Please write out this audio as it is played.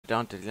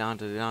I'm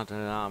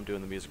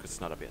doing the music because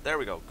it's not up yet. There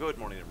we go. Good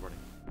morning, everybody.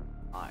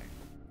 Hi.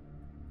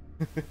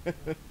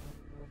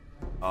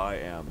 I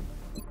am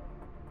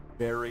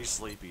very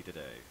sleepy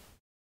today.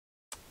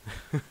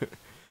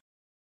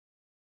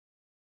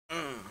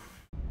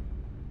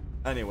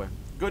 Anyway,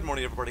 good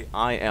morning, everybody.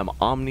 I am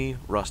Omni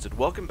Rusted.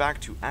 Welcome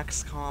back to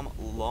XCOM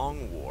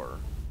Long War.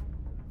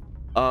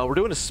 We're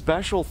doing a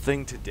special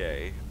thing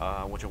today,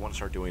 which I want to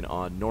start doing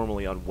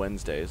normally on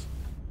Wednesdays.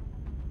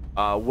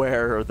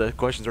 Where the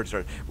questions already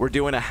started. We're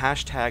doing a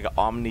hashtag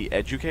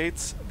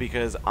OmniEducates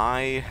because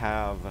I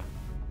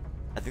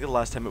think the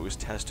last time it was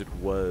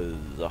tested was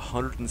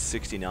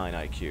 169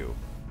 IQ.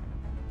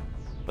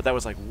 But that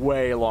was like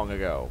way long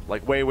ago.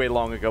 Like way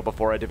long ago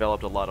before I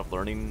developed a lot of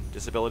learning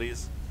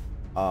disabilities.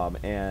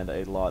 And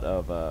a lot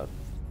of,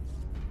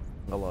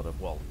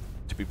 well,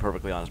 to be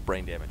perfectly honest,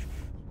 brain damage.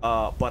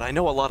 But I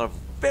know a lot of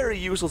very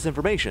useless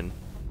information.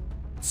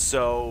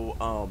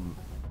 So,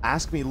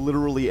 ask me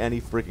literally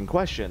any freaking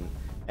question,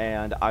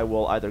 and I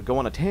will either go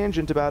on a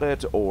tangent about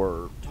it,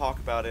 or talk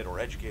about it, or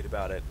educate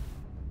about it,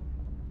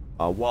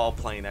 while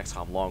playing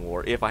XCOM Long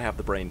War, if I have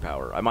the brain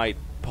power. I might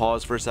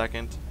pause for a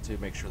second to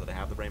make sure that I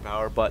have the brain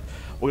power, but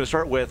we're going to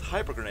start with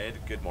Hyper Grenade.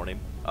 Good morning.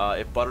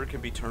 If butter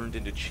can be turned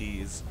into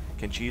cheese,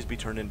 can cheese be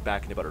turned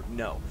back into butter?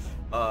 No.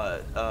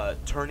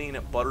 Turning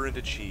butter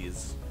into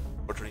cheese,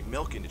 or turning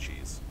milk into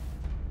cheese,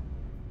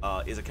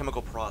 is a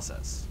chemical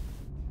process.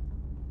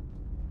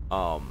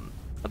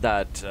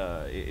 That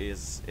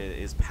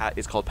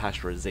is called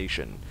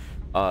pasteurization.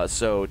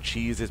 So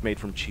cheese is made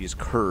from cheese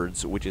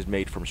curds, which is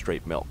made from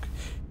straight milk.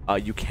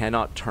 You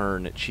cannot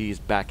turn cheese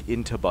back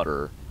into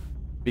butter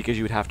because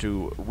you would have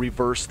to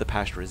reverse the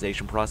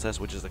pasteurization process,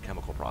 which is a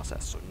chemical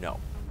process. So no,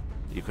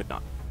 you could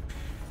not.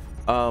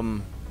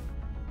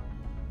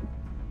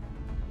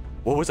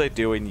 What was I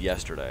doing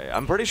yesterday?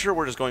 I'm pretty sure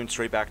we're just going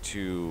straight back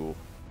to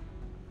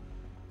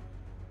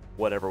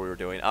whatever we were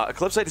doing.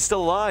 Eclipsite is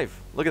still alive.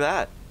 Look at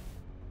that.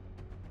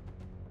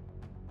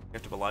 We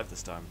have to be alive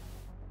this time.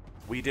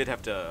 We did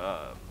have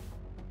to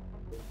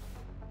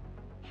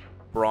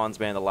bronze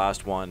man the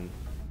last one,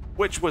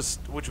 which was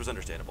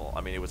understandable.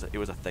 I mean, it was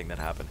a thing that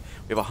happened.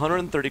 We have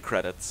 130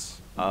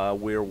 credits.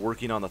 We're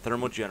working on the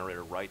thermal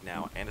generator right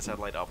now and a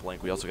satellite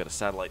uplink. We also got a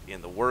satellite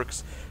in the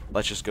works.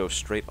 Let's just go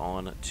straight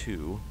on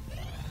to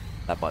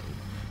that button.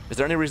 Is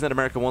there any reason that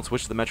America won't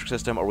switch to the metric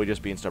system, or are we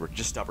just being stubborn?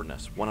 Just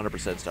stubbornness.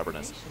 100%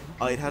 stubbornness.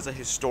 It has a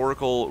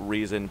historical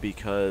reason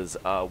because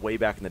way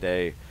back in the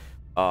day,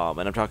 and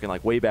I'm talking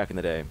like way back in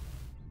the day,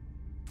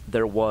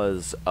 there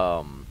was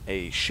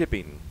a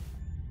shipping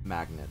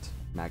magnate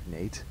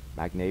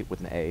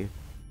with an A,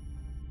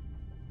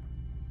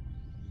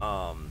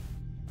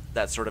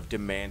 that sort of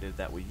demanded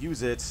that we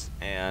use it,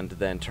 and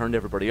then turned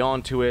everybody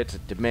onto it,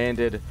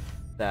 demanded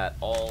that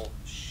all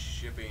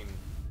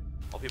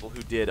people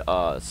who did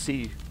ocean,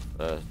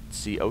 I'm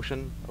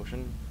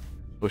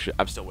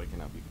still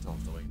waking up, you can tell I'm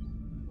still waking.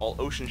 All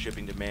ocean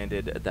shipping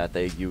demanded that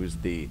they use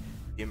the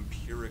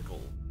empirical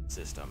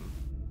system,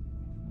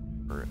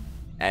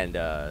 and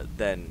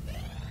then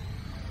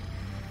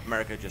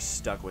America just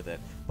stuck with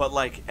it. But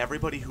like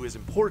everybody who is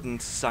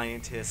important,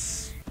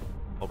 scientists,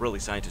 well, really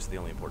scientists are the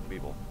only important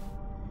people,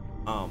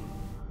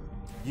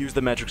 use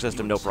the metric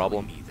system, no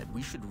problem. Me that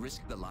we should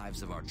risk the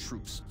lives of our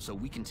troops so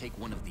we can take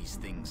one of these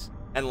things.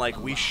 And like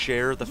we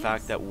share the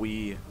fact that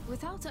we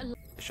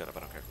Shut up, I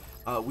don't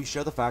care. We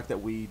share the fact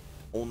that we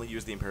only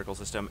use the empirical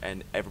system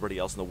and everybody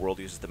else in the world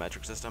uses the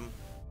metric system,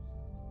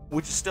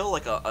 which is still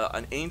like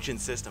an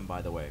ancient system,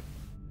 by the way,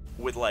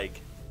 with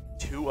like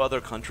 2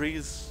 other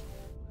countries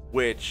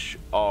which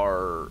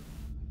are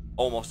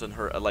almost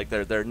unheard. Like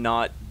they're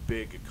not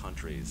big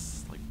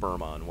countries, like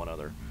Burma and one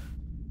other.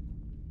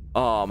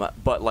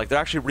 But like they're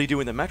actually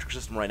redoing the metric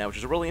system right now, which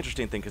is a really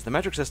interesting thing because the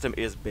metric system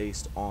is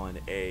based on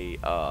a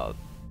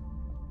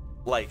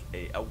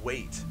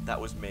weight that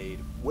was made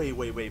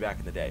way back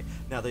in the day.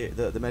 Now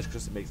the metric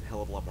system makes a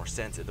hell of a lot more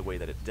sense in the way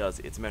that it does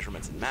its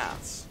measurements and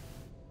maths.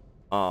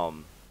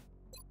 God,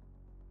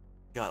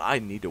 I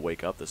need to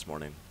wake up this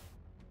morning.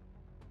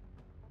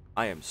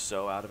 I am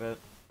so out of it.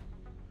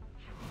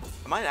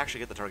 I might actually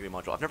get the targeting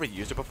module. I've never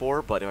used it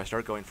before, but if I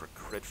start going for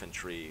crit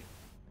infantry,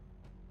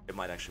 it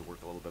might actually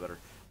work a little bit better.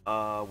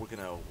 We're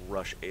gonna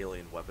rush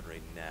alien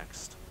weaponry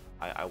next.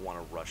 I want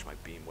to rush my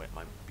beam weapon.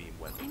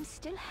 I'm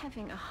still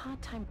having a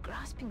hard time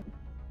grasping.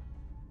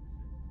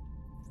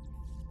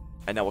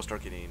 And now we'll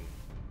start getting,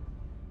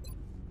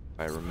 if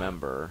I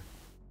remember,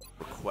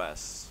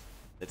 requests.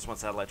 They just want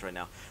satellites right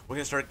now. We're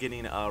gonna start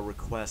getting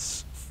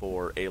requests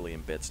for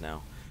alien bits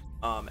now.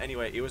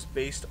 Anyway, it was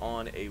based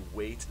on a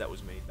weight that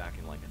was made back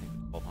in like I think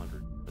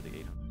 1200 or the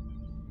 800,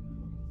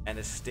 and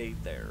has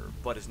stayed there,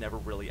 but has never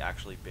really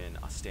actually been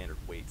a standard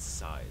weight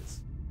size.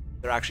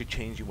 They're actually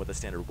changing what the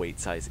standard weight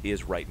size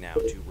is right now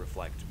to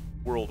reflect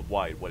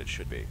worldwide what it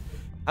should be.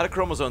 How do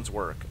chromosomes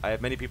work? I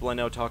have many people I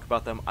know talk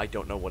about them. I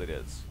don't know what it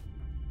is.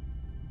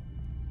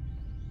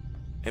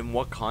 In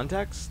what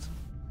context?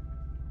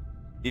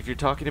 If you're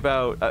talking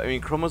about, I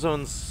mean,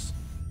 chromosomes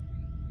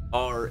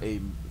are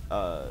a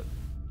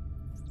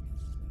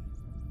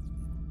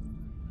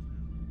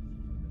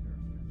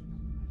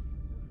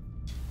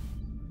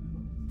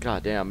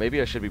God damn,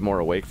 maybe I should be more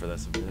awake for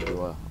this. I'm gonna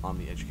do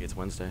Omni Educates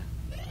Wednesday.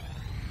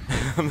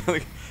 I'm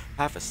like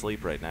half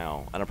asleep right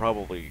now, and I'm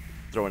probably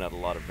throwing out a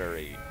lot of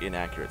very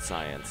inaccurate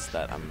science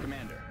that I'm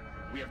Commander,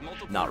 we have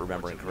multiple not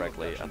remembering reports of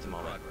correctly reductions at the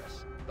in moment.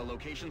 progress. The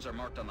locations are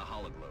marked on the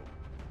hologlobe.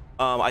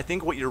 I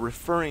think what you're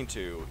referring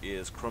to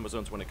is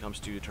chromosomes when it comes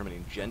to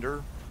determining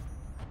gender,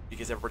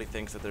 because everybody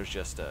thinks that there's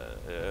just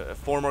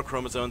 4 more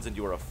chromosomes and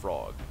you are a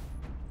frog.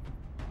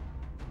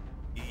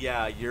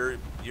 Yeah,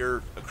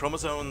 your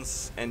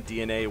chromosomes and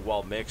DNA,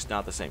 while mixed,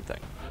 not the same thing.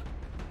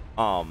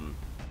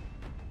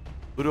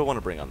 Who do I want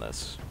to bring on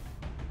this?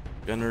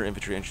 Gunner,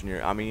 infantry,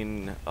 engineer. I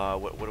mean,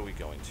 what are we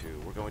going to?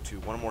 We're going to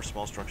one or more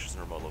small structures in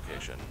a remote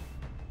location.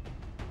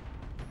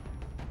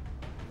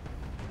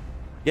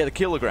 Yeah, the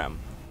kilogram.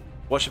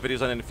 Watch the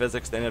videos on any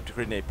physics, they end up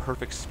creating a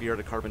perfect sphere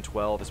to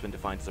carbon-12 has been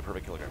defined as a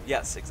perfect kilogram.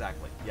 Yes,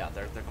 exactly. Yeah,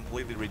 they're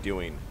completely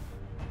redoing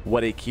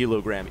what a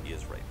kilogram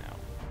is right now.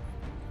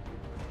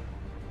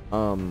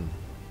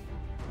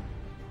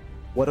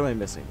 What am I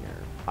missing here?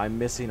 I'm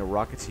missing a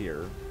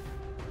rocketeer.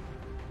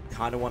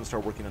 Kind of want to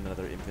start working on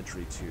another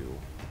infantry too.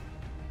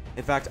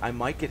 In fact, I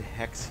might get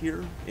Hex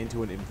here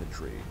into an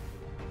infantry,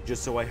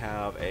 just so I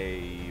have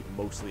a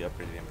mostly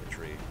upgraded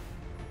infantry.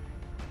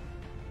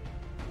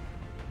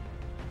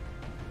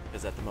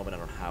 Because at the moment I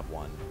don't have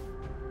one.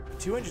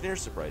 2 engineers,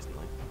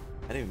 surprisingly.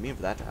 I didn't even mean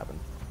for that to happen.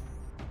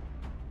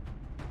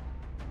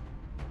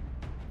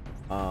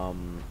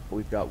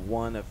 We've got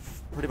one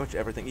of pretty much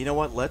everything. You know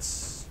what?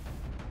 Let's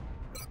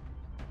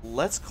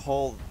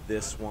call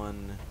this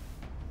one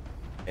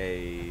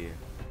a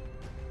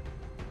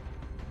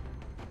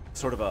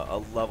sort of a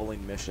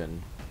leveling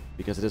mission,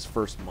 because it is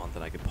first month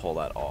and I could pull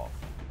that off.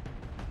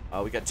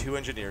 We got 2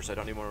 engineers, so I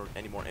don't need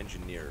any more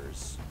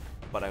engineers.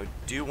 But I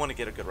do want to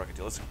get a good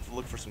rocketeer. Let's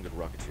look for some good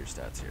rocketeer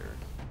stats here,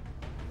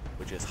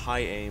 which is high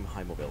aim,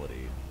 high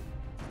mobility.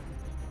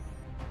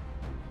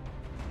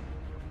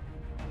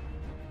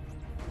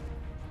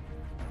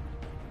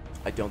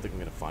 I don't think I'm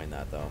going to find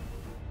that, though.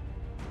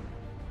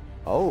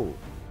 Oh,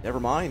 never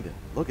mind.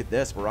 Look at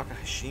this. Baraka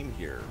Hashim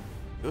here.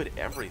 Good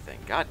everything.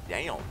 God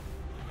damn.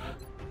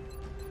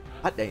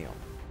 God damn.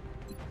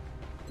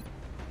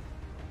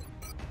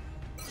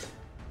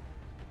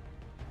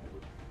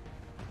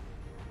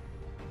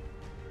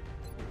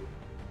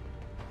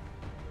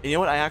 You know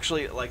what? I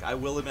actually, like, I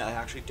will admit, I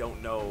actually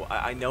don't know.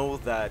 I know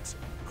that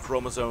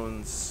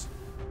chromosomes,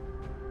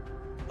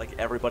 like,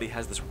 everybody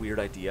has this weird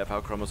idea of how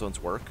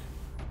chromosomes work.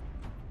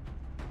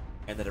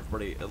 And that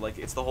everybody, like,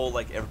 it's the whole,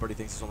 like, everybody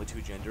thinks there's only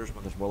 2 genders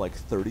when there's more like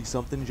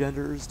 30-something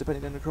genders,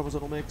 depending on the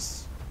chromosomal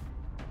mix.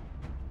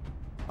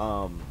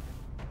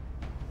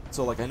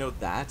 So, like, I know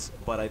that,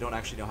 but I don't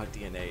actually know how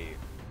DNA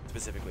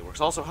specifically works.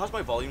 Also, how's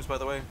my volumes, by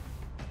the way?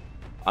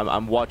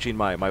 I'm watching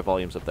my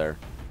volumes up there.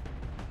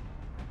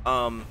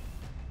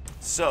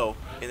 So,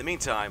 in the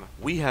meantime,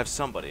 we have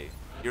somebody.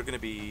 You're gonna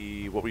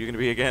be, what were you gonna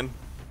be again?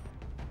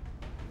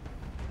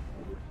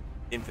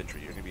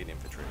 Infantry. You're gonna be an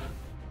infantry.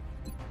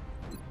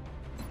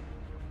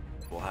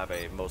 We'll have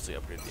a mostly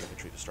upgraded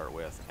infantry to start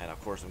with, and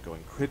of course I'm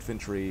going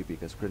critfantry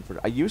because critfantry.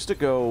 I used to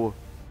go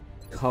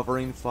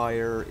covering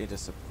fire into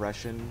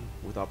suppression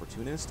with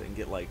opportunist and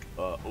get like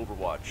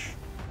Overwatch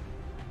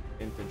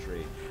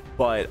infantry,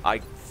 but I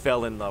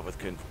fell in love with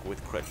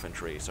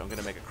critfantry, so I'm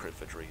gonna make a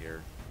critfantry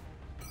here.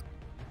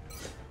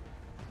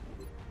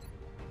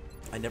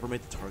 I never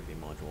made the targeting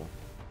module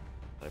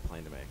that I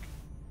plan to make.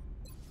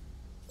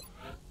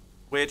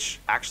 Which,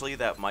 actually,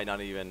 that might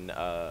not even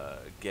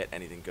get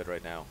anything good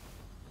right now.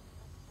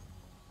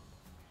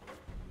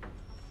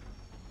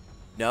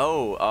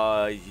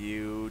 No,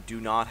 you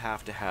do not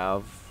have to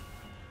have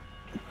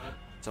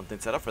something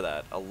set up for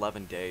that.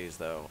 11 days,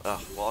 though. Ugh,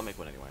 well, I'll make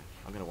one anyway.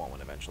 I'm going to want one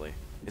eventually.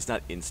 It's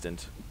not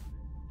instant.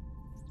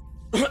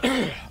 A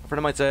friend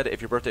of mine said,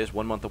 if your birthday is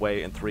 1 month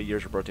away, in 3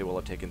 years, your birthday will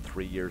have taken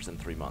 3 years and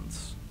 3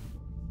 months.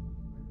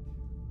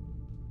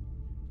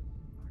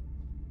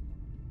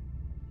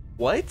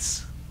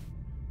 What?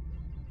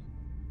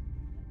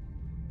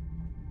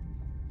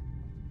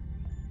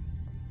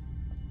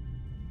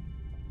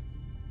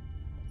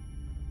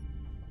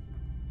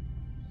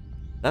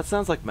 That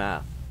sounds like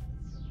math.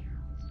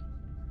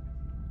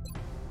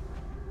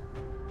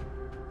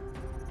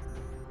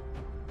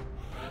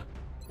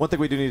 One thing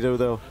we do need to do,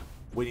 though,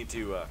 we need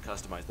to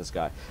customize this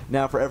guy.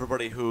 Now, for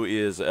everybody who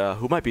is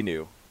who might be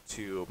new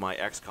to my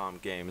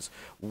XCOM games,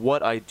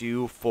 what I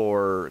do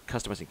for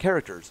customizing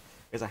characters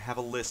is I have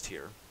a list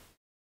here.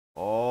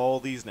 All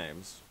these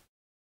names.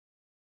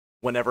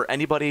 Whenever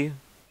anybody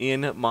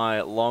in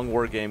my long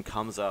war game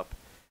comes up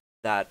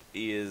that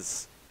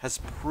has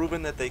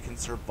proven that they can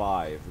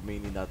survive,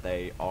 meaning that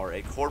they are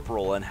a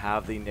corporal and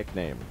have the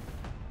nickname,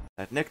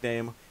 that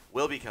nickname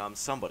will become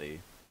somebody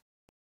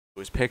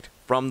who is picked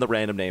from the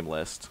random name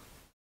list.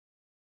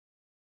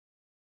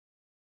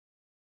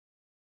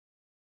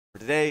 For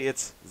today,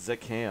 it's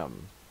Zakam.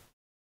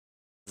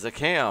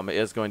 Zakam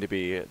is going to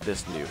be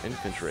this new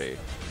infantry.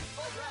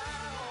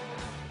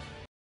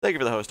 Thank you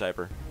for the host,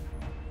 Hyper.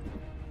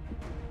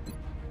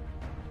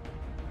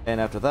 And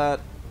after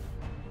that,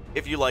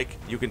 if you like,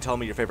 you can tell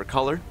me your favorite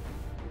color.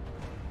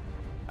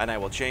 and I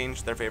will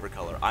change their favorite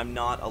color. I'm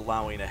not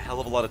allowing a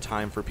hell of a lot of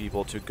time for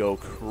people to go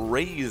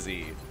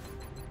crazy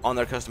on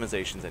their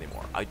customizations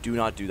anymore. I do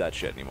not do that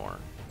shit anymore.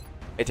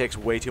 It takes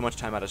way too much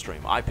time out of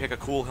stream. I pick a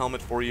cool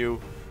helmet for you.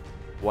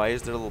 Why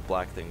is there little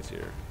black things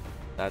here?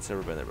 That's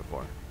never been there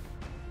before.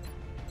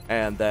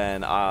 And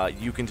then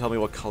you can tell me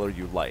what color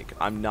you like.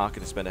 I'm not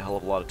going to spend a hell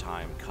of a lot of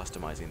time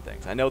customizing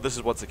things. I know this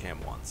is what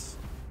Sakam wants.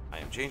 I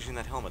am changing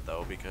that helmet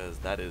though because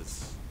that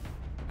is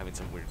having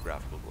some weird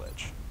graphical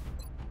glitch.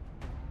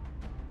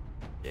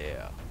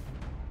 Yeah.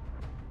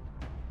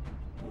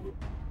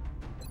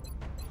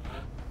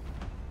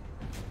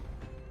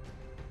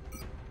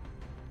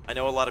 I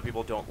know a lot of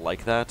people don't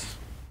like that,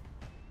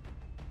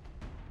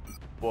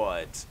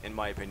 but in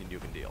my opinion, you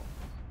can deal.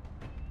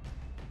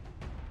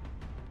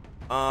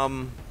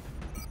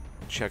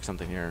 Check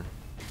something here.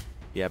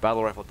 Yeah,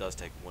 battle rifle does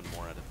take one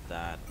more out of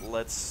that.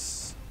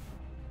 Let's.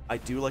 I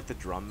do like the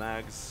drum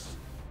mags.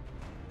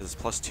 This is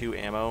 +2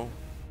 ammo.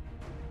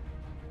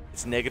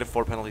 It's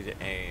 -4 penalty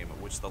to aim,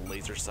 which the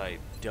laser sight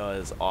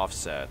does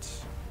offset.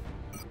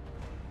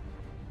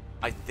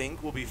 I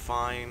think we'll be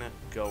fine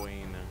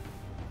going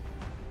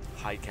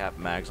high cap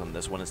mags on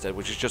this one instead,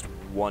 which is just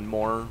one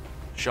more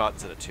shot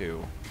instead of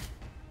 2.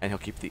 And he'll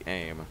keep the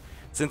aim.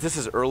 Since this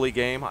is early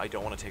game, I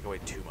don't want to take away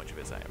too much of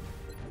his aim.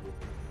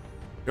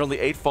 You're only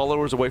 8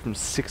 followers away from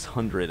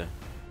 600.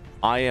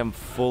 I am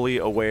fully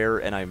aware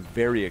and I'm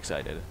very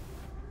excited.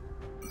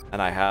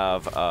 And I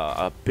have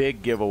a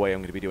big giveaway I'm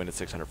going to be doing at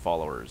 600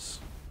 followers.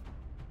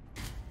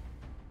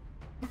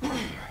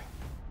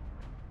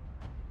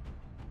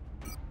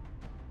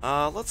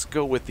 Let's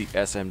go with the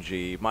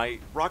SMG. My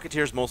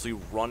Rocketeers mostly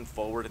run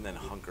forward and then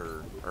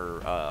hunker,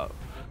 or,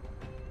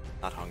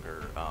 not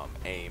hunker,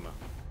 aim.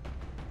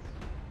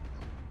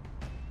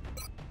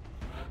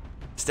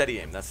 Steady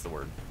aim, that's the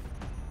word.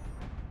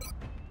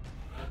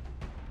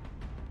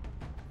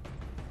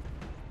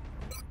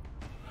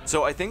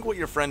 So I think what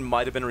your friend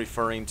might have been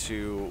referring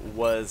to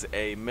was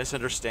a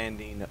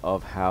misunderstanding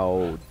of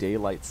how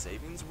daylight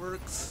savings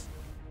works.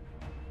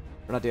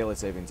 Or not daylight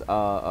savings,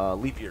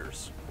 leap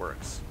years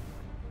works.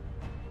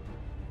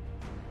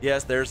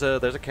 Yes, there's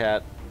a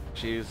cat.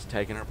 She's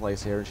taking her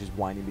place here and she's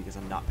whining because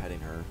I'm not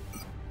petting her.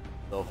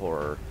 The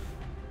horror.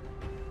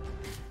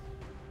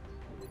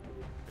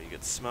 You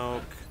get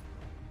smoke.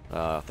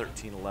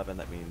 1311,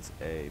 that means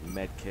a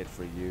med kit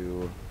for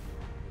you.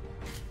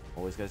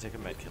 Always gotta take a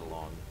med kit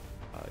along.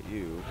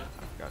 You,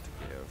 I forgot to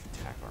give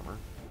attack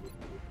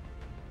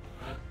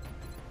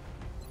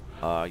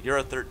armor. You're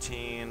a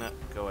 13.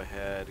 Go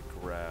ahead,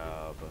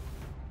 grab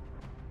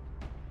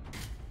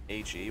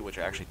HE, which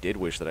I actually did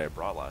wish that I had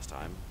brought last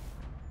time.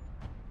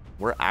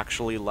 We're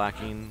actually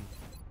lacking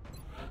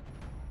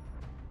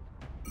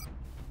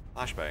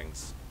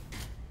flashbangs.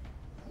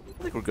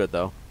 I think we're good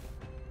though.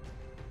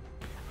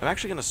 I'm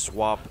actually gonna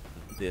swap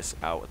this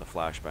out with a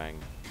flashbang.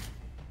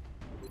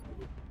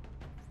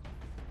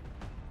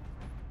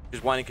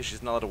 She's whining because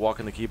she's not allowed to walk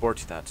on the keyboard.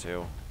 To that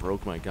too.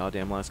 Broke my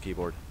goddamn last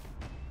keyboard.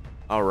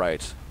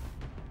 Alright.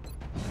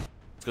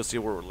 Let's go see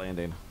where we're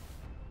landing.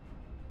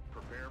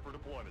 Prepare for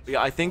deployment.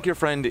 Yeah, I think your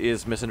friend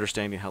is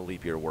misunderstanding how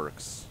leap year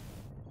works.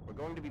 We're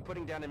going to be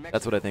putting down in Mexico.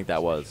 That's what I think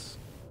that was.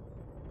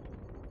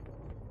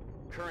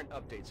 Current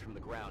updates from the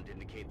ground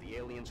indicate the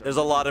aliens are. There's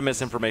a lot of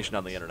misinformation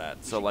on the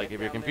internet. So like if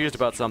you're confused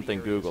about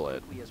something, Google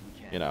it.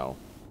 You know.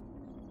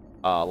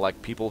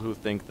 Like people who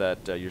think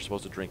that you're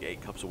supposed to drink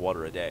 8 cups of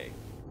water a day.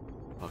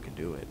 Fucking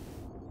do it.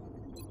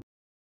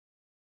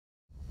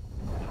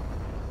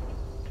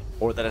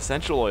 Or that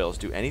essential oils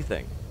do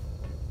anything.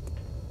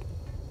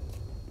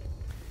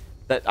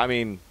 That, I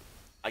mean,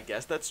 I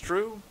guess that's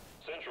true.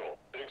 Central,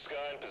 Big Sky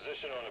in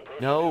position on approach.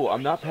 No,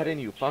 I'm not petting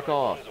you. Fuck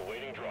off. Is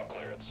awaiting drop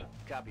clearance.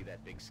 Copy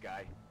that, Big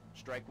Sky.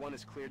 Strike 1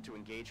 is cleared to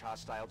engage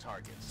hostile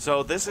targets.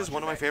 So this is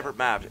one of my favorite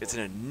maps. It's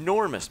an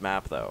enormous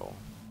map, though.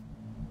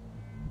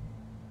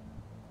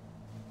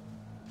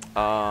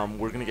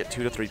 We're gonna get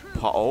 2 to 3.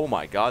 Oh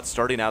my God!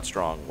 Starting out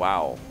strong.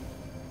 Wow.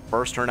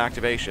 First turn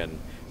activation.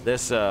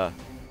 This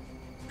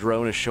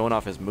drone is showing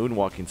off his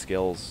moonwalking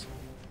skills.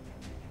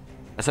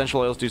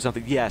 Essential oils do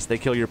something. Yes, they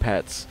kill your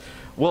pets.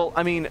 Well,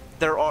 I mean,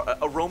 there are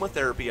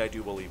aromatherapy. I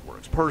do believe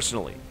works.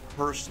 Personally,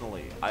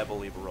 I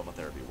believe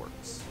aromatherapy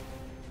works.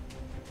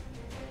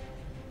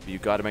 You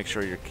got to make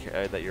sure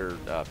that your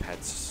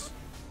pets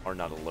are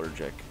not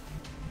allergic.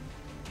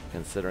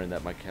 Considering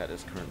that my cat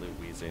is currently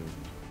wheezing.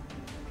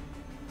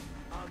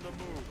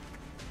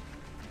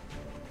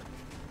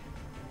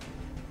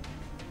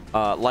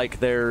 Like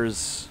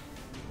there's...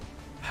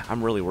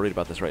 I'm really worried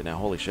about this right now.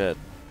 Holy shit.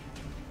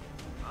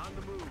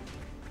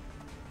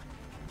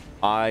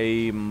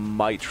 I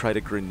might try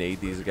to grenade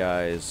these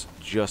guys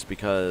just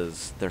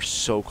because they're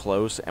so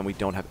close and we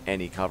don't have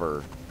any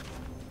cover.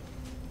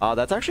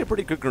 That's actually a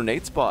pretty good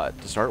grenade spot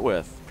to start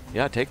with.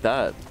 Yeah, take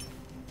that.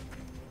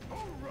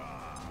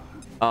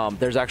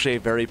 There's actually a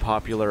very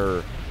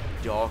popular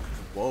dog...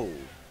 Whoa.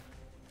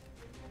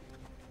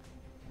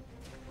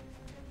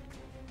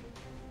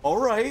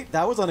 Alright,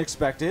 that was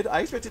unexpected. I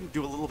expected him to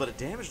do a little bit of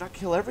damage, not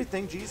kill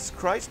everything. Jesus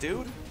Christ,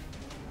 dude.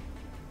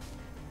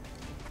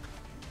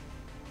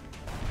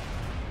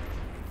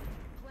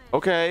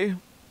 Okay.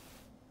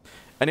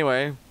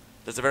 Anyway,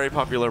 there's a very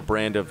popular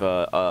brand of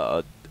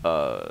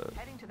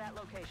Heading to that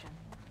location.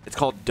 it's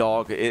called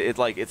dog.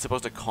 It's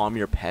supposed to calm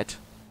your pet.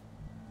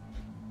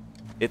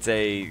 It's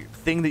a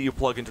thing that you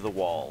plug into the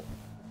wall,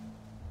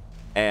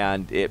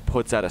 and it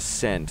puts out a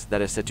scent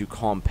that is said to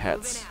calm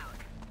pets.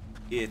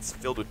 It's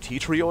filled with tea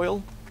tree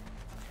oil.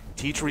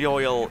 Tea tree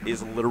oil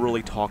is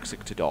literally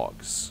toxic to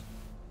dogs.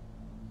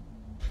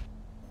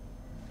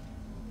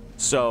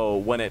 So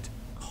when it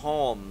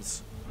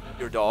calms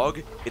your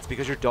dog, it's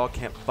because your dog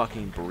can't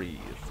fucking breathe.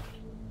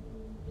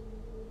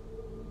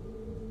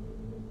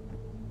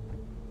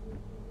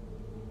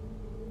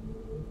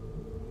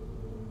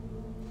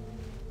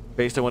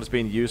 Based on what it's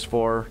being used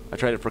for, I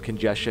tried it for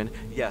congestion.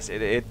 Yes,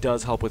 it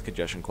does help with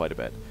congestion quite a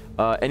bit.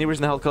 Any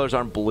reason the health colors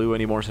aren't blue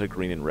anymore instead of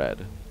green and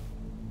red?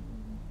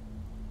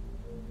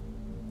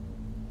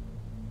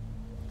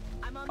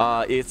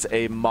 It's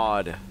a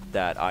mod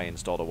that I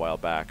installed a while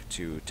back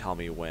to tell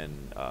me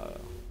when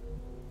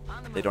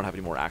they don't have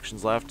any more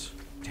actions left.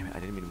 Damn it, I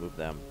didn't mean to move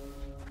them.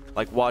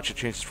 Like, watch, it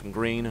changes from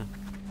green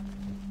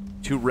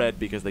to red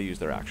because they use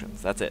their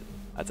actions. That's it.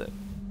 That's it.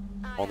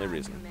 Only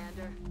reason.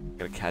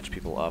 Gotta catch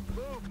people up.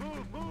 Move,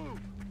 move, move!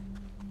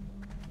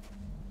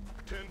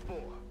 10-4.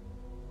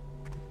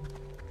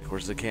 Of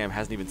course, the cam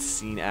hasn't even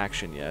seen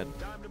action yet.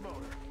 Time to motor.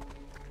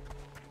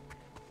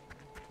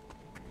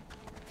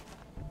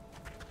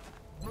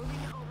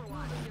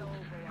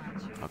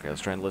 Okay,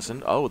 let's try and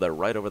listen. Oh, they're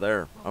right over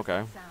there.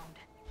 Okay.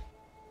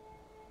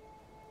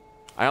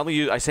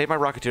 I save my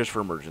Rocketeers for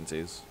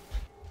emergencies.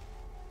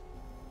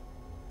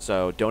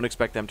 So don't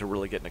expect them to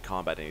really get into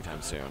combat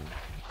anytime soon.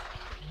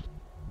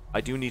 I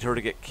do need her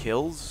to get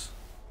kills.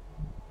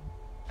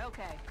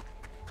 Okay.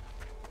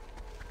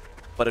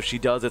 But if she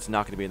does, it's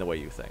not going to be in the way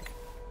you think.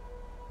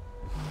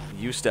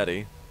 You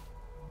steady.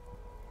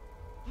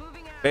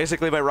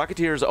 Basically, my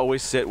Rocketeers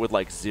always sit with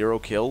like 0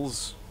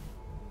 kills,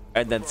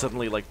 and then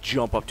suddenly like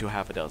jump up to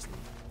half a dozen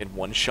in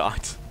one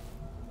shot.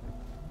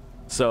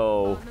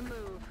 So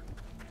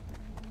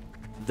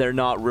they're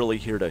not really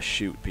here to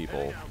shoot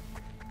people.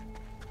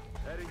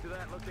 Heading to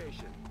that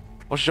location.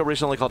 Watched a show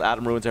recently called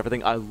Adam Ruins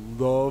Everything. I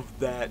love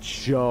that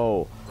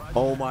show.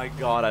 Oh my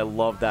god, I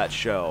love that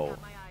show.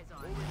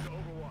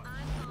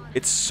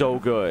 It's so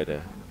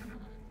good.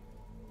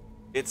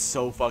 It's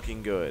so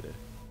fucking good.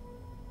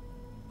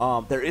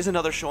 There is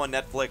another show on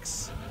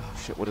Netflix. Oh,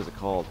 shit, what is it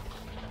called?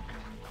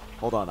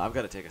 Hold on, I've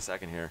got to take a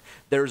second here.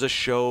 There's a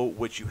show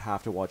which you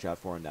have to watch out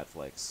for on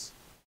Netflix.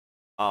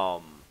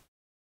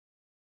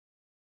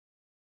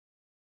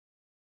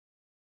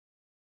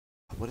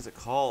 What is it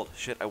called?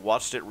 Shit, I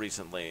watched it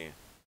recently.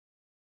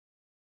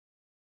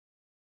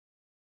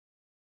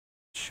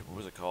 Shit, what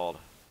was it called?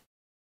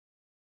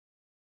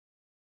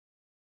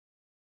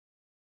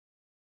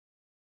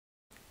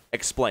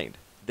 Explained.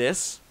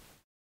 This,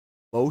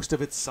 most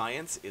of its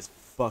science is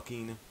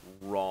fucking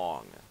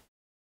wrong.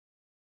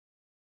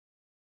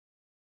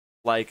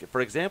 Like, for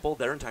example,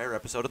 their entire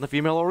episode on the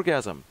female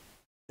orgasm.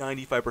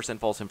 95%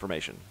 false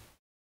information.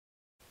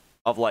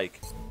 Of, like,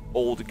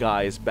 old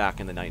guys back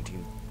in the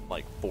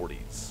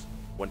 40s.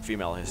 When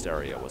female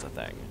hysteria was a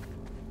thing.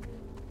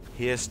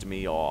 Pissed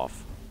me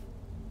off.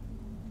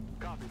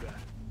 Copy that.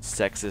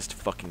 Sexist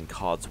fucking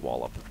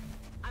codswallop.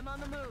 I'm on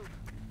the move.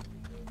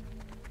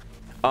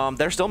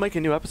 They're still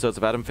making new episodes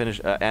of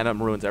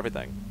Adam Ruins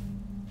Everything.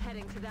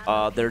 Heading to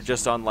that They're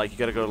just on, like, you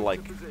gotta go to,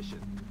 like,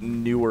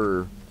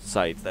 newer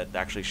sites that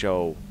actually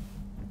show,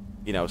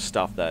 you know,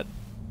 stuff that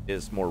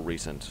is more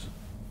recent.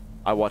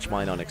 I watch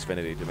mine on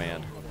Xfinity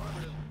Demand.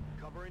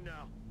 Covering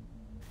now.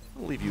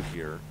 I'll leave you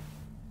here.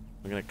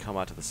 I'm gonna come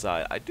out to the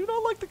side. I do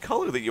not like the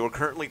color that you are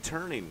currently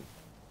turning.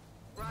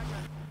 Roger.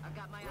 I've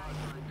got my eyes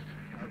on.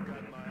 I've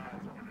got my eyes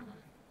on.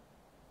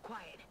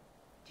 Quiet.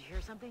 Do you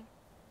hear something?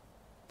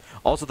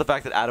 Also, the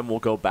fact that Adam will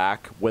go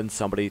back when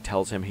somebody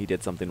tells him he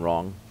did something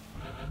wrong,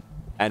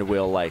 and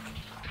will, like,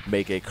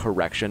 make a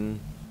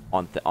correction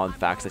on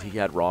facts that he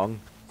had wrong.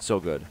 So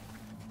good.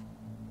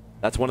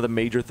 That's one of the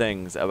major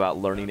things about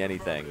learning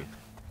anything,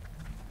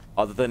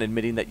 other than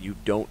admitting that you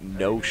don't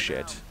know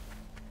shit,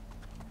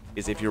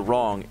 is if you're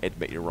wrong,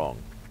 admit you're wrong.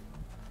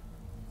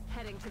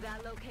 Heading to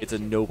that location. It's a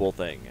noble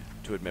thing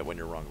to admit when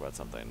you're wrong about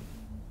something.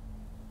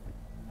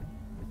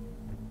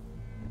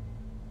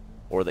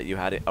 Or that you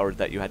had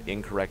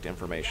incorrect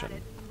information.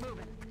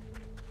 Moving.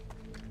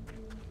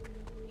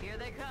 Here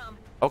they come.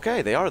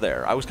 Okay, they are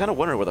there. I was kind of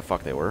wondering where the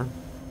fuck they were.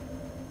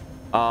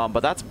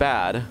 But that's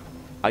bad.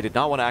 I did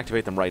not want to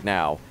activate them right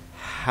now.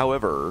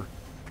 However,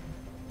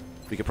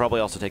 we could probably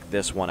also take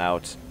this one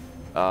out.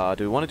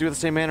 Do we want to do it the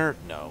same manner?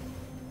 No.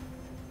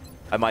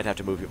 I might have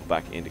to move people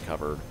back into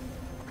cover.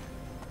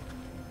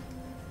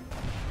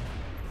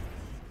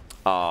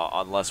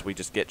 Unless we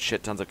just get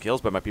shit tons of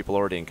kills by my people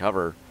already in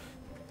cover.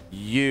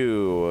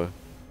 I'm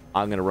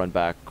gonna run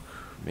back,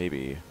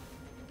 maybe.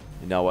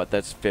 You know what,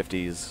 that's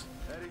 50s.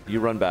 You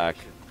run back.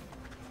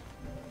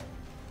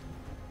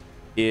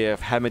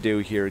 If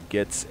Hamadou here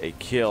gets a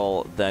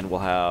kill, then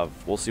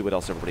we'll see what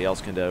else everybody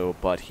else can do,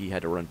 but he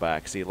had to run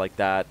back. See, like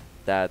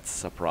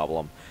that's a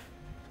problem.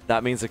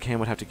 That means that Cam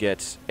would have to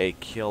get a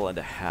kill and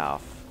a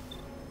half.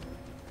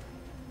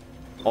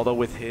 Although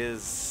with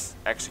his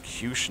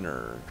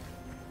Executioner,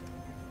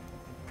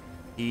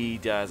 he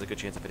has a good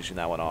chance of finishing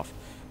that one off.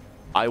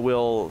 I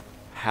will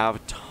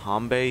have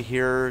Tombe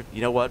here.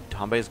 You know what?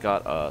 Tombe's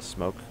got a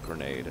smoke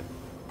grenade.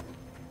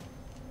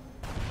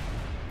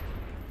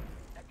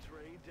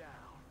 X-ray down.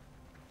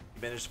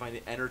 You managed to find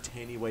an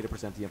entertaining way to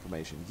present the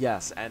information.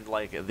 Yes, and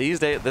like this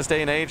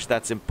day and age,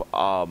 that's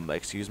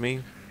excuse me.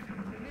 Missed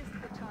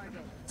the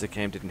target.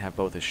 Zakam didn't have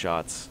both his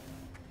shots.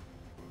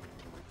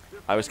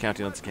 I was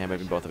counting on Zakam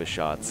having both of his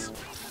shots.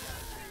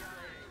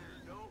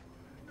 No,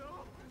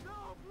 no, no,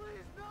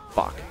 please, no.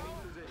 Fuck. Help!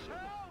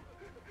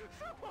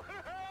 Someone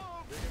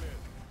help!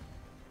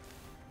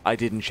 I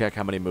didn't check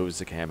how many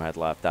moves Zakam had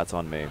left. That's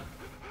on me.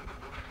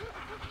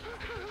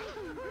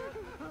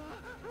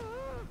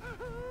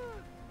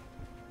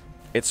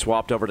 It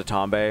swapped over to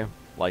Tombe,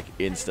 like,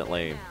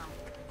 instantly.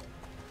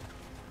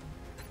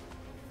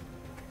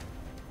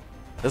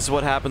 This is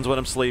what happens when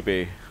I'm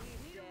sleepy.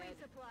 Need a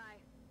resupply.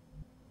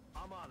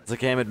 I'm on it.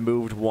 Zakam had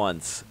moved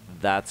once.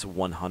 That's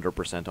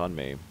 100% on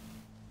me.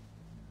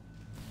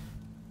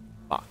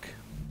 Fuck.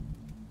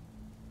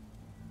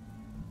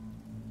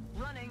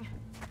 Running.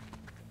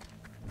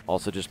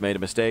 Also just made a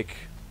mistake,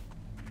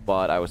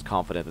 but I was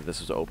confident that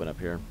this was open up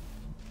here.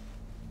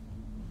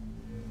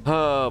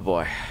 Oh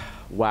boy.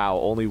 Wow,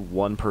 only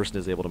one person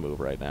is able to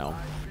move right now.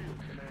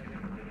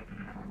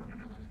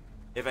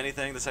 If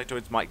anything, the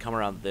sectoids might come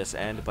around this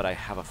end, but I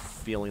have a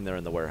feeling they're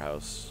in the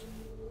warehouse.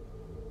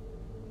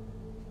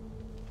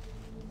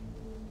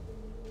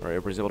 Alright,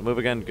 everybody's able to move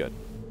again? Good.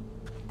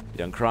 You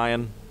done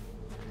crying?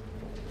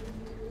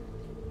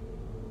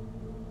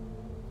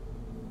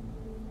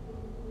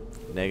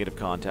 Negative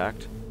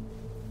contact.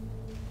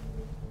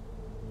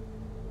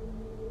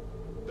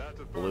 That's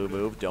a Blue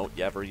move. Don't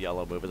ever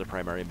yellow move as a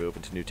primary move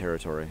into new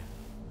territory.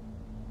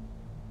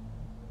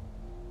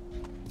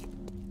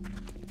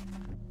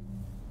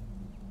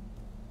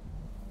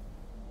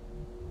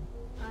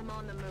 I'm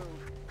on the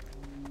move.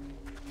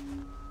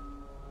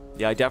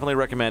 Yeah, I definitely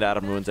recommend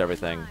Adam Ruins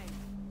Everything.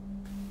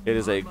 It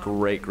is a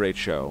great, great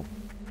show.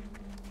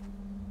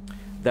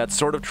 That's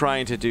sort of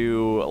trying to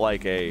do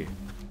like a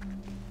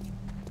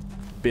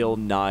Bill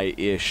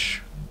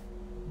Nye-ish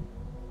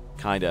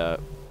kind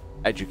of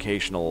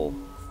educational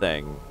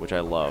thing, which I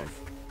love.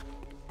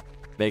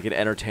 Make it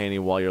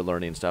entertaining while you're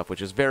learning stuff,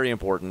 which is very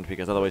important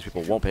because otherwise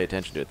people won't pay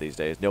attention to it these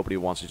days. Nobody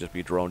wants to just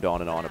be droned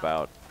on and on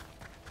about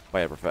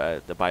by a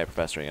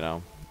professor, you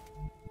know?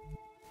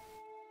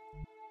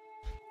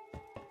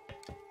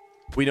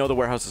 We know the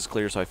warehouse is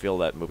clear, so I feel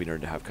that movie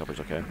nerd to have coverage,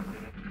 okay?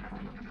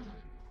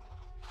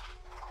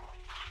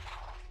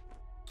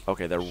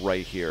 Okay, they're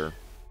right here.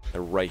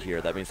 They're right here.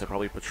 That means they're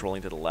probably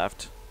patrolling to the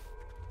left.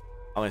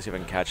 I'm gonna see if I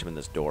can catch him in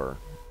this door.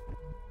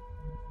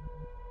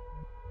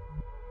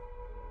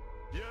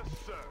 Yes,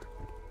 sir.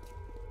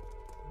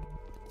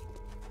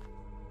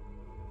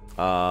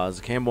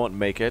 Zakam won't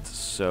make it,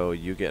 so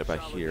you get by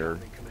here.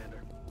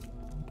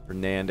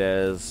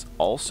 Hernandez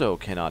also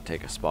cannot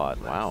take a spot.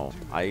 Wow,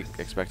 I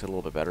expected a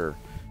little bit better,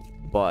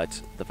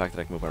 but the fact that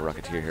I can move my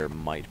Rocketeer here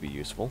might be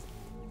useful.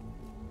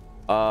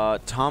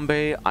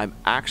 Tombe, I'm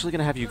actually going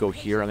to have you go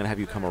here. I'm going to have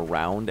you come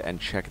around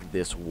and check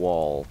this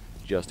wall,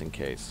 just in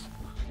case.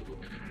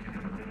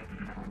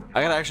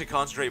 I got to actually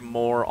concentrate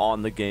more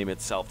on the game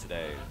itself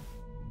today,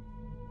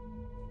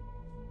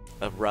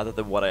 rather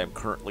than what I am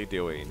currently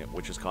doing,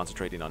 which is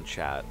concentrating on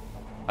chat.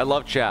 I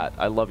love chat.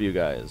 I love you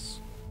guys.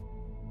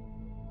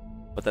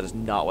 But that is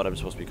not what I'm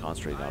supposed to be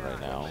concentrating on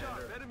right now.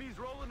 Enemies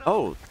rolling up.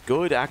 Oh,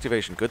 good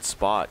activation. Good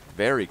spot.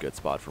 Very good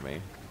spot for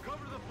me. Cover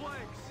the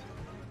flanks.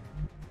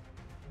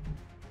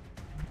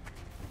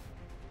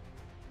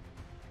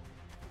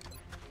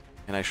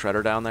 Can I shred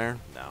her down there?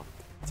 No.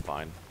 It's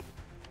fine.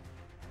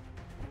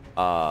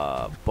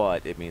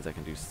 But it means I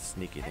can do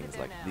sneaky things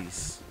like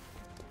these.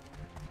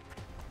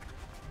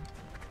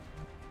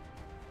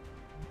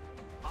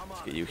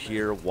 Let's get you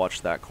here.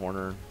 Watch that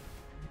corner.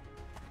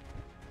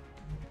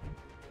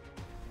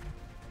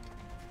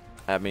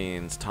 That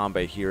means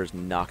Tombe here is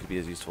not going to be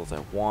as useful as I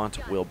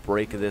want. We'll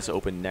break this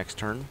open next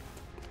turn.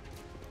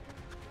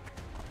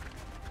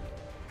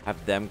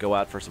 Have them go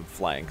out for some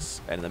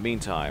flanks. And in the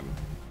meantime,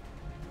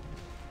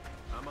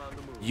 I'm on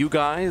the move. you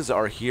guys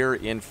are here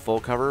in full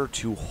cover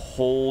to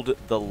hold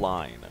the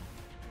line.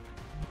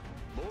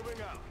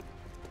 Moving out.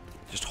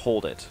 Just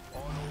hold it.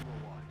 On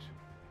Overwatch.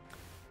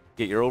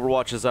 Get your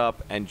overwatches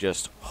up and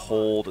just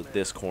hold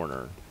this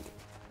corner.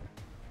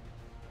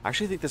 I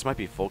actually think this might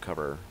be full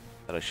cover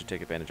that I should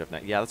take advantage of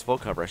next. Yeah, that's full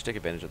cover. I should take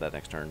advantage of that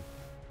next turn.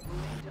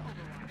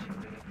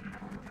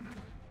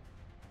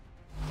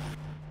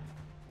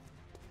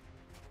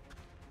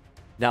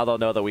 Now they'll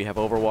know that we have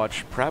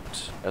Overwatch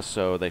prepped,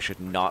 so they should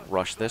not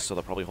rush this, so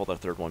they'll probably hold their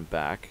third one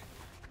back.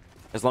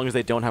 As long as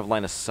they don't have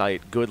line of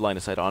sight, good line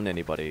of sight on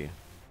anybody,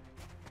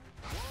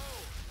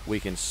 we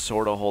can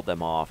sort of hold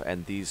them off,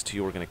 and these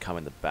two are going to come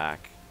in the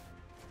back.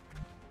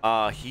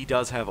 He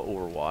does have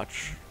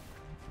Overwatch.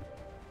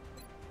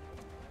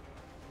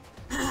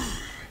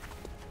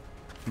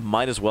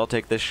 Might as well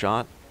take this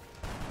shot.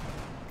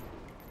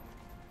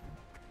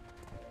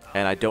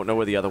 And I don't know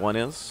where the other one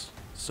is,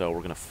 so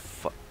we're gonna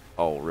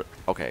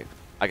okay.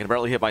 I can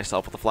barely hit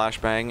myself with a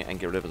flashbang and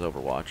get rid of his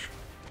Overwatch.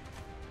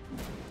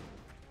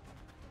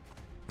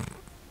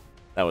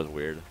 That was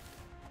weird.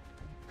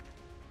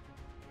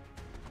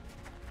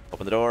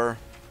 Open the door.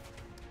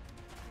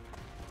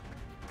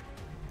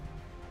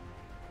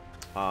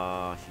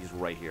 He's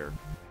right here.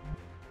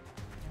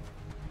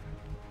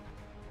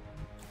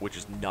 Which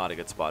is not a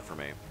good spot for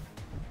me.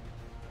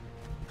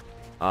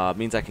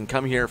 Means I can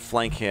come here,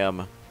 flank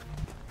him.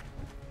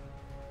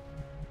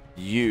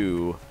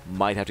 You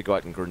might have to go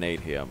out and grenade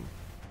him.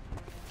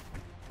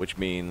 Which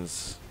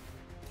means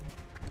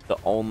the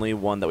only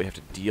one that we have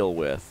to deal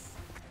with,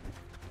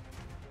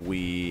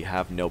 we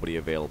have nobody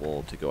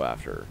available to go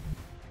after,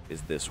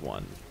 is this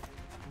one.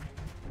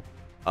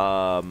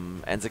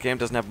 And Se.2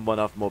 doesn't have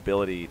enough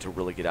mobility to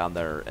really get down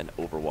there and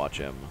overwatch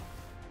him.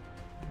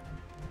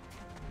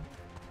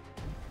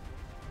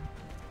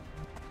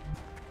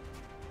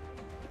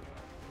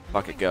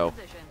 Fuck it, go.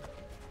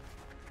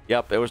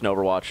 Yep, it was an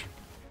Overwatch.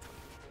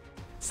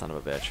 Son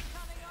of a bitch.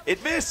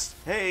 It missed!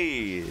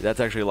 Hey!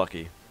 That's actually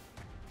lucky.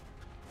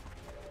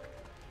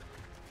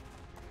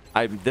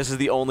 This is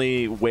the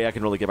only way I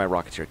can really get my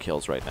Rocketeer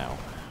kills right now.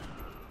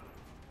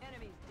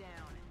 Enemies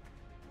down.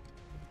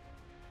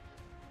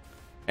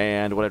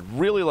 And what I'd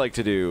really like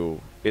to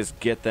do is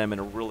get them in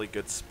a really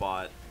good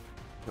spot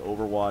to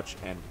overwatch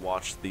and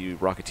watch the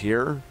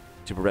Rocketeer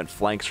to prevent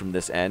flanks from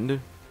this end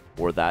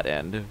or that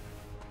end.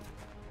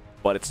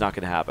 But it's not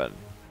going to happen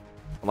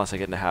unless I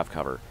get into half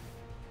cover.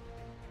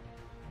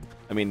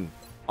 I mean,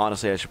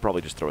 honestly, I should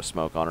probably just throw a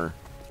smoke on her.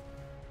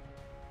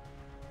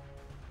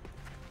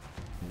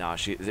 Nah,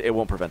 it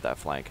won't prevent that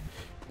flank.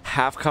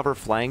 Half cover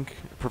flank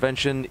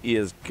prevention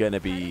is going to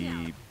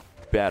be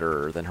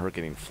better than her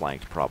getting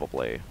flanked,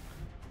 probably.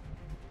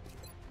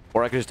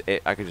 Or I could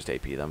just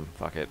AP them.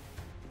 Fuck it.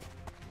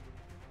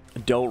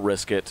 Don't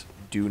risk it.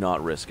 Do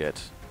not risk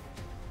it.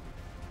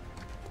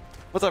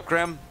 What's up,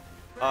 Krim?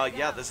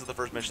 Yeah, this is the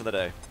first mission of the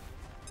day.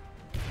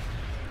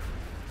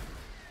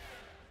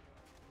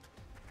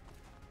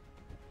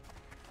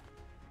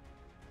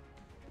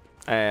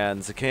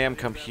 And Se.2,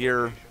 come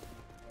here.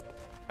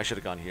 I should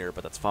have gone here,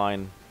 but that's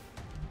fine.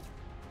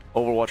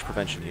 Overwatch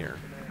prevention here.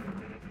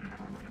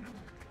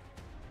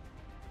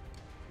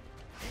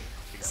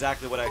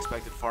 Exactly what I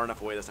expected. Far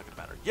enough away, that's not going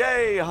to matter.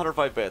 Yay!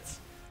 105 bits.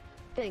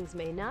 Things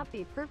may not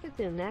be perfect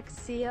in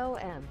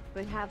XCOM,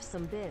 but have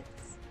some bits.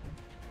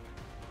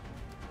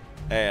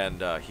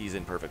 And he's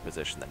in perfect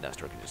position that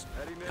Nestor can just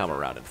come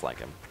around and flank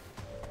him.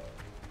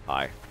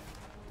 Hi.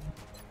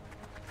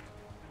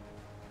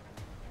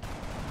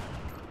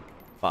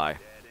 Bye.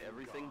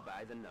 Everything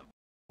by the number.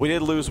 We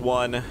did lose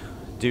one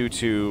due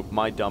to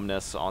my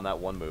dumbness on that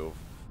one move.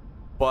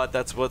 But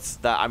that's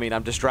I mean,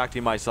 I'm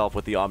distracting myself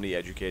with the Omni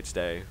Educates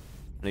Day.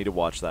 I need to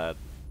watch that.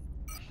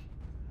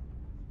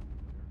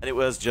 And it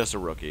was just a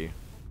rookie.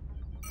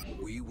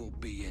 We will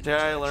be in Today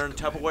I touch, learned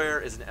Commander.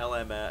 Tupperware is an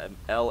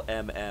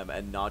LMM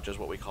and not just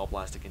what we call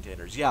plastic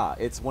containers. Yeah,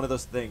 it's one of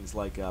those things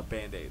like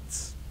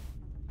Band-Aids.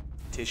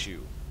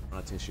 Tissue.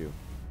 Not tissue.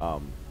 You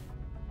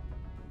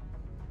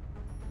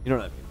know what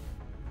I mean.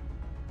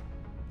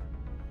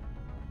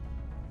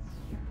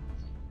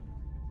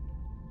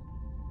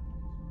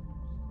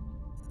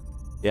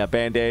 Yeah,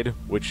 Band-Aid,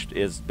 which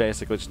is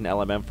basically just an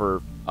LMM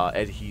for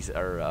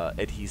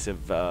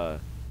adhesive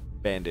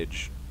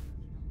bandage.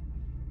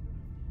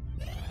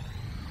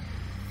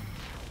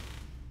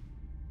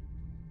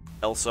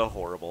 Elsa,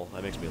 horrible.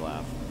 That makes me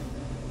laugh.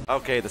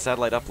 Okay, the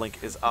satellite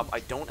uplink is up. I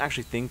don't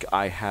actually think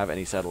I have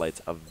any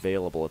satellites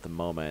available at the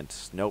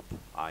moment. Nope,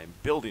 I'm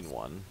building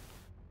one.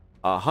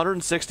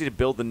 160 to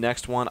build the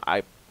next one.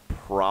 I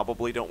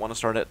probably don't want to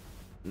start it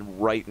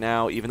right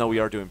now, even though we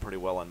are doing pretty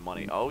well on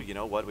money. Oh, you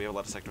know what? We have a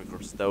lot of sector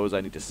groups. Those I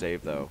need to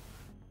save, though.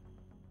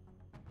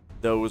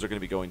 Those are going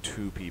to be going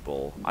to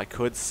people. I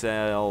could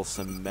sell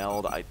some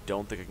meld. I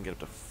don't think I can get up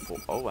to 4.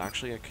 Oh,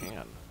 actually, I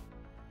can.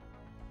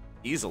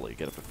 Easily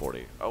get up to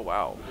 40. Oh,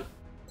 wow.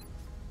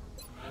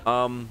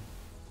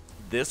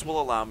 This will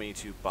allow me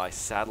to buy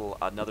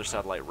another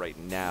satellite right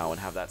now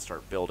and have that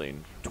start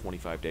building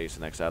 25 days to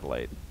the next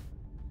satellite.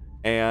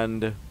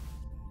 And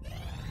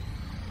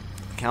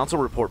council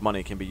report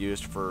money can be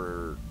used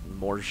for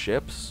more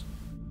ships.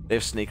 They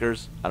have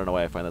sneakers. I don't know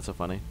why I find that so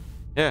funny.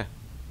 Yeah.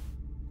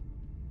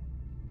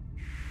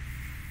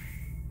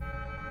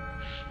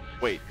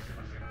 Wait,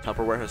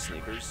 Tupperware has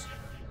sneakers?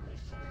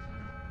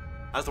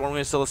 That's the one we're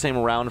going to still the same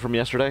round from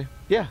yesterday?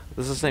 Yeah,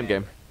 this is the same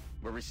game.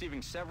 We're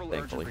receiving several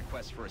Thankfully. urgent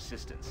requests for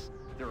assistance.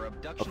 There are A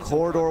abductions in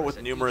corridor progress with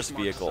at numerous each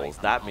marked vehicles.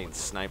 site. That means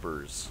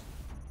snipers.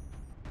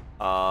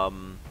 I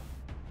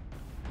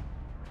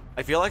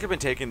feel like I've been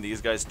taking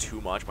these guys too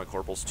much, my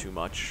corporals too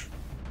much.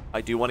 I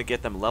do want to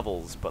get them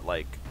levels, but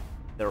like,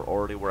 they're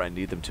already where I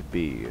need them to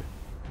be.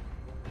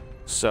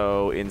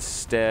 So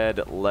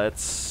instead,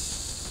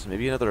 let's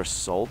maybe another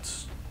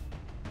assault.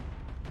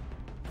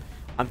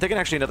 I'm thinking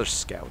actually another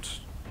scout.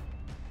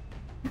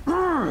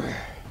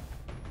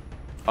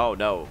 Oh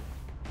no.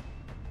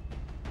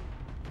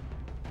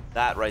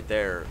 That right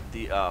there,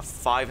 the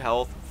 5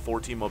 health,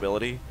 14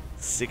 mobility,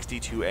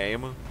 62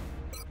 aim.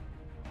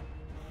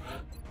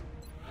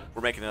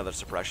 We're making another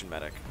suppression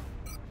medic.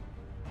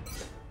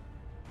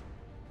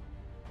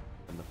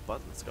 And the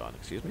button's gone,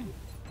 excuse me.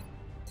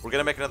 We're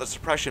gonna make another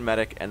suppression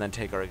medic and then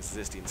take our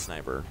existing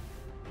sniper.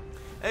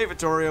 Hey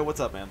Vittorio,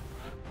 what's up, man?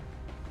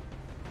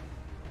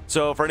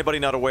 So for anybody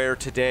not aware,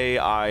 today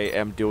I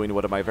am doing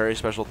one of my very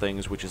special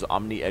things, which is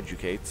Omni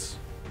Educates.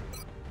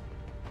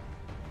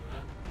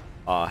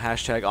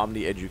 Hashtag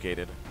Omni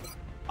Educated.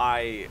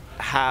 I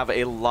have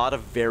a lot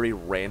of very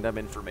random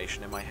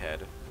information in my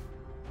head.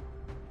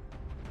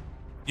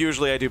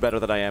 Usually I do better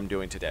than I am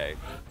doing today.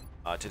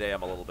 Today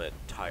I'm a little bit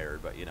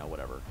tired, but you know,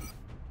 whatever.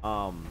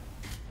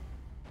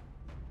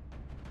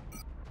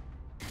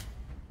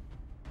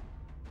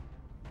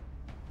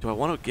 Do I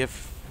want to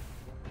give...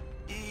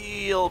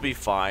 He'll be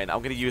fine. I'm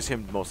going to use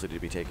him mostly to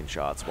be taking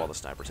shots while the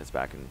sniper sits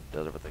back and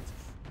does other things.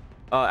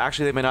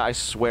 Actually, they may not. I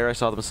swear I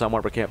saw them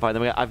somewhere, but can't find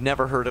them. I've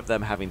never heard of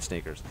them having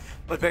sneakers.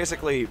 But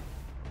basically...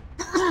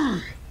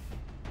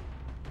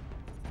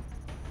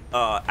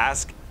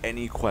 ask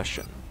any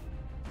question.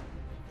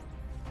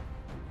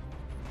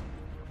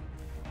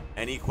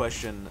 Any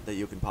question that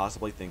you can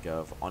possibly think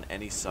of on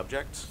any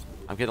subject.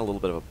 I'm getting a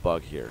little bit of a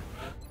bug here.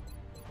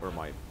 Where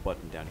my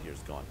button down here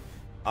is gone.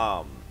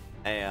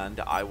 And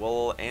I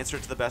will answer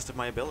to the best of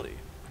my ability.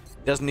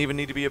 It doesn't even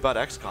need to be about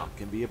XCOM. It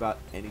can be about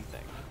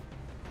anything.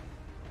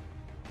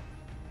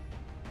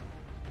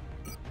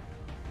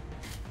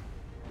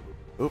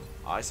 Oop,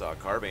 I saw a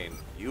carbine.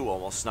 You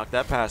almost snuck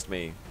that past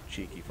me,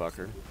 cheeky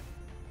fucker.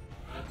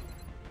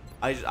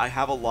 I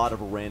have a lot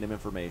of random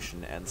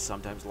information and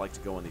sometimes like to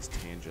go on these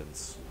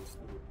tangents.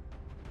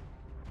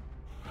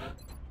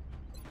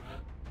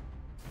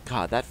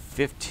 God, that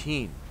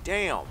 15.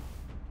 Damn.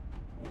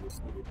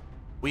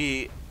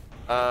 We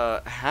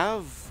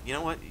have, you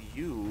know what?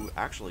 You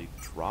actually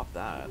drop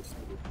that.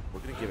 We're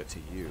gonna give it to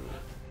you.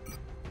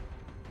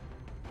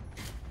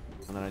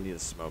 And then I need a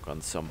smoke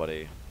on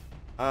somebody.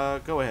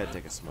 Go ahead and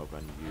take a smoke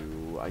on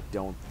you. I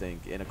don't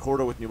think, in a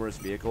corridor with numerous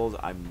vehicles,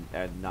 I'm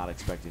not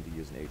expecting to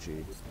use an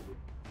HE.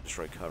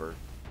 Destroy cover.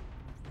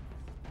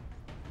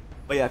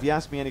 But yeah, if you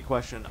ask me any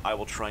question, I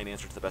will try and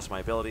answer to the best of my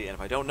ability, and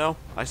if I don't know,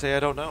 I say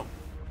I don't know.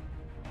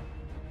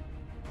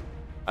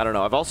 I don't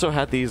know. I've also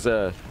had these,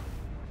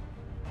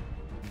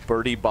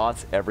 Birdie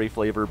Bots every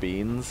flavor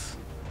beans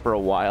for a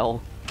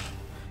while.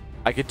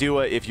 I could do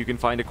a, if you can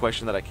find a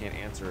question that I can't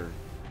answer,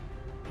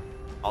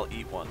 I'll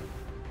eat one.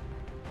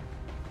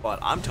 But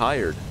I'm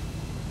tired.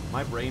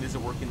 My brain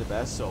isn't working the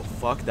best, so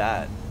fuck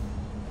that.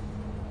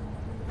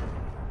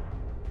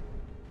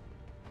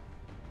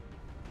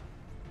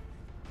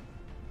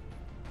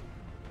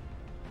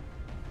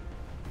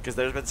 Because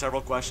there's been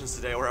several questions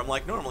today where I'm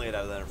like, normally I'd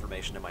have that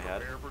information in my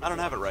head. I don't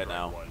have it right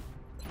now.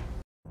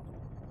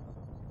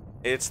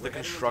 It's the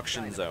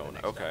construction zone.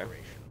 Okay.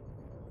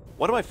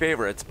 One of my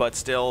favorites, but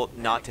still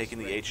not taking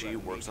the HE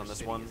works on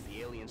this one.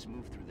 The aliens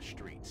move through the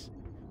streets.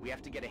 We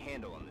have to get a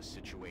handle on this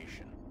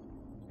situation.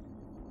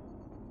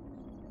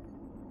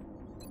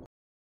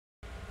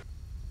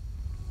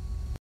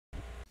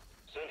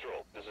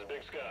 Central, this is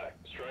Big Sky.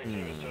 Strike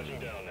team is touching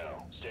down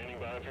now. Standing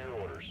by for your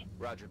orders.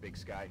 Roger, Big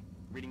Sky.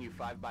 Reading you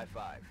 5 by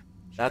 5.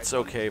 That's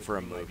okay for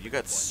a move. You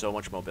got so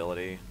much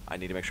mobility. I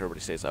need to make sure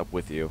everybody stays up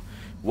with you.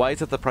 Why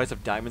is it the price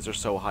of diamonds are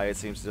so high? It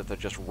seems as if they're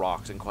just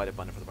rocks and quite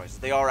abundant for the prices.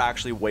 They are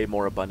actually way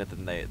more abundant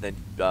than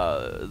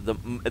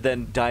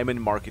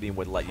diamond marketing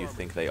would let you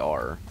think they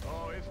are.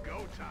 Oh, it's go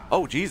time.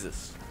 Oh,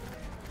 Jesus.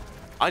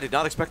 I did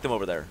not expect them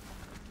over there.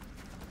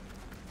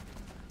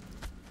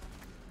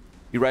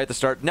 You right at the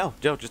start? No,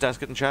 Joe, just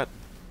ask it in chat.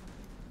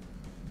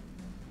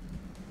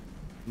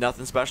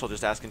 Nothing special,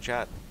 just ask in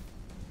chat.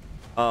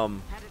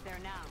 Headed there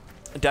now.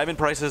 Diamond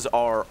prices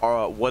are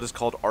what is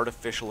called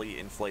artificially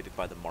inflated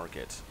by the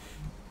market.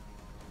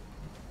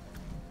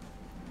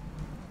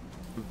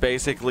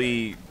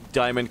 Basically,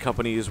 diamond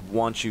companies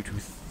want you to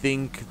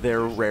think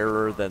they're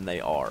rarer than they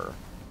are.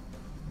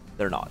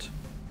 They're not.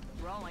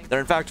 Rolling. They're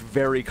in fact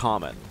very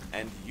common,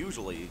 and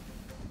usually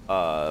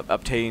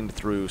obtained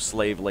through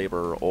slave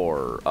labor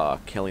or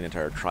killing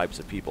entire tribes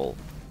of people.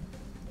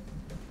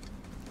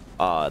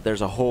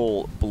 There's a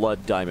whole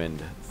blood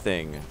diamond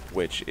thing,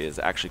 which is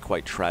actually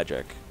quite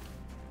tragic.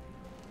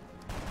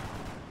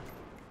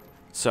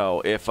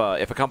 So if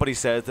a company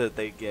says that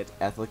they get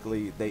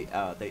ethically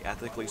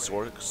ethically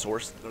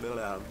source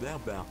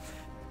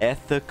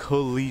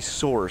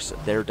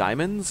their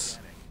diamonds,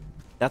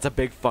 that's a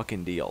big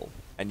fucking deal,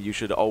 and you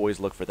should always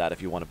look for that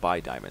if you want to buy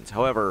diamonds.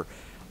 However,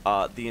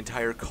 the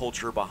entire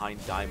culture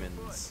behind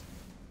diamonds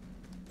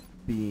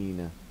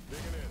being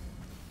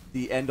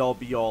the end-all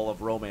be-all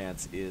of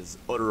romance is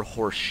utter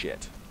horse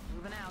shit.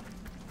 Moving out.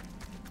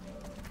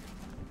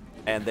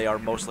 And they are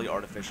mostly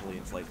artificially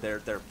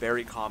inflated. They're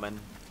very common.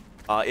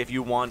 If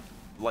you want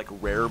like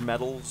rare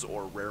metals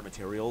or rare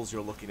materials,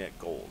 you're looking at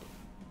gold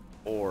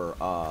or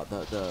or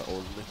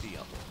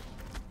lithium.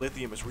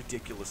 Lithium is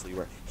ridiculously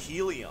rare.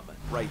 Helium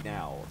right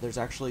now. There's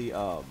actually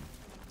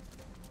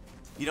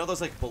you know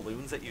those like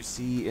balloons that you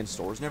see in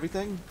stores and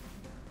everything?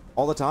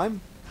 all the time.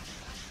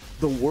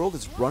 The world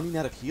is running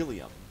out of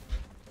helium.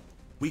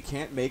 We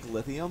can't make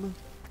lithium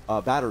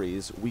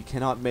batteries. We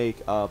cannot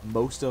make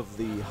most of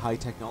the high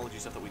technology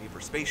stuff that we need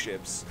for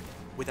spaceships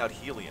without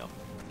helium.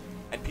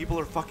 And people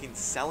are fucking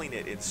selling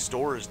it in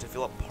stores to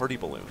fill up party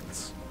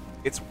balloons.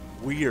 It's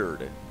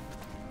weird.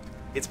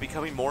 It's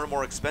becoming more and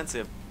more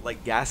expensive,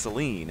 like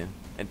gasoline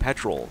and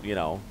petrol, you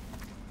know,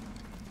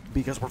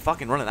 because we're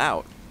fucking running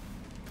out.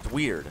 It's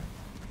weird.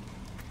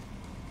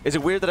 Is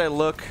it weird that I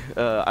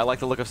like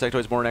the look of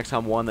sectoids more in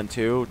XCOM 1 than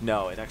 2?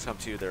 No, in XCOM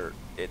 2,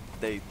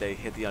 they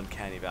hit the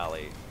uncanny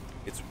valley.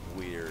 It's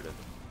weird.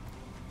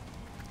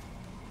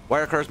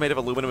 Why are cars made of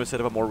aluminum instead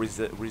of a more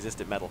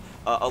resistant metal?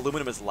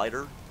 Aluminum is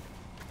lighter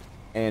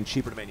and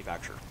cheaper to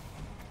manufacture.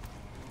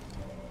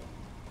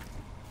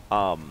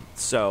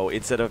 So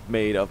instead of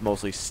made of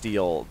mostly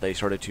steel, they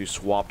started to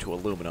swap to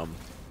aluminum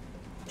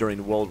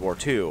during World War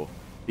II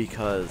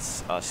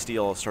because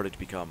steel started to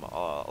become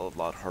a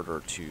lot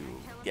harder to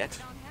get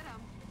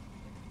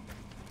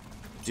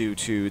due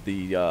to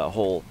the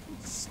whole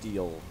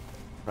steel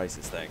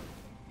crisis thing.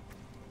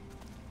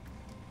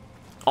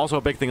 Also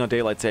a big thing on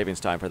daylight savings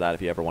time for that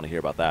if you ever want to hear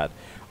about that.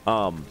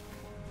 And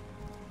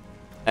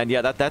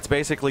yeah, that's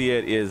basically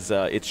it.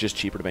 It's just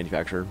cheaper to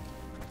manufacture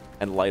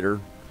and lighter,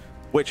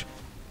 which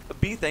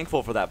be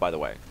thankful for that, by the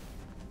way.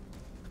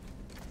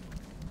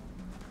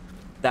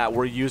 That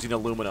we're using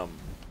aluminum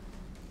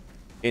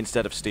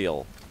instead of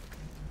steel.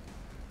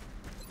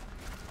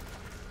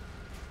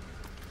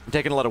 I'm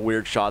taking a lot of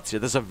weird shots here.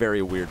 This is a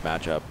very weird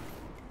matchup.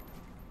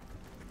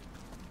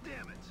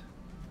 Damn it.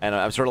 And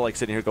I'm sort of like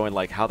sitting here going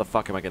like, how the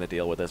fuck am I going to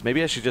deal with this?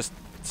 Maybe I should just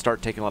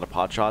start taking a lot of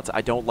pot shots.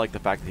 I don't like the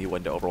fact that he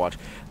went to Overwatch.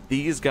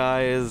 These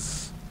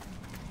guys,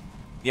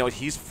 you know,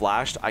 he's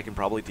flashed. I can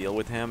probably deal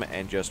with him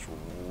and just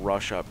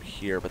rush up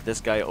here. But this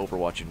guy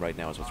overwatching right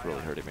now is what's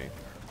really hurting me.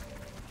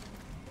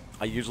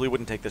 I usually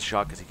wouldn't take this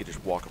shot because he could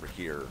just walk over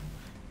here.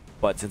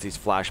 But since he's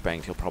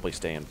flashbanged, he'll probably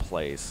stay in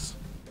place.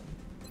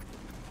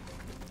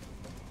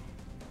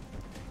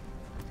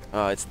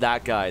 It's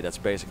that guy that's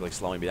basically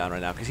slowing me down right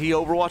now. Because he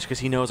overwatched because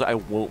he knows I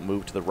won't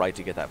move to the right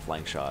to get that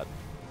flank shot.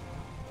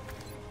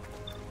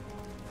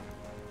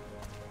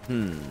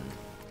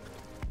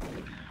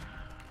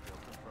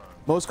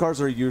 Most cars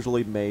are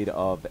usually made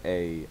of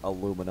a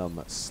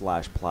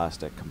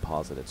aluminum/plastic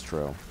composite, it's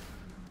true.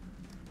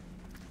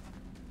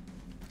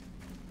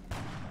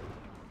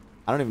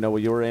 I don't even know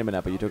what you were aiming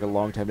at, but you took a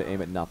long time to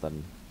aim at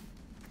nothing.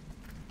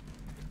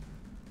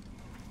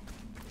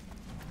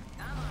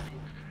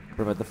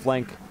 Prevent the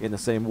flank in the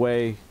same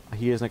way.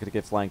 He isn't going to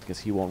get flanked because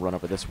he won't run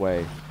over this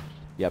way.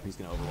 Yep, he's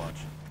going to overwatch.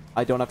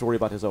 I don't have to worry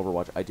about his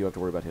overwatch. I do have to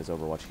worry about his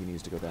overwatch. He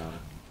needs to go down.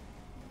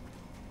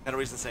 And the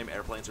reason the same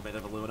airplanes are made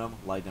of aluminum,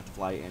 light enough to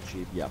fly and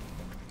cheap. Yep.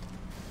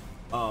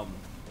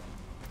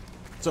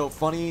 So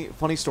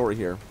funny story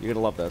here. You're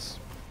gonna love this.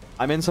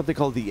 I'm in something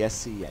called the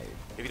SCA.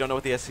 If you don't know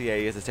what the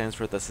SCA is, it stands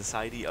for the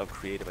Society of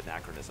Creative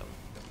Anachronism.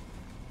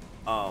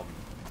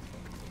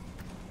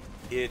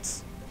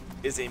 It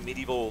is a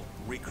medieval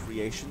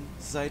recreation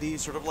society,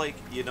 sort of like,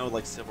 you know,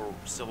 like Civil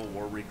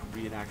War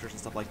reenactors and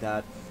stuff like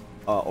that,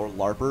 or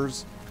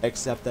LARPers,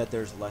 except that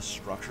there's less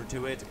structure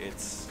to it.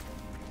 It's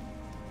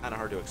kind of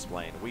hard to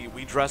explain.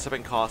 We dress up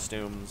in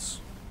costumes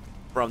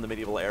from the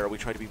medieval era. We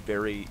try to be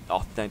very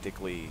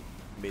authentically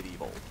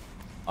medieval.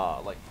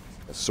 Like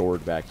a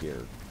sword back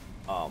here.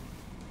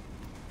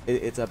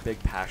 It's a big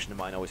passion of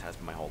mine, always has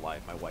been my whole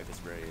life. My wife is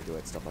very into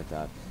it, stuff like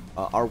that.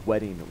 Our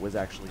wedding was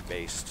actually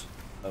based,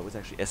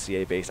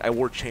 SCA based. I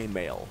wore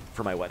chainmail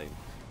for my wedding.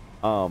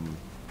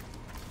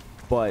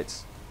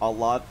 But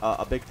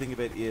a big thing of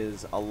it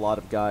is a lot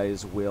of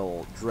guys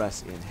will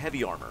dress in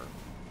heavy armor,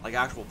 like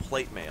actual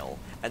plate mail,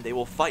 and they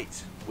will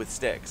fight with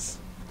sticks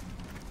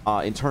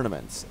in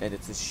tournaments. And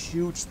it's this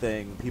huge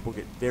thing. People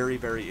get very,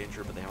 very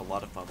injured, but they have a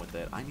lot of fun with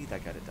it. I need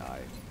that guy to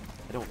die.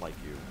 I don't like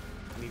you.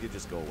 You need to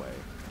just go away.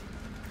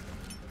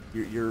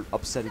 You're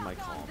upsetting my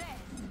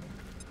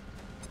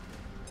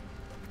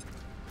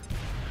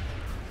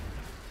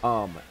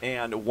calm.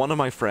 And one of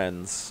my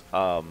friends,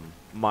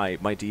 my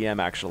DM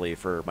actually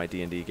for my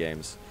D&D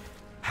games,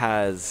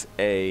 has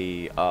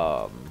a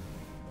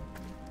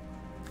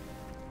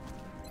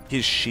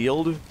his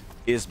shield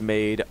is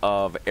made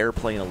of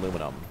airplane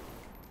aluminum.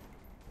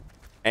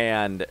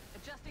 And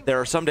there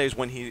are some days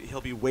when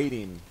he'll be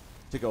waiting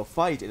to go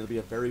fight, and it'll be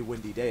a very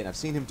windy day, and I've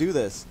seen him do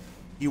this.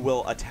 He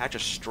will attach a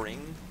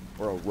string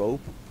or a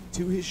rope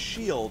to his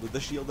shield, the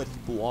shield that he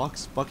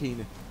blocks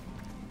fucking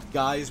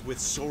guys with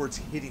swords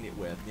hitting it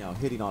with, you know,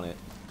 hitting on it,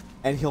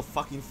 and he'll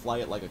fucking fly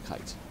it like a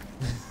kite.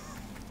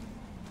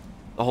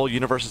 The whole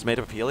universe is made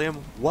of helium?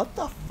 What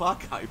the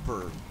fuck,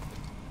 Hyper?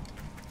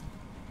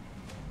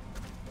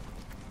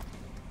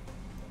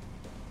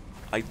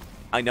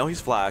 I know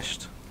he's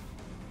flashed.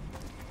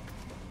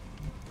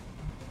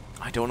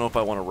 I don't know if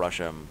I want to rush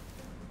him.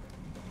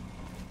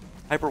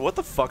 Hyper, what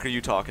the fuck are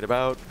you talking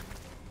about?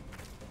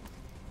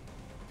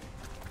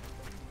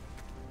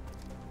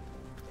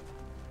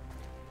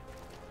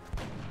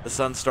 The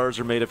sun stars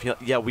are made of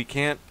helium. Yeah, we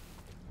can't...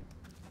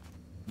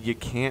 You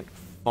can't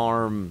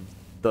farm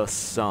the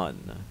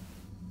sun.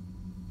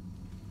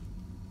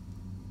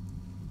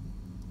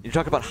 You're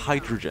talking about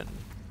hydrogen.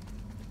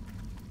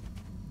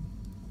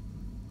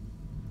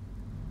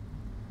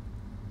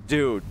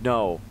 Dude,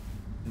 no.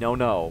 No,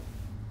 no.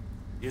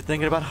 You're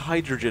thinking about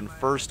hydrogen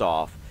first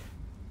off.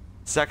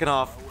 Second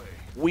off,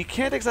 we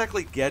can't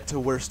exactly get to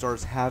where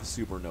stars have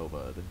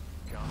supernova.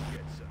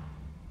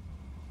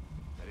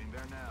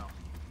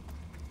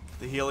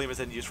 The helium is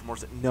then used for more.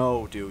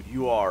 No, dude,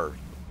 you are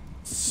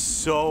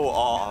so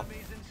off.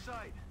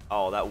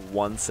 Oh, that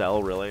one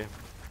cell, really?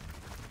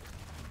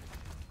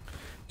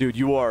 Dude,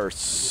 you are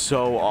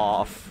so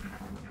off.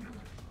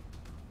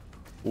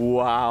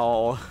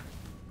 Wow.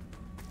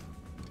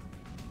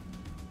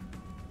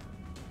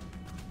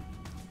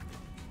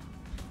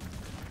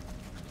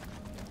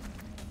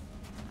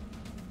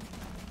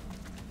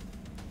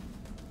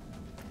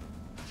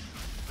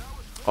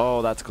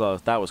 Oh, that's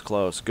close. That was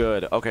close.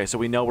 Good. Okay, so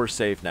we know we're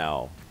safe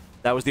now.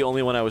 That was the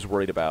only one I was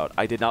worried about.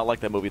 I did not like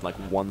that moving like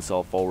one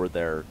cell forward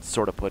there.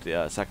 Sort of put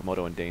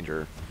Sakamoto in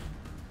danger.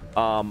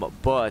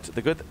 But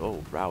the good...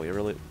 Oh, wow, we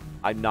really...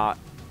 I don't know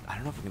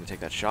if I'm going to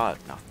take that shot.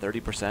 Now,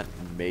 30%?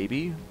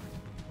 Maybe?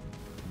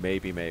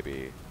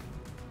 Maybe.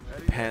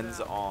 Depends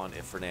on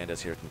if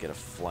Fernandez here can get a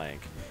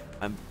flank.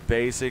 I'm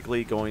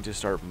basically going to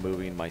start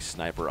moving my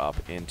sniper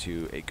up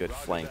into a good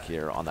flank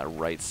here on that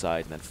right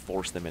side and then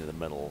force them into the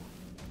middle.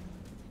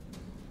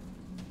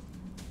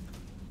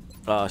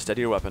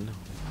 Steady your weapon.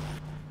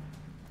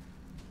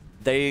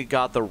 They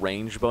got the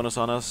range bonus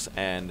on us,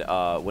 and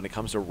when it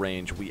comes to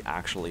range, we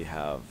actually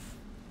have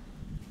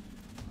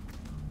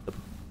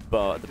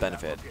the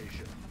benefit.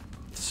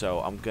 So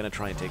I'm going to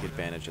try and take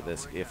advantage of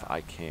this if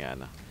I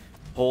can.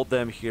 Hold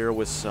them here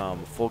with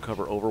some full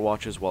cover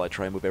overwatches while I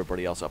try and move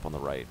everybody else up on the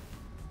right.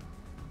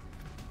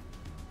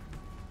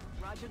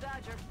 Roger,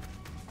 Dodger.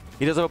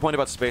 He does have a point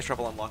about space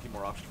travel unlocking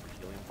more options for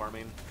helium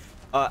farming.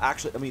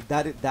 Actually, I mean,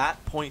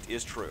 that point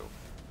is true.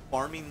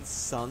 Farming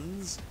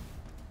suns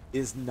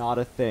is not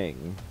a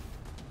thing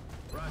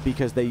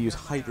because they use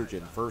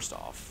hydrogen first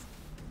off.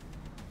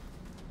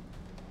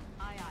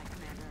 Aye, aye,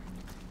 Commander.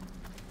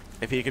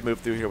 If he can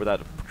move through here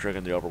without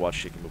triggering the overwatch,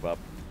 she can move up.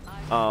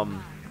 Aye.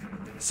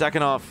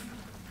 Second off,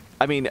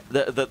 I mean,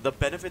 the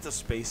benefits of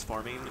space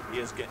farming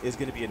is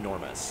going to be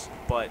enormous,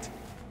 but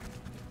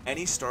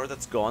any star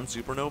that's gone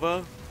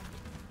supernova,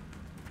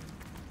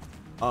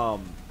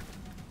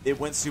 it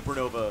went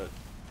supernova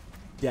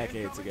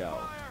decades ago,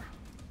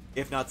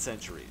 if not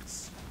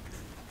centuries.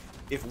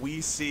 If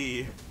we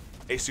see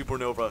a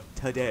supernova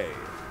today,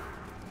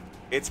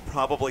 it's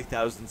probably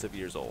thousands of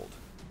years old.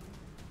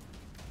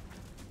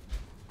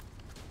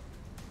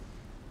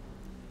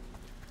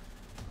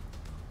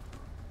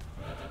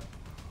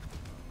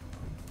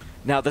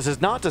 Now, this is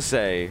not to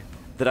say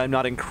that I'm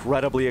not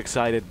incredibly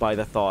excited by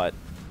the thought.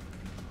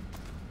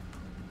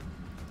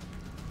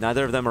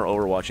 Neither of them are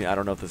overwatching. I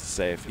don't know if this is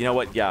safe. You know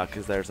what? Yeah,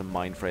 because there's a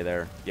mind fray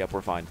there. Yep,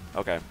 we're fine.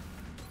 Okay.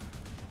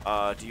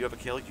 Do you have a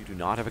kill? You do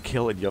not have a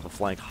kill, and you have a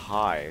flank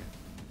high.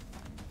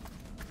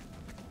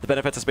 The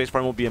benefits of space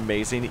farm will be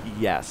amazing.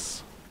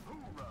 Yes.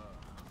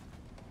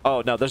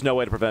 Oh, no, there's no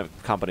way to prevent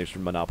companies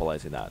from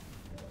monopolizing that.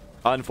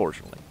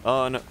 Unfortunately.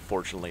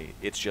 Unfortunately,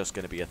 it's just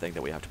going to be a thing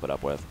that we have to put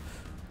up with.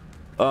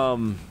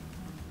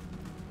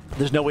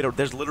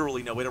 There's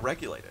literally no way to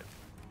regulate it.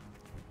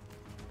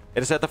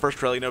 It is said the first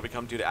trillion will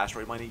become due to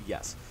asteroid mining.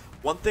 Yes.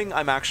 One thing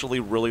I'm actually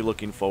really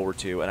looking forward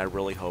to, and I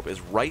really hope, is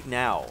right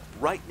now,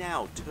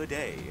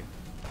 today,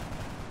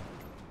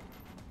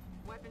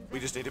 we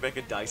just need to make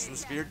a Dyson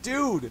sphere.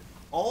 Dude,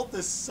 all the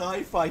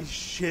sci-fi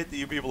shit that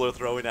you people are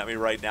throwing at me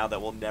right now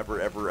that will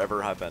never, ever,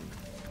 ever happen.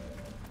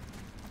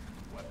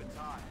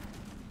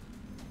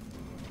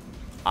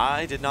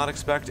 I did not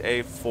expect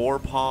a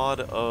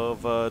 4-pod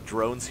of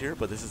drones here,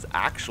 but this is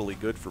actually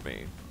good for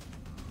me.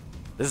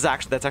 That's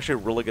actually a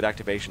really good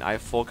activation. I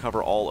have full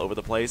cover all over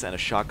the place and a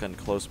shotgun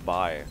close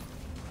by.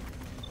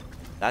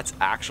 That's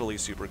actually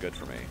super good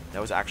for me.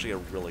 That was actually a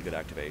really good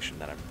activation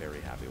that I'm very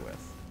happy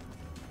with.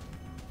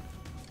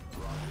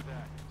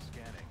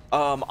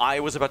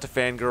 I was about to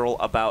fangirl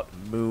about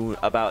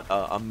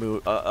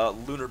a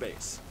lunar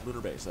base,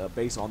 a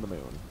base on the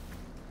moon.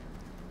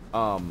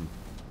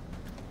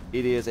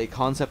 It is a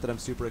concept that I'm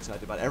super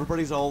excited about.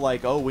 Everybody's all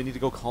like, oh, we need to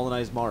go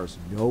colonize Mars.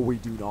 No, we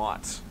do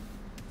not.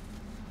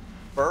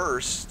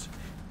 First,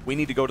 we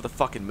need to go to the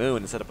fucking moon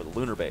and set up a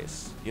lunar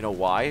base. You know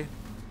why?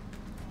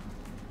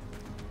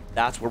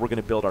 That's where we're going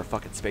to build our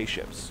fucking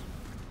spaceships.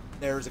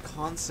 There's a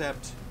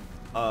concept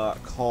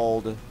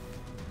called,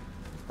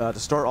 to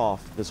start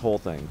off this whole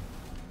thing,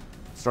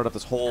 start off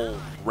this whole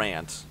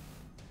rant.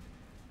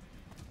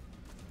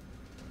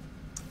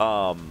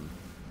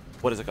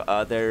 What is it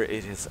called? There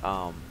it is,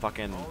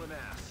 fucking...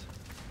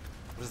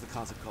 What is the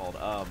concept called?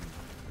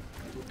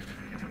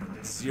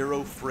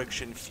 Zero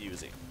friction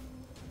fusing.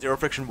 Zero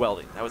friction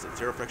welding. That was it.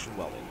 Zero friction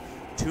welding.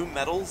 Two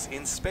metals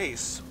in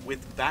space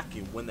with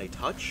vacuum, when they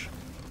touch,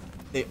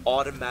 they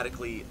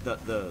automatically,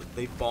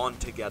 they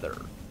bond together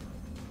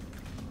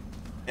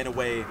in a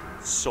way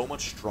so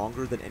much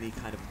stronger than any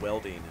kind of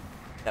welding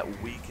that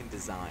we can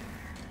design.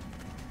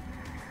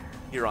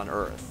 here on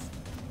Earth.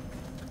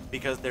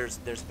 Because there's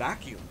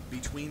vacuum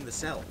between the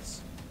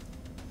cells.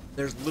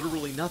 There's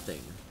literally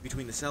nothing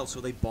between the cells,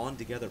 so they bond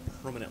together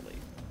permanently.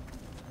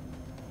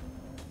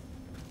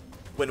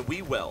 When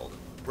we weld,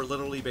 we're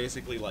literally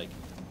basically like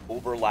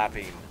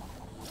overlapping.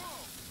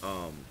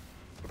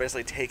 We're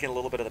basically taking a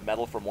little bit of the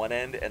metal from one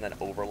end and then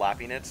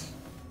overlapping it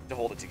to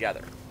hold it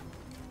together.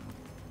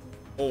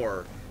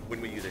 Or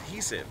when we use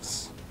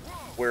adhesives,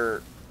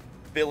 we're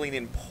filling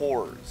in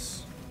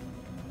pores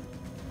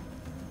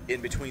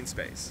in between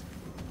space.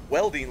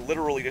 Welding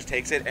literally just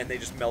takes it and they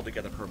just meld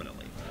together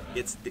permanently.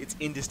 It's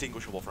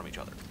indistinguishable from each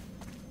other.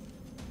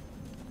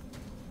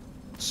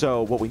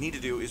 So what we need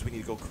to do is we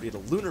need to go create a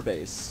lunar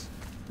base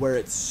where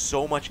it's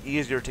so much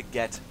easier to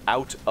get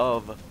out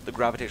of the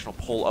gravitational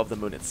pull of the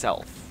moon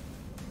itself.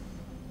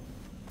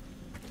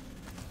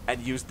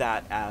 And use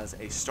that as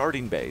a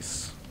starting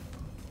base.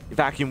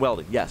 Vacuum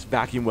welding. Yes,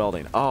 vacuum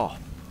welding. Oh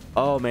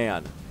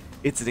man.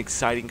 It's an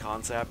exciting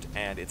concept,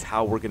 and it's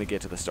how we're going to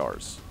get to the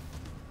stars.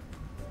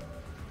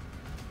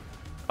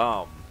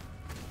 I'm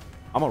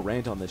gonna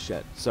rant on this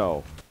shit.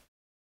 So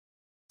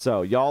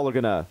y'all are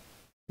gonna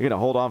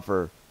hold on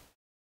for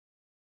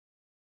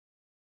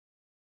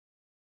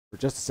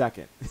just a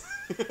second.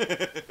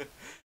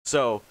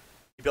 So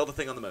you build a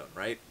thing on the moon,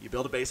 right? You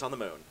build a base on the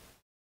moon.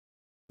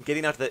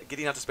 Getting out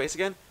to space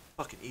again,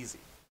 fucking easy.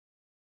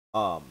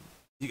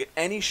 You get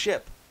any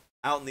ship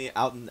out in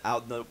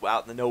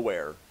the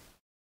nowhere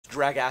to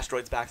drag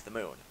asteroids back to the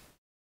moon.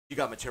 You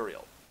got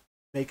material.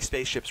 Make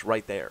spaceships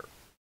right there.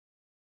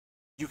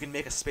 You can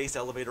make a space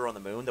elevator on the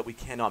moon that we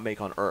cannot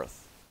make on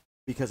Earth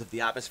because of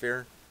the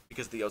atmosphere,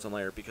 because of the ozone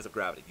layer, because of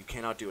gravity. You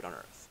cannot do it on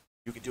Earth.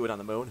 You can do it on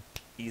the moon,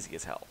 easy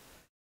as hell.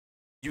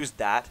 Use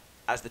that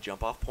as the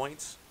jump-off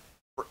points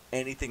for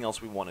anything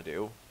else we want to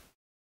do.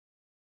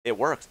 It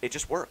works. It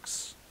just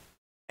works.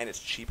 And it's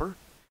cheaper.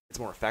 It's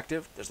more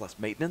effective. There's less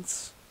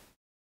maintenance.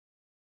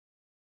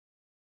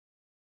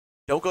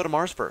 Don't go to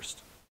Mars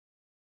first.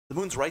 The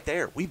moon's right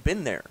there. We've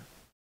been there.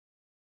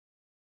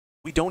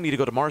 We don't need to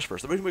go to Mars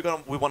first. The reason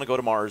we want to go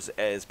to Mars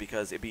is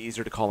because it'd be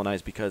easier to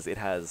colonize because it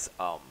has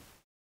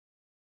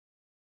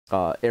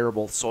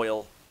arable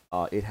soil.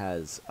 It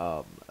has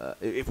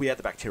if we had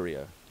the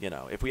bacteria,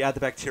 if we had the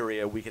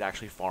bacteria, we could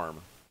actually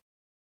farm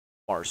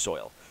Mars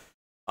soil.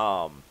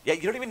 Yeah,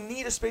 you don't even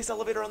need a space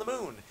elevator on the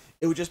moon.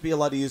 It would just be a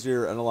lot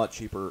easier and a lot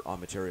cheaper on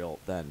material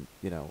than,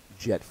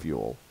 jet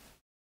fuel.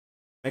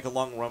 Make a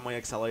long runway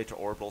accelerate to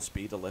orbital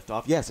speed to lift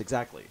off. Yes,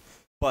 exactly.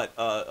 But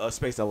a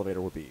space elevator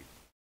would be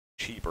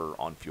cheaper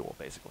on fuel,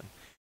 basically.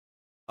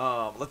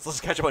 Let's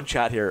catch up on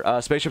chat here.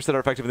 Spaceships that are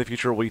effective in the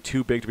future will be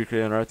too big to be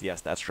created on Earth. Yes,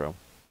 that's true.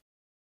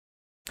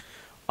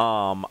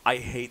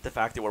 I hate the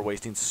fact that we're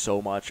wasting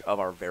so much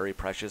of our very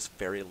precious,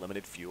 very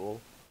limited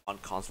fuel on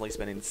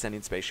constantly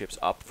sending spaceships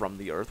up from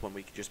the Earth when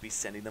we could just be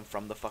sending them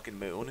from the fucking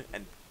moon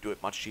and do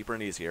it much cheaper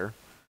and easier.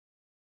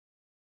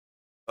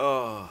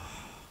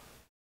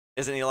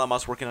 Isn't Elon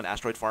Musk working on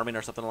asteroid farming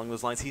or something along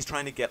those lines? He's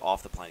trying to get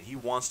off the planet. He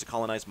wants to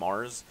colonize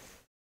Mars.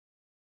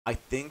 I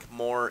think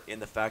more in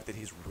the fact that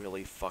he's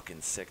really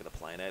fucking sick of the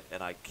planet,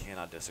 and I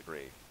cannot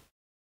disagree.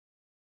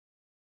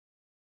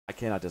 I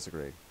cannot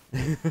disagree.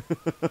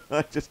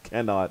 I just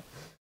cannot.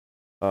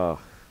 I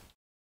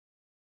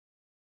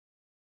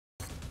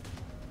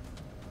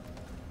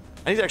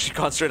need to actually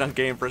concentrate on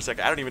game for a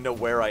second. I don't even know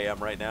where I am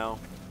right now.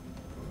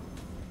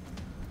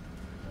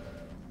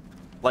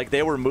 Like,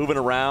 they were moving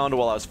around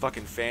while I was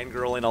fucking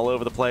fangirling all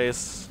over the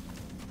place.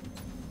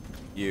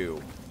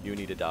 You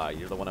need to die.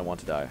 You're the one I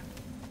want to die.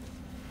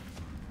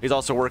 He's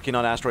also working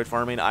on asteroid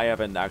farming. I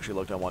haven't actually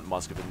looked at what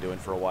Musk has been doing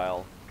for a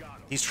while.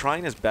 He's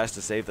trying his best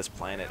to save this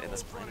planet, and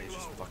this planet is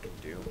just fucking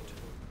doomed.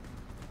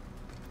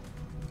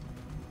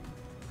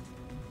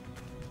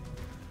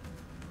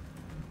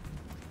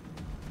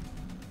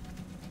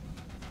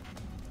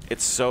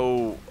 It's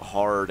so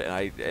hard, and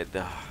Roger,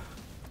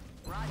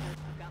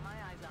 got my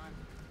eyes on.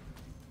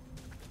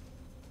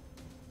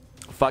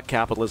 fuck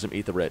capitalism,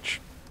 eat the rich.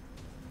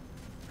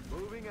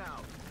 Moving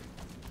out.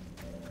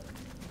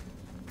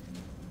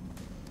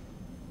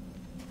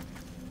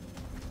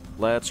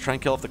 Let's try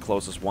and kill off the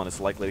closest one.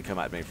 It's likely to come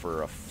at me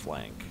for a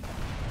flank.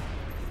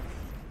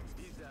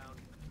 He's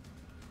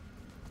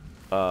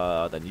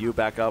down. Then you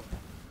back up.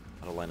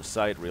 Out of line of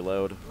sight,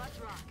 reload. Let's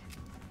rock.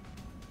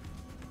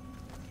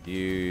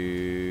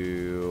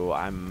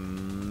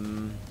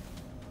 I'm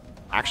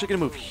actually gonna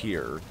move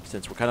here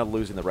since we're kind of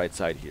losing the right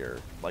side here.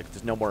 Like,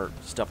 there's no more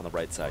stuff on the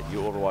right side. You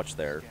Overwatch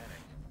there.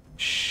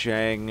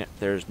 Shang,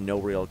 there's no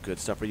real good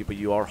stuff for you, but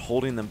you are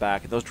holding them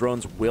back, and those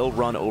drones will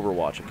run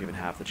Overwatch if given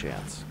half the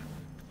chance.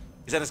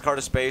 He sent his car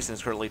to space and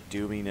is currently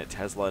dooming at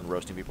Tesla and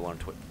roasting people on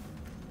Twitter.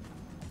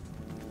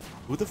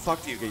 Who the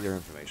fuck do you get your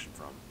information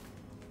from?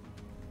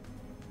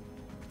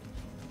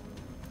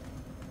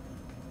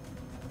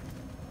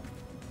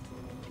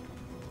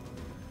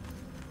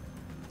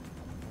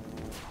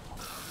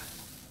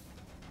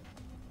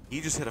 He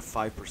just hit a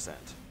 5%.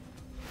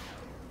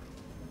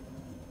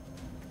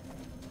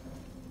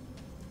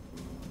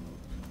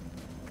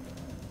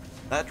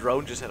 That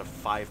drone just hit a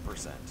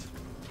 5%.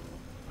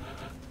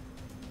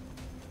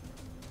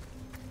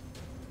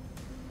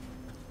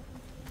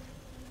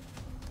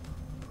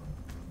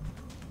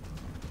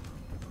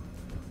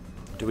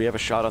 Do we have a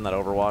shot on that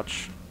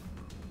Overwatch?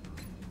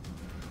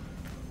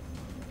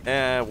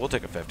 We'll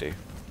take a 50.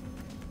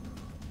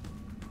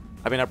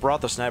 I mean, I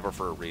brought the sniper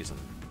for a reason.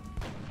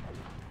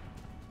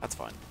 That's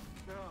fine.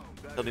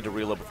 They'll need to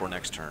reload before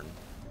next turn.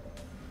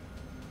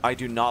 I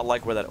do not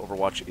like where that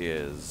Overwatch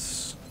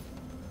is.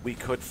 We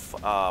could,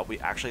 we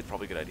actually, it's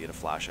probably a good idea to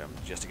flash him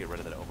just to get rid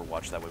of that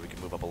Overwatch. That way we can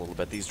move up a little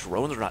bit. These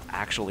drones are not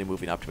actually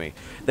moving up to me.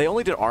 They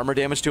only did armor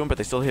damage to him, but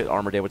they still hit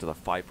armor damage to the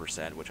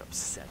 5%, which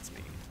upsets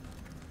me.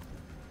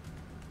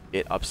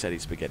 It upsetty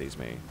spaghettis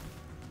me.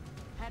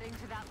 Heading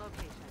to that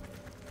location.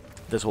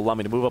 This will allow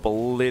me to move up a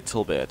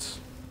little bit.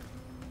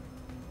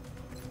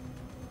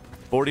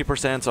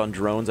 40% on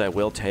drones I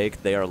will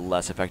take. They are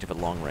less effective at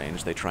long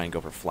range. They try and go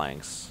for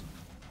flanks.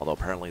 Although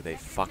apparently they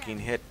fucking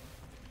hit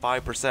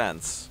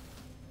 5%.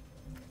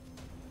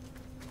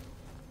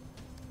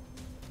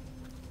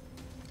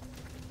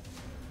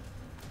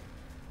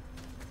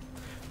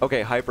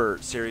 Okay, Hyper,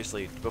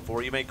 seriously,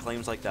 before you make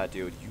claims like that,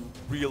 dude, you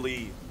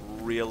really,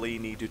 really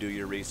need to do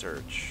your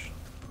research.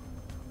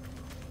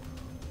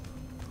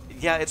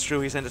 Yeah, it's true,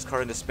 he sent his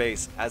car into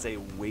space as a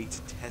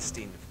weight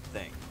testing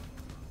thing.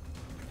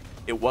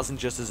 It wasn't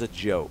just as a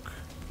joke.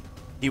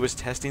 He was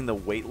testing the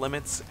weight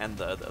limits and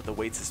the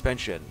weight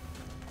suspension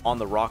on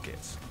the rocket.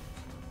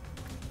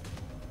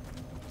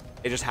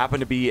 It just happened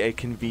to be a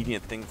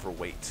convenient thing for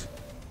weight.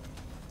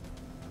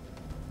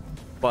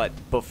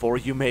 But before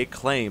you make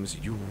claims,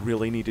 you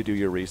really need to do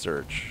your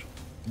research.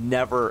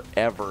 Never,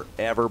 ever,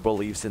 ever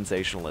believe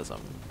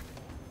sensationalism.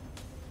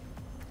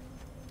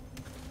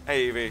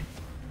 Hey, Evie.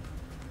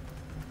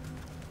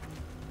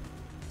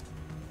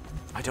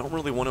 I don't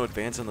really want to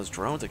advance on those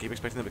drones. I keep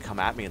expecting them to come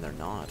at me, and they're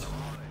not.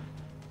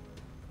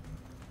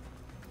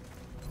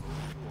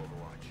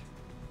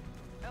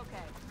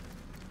 Okay.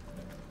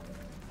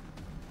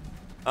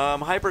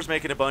 Hyper's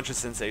making a bunch of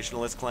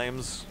sensationalist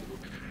claims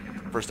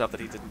for stuff that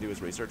he didn't do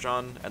his research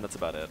on, and that's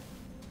about it.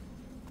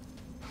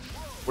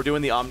 We're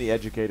doing the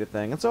omni-educated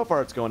thing, and so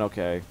far it's going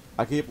okay.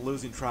 I keep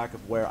losing track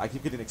of where... I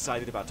keep getting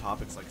excited about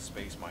topics like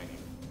space mining.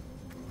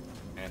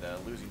 And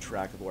losing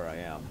track of where I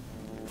am.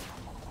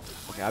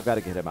 Okay, I've got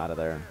to get him out of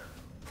there.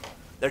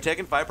 They're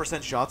taking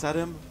 5% shots at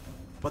him,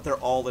 but they're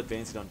all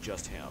advancing on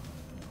just him.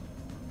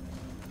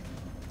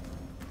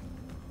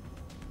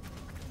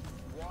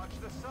 Watch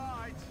the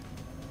sides.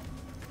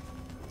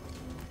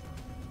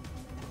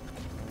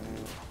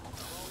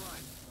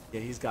 Yeah,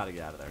 he's got to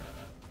get out of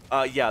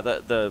there. Yeah,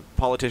 the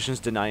politicians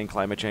denying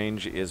climate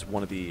change is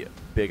one of the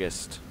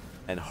biggest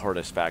and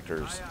hardest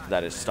factors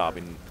that is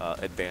stopping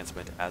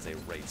advancement as a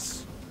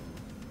race.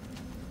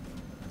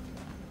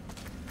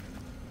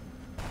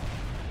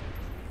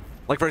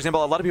 Like, for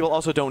example, a lot of people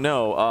also don't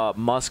know,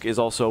 Musk is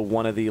also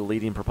one of the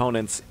leading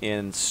proponents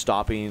in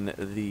stopping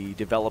the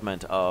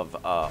development of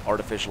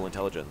artificial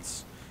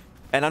intelligence.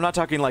 And I'm not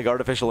talking like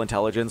artificial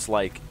intelligence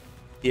like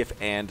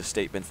if-and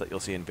statements that you'll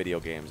see in video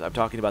games. I'm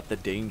talking about the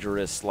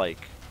dangerous, like,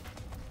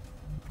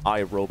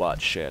 iRobot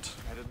shit.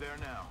 Headed there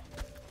now.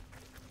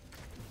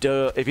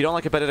 Duh, if you don't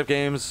like competitive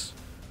games,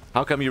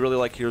 how come you really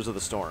like Heroes of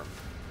the Storm?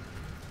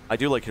 I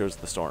do like Heroes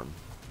of the Storm.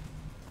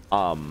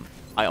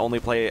 I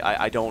only play,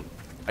 I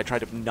try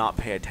to not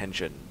pay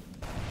attention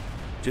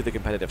to the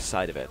competitive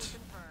side of it.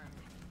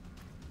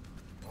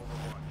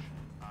 Overwatch.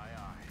 Aye,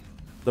 aye.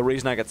 The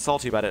reason I get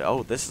salty about it,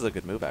 oh, this is a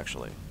good move,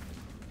 actually.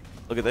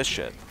 Look at this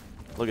shit.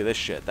 Look at this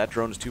shit. That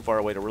drone is too far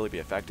away to really be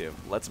effective.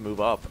 Let's move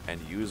up and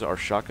use our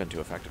shotgun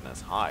to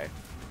effectiveness. High.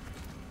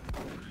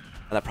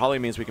 And that probably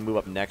means we can move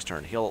up next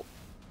turn. He'll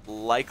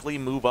likely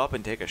move up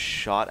and take a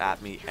shot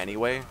at me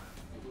anyway,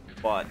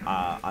 but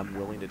I'm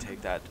willing to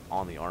take that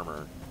on the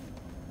armor.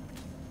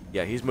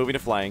 Yeah, he's moving to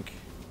flank.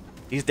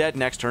 He's dead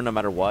next turn no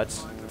matter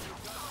what.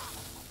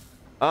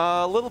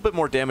 A little bit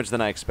more damage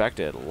than I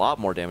expected. A lot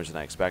more damage than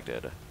I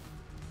expected.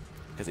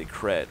 Because he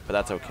crit, but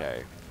that's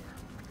okay.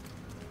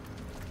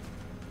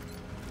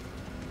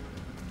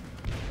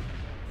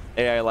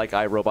 AI like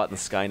iRobot in the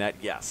Skynet?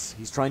 Yes.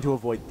 He's trying to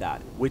avoid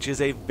that, which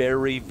is a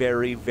very,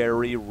 very,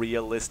 very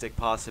realistic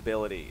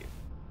possibility.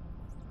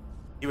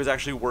 He was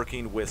actually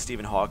working with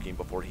Stephen Hawking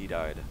before he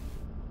died.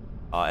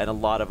 And a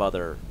lot of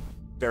other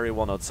very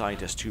well-known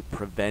scientists to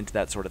prevent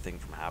that sort of thing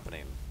from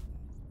happening.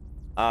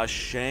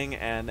 Shang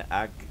and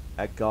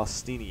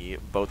Agostini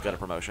both got a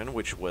promotion,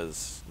 which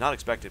was not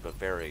expected, but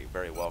very,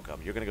 very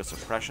welcome. You're going to go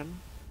Suppression,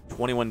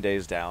 21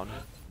 days down,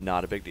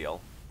 not a big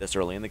deal, this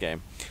early in the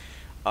game.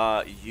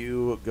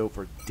 You go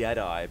for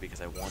Deadeye,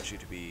 because I want you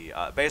to be...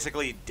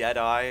 basically,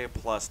 Deadeye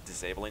plus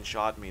Disabling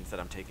Shot means that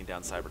I'm taking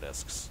down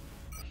Cyberdiscs.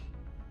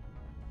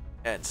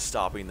 And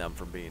stopping them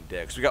from being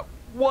dicks. We got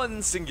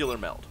one singular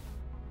meld.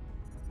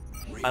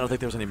 I don't think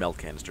there was any meld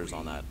canisters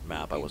on that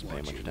map. I wasn't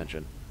paying much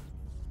attention.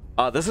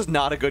 This is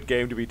not a good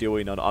game to be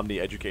doing on Omni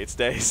Educates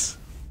days.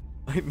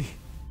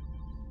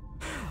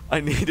 I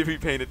need to be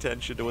paying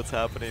attention to what's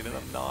happening, and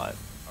I'm not.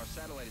 Our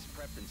satellite is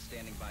prepped and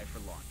standing by for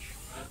launch.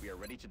 We are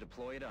ready to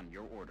deploy it on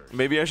your orders.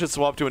 Maybe I should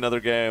swap to another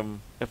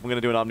game if I'm going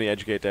to do an Omni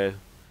Educate day.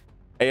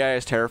 AI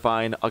is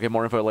terrifying. I'll get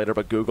more info later,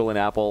 but Google and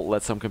Apple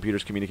let some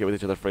computers communicate with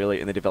each other freely,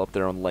 and they develop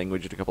their own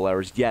language in a couple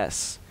hours.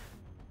 Yes.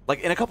 Like,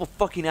 in a couple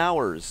fucking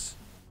hours.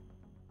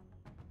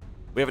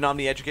 We have an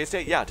Omni Educate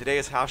Day? Yeah, today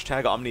is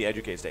hashtag Omni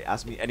Educate Day.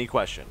 Ask me any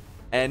question.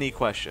 Any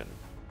question.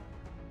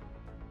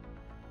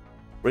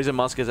 Reason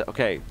Musk is...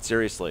 Okay,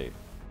 seriously.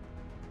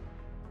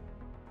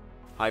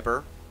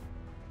 Hyper.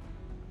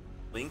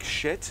 Link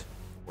shit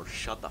or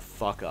shut the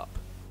fuck up.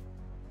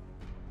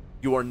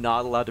 You are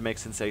not allowed to make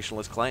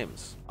sensationalist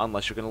claims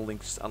unless you're gonna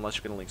link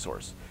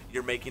source.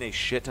 You're making a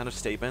shit ton of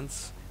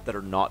statements that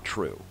are not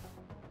true.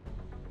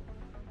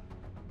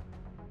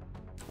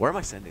 Where am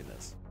I sending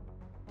this?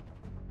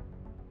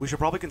 We should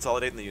probably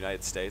consolidate in the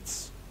United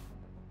States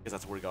because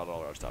that's where we got all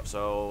our stuff.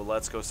 So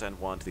let's go send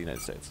one to the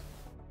United States.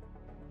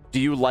 Do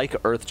you like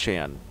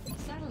Earth-chan?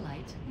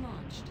 Satellite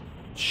launched.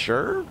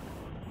 Sure.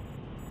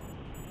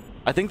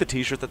 I think the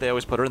t-shirt that they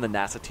always put her in, the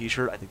NASA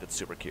t-shirt, I think that's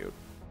super cute.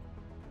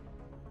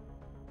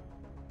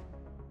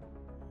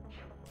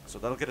 So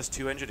that'll get us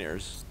 2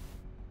 engineers.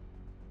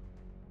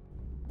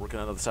 Working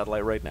on the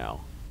satellite right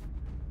now.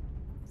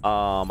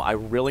 I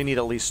really need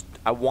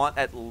I want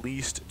at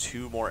least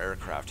 2 more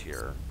aircraft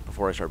here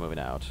before I start moving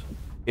out.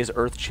 Is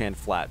Earth-chan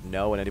flat?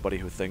 No, and anybody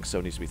who thinks so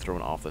needs to be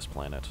thrown off this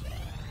planet.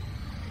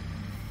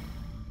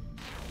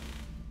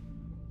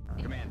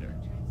 Commander,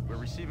 we're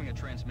receiving a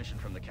transmission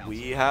from the council.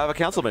 We have a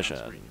council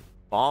mission.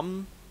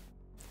 Bomb.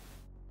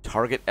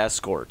 Target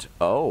escort.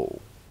 Oh.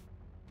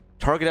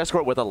 Target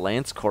escort with a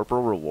Lance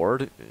Corporal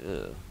reward?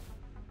 Ugh.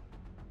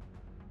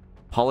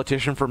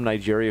 Politician from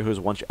Nigeria who's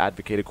once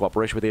advocated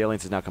cooperation with the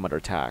aliens has now come under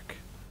attack.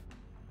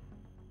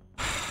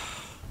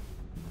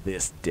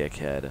 This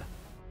dickhead.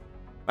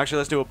 Actually,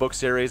 let's do a book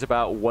series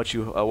about what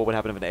would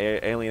happen if an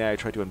alien AI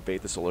tried to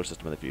invade the solar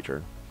system in the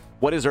future.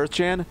 What is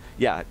Earth-chan?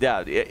 Yeah,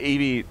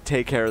 Evie,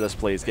 take care of this,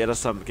 please. Get us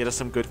some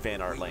good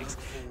fan art links.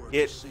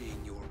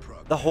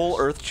 The whole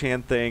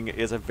Earth-chan thing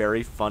is a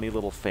very funny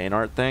little fan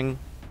art thing.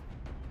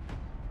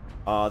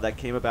 That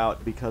came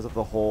about because of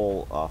the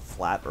whole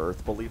flat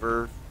Earth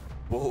believer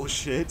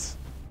bullshit.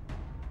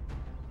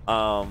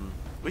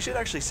 We should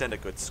actually send a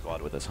good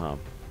squad with this, huh?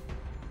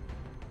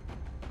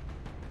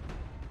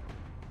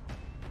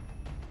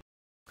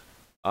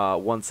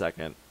 One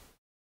second.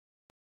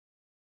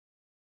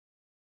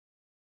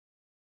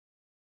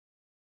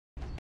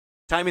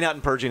 Timing out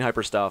and purging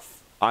hyper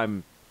stuff.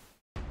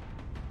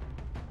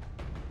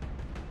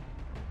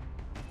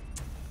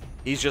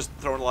 He's just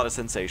throwing a lot of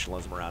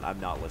sensationalism around. I'm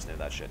not listening to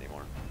that shit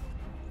anymore.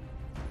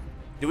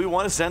 Do we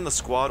want to send the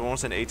squad? We want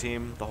to send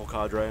A-Team, the whole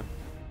cadre?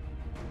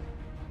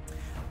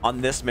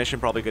 On this mission,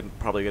 probably a good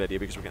idea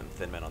because we're getting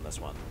thin men on this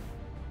one.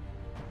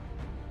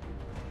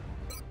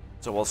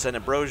 So we'll send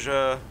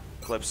Ambrosia,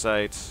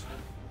 Clipsight,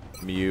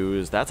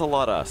 Muse. That's a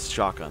lot of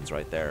shotguns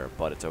right there,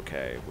 but it's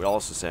okay. We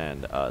also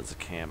send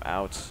Zakam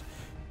out.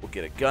 We'll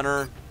get a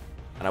gunner,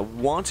 and I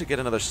want to get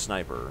another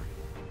sniper.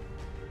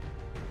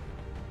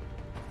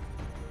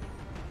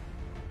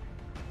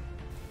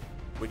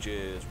 Which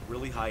is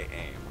really high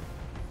aim.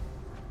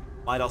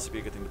 Might also be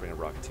a good thing to bring a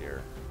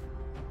Rocketeer.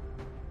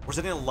 We're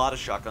sending a lot of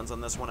shotguns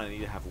on this one. I need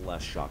to have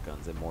less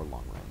shotguns and more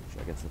long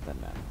range against the thin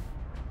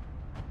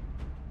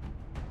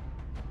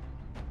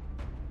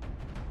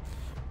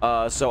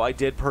men. So I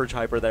did purge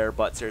Hyper there,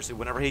 but seriously,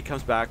 whenever he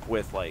comes back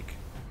with, like,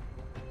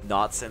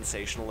 not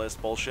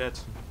sensationalist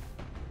bullshit,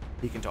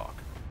 he can talk.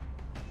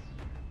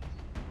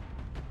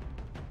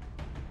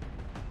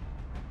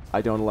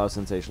 I don't allow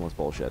sensationalist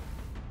bullshit.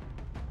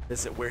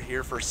 We're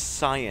here for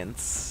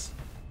science,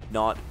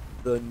 not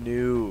the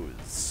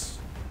news.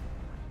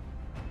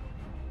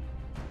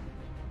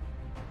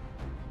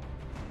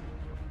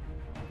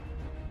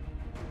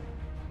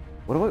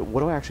 What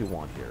do I actually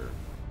want here?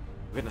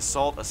 We have an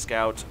assault, a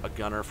scout, a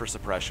gunner for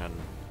suppression.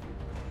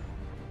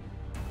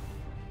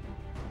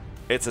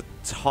 It's a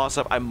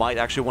toss-up. I might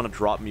actually want to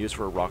drop Muse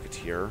for a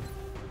Rocketeer.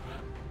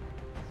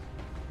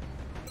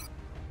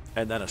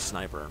 And then a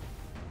sniper.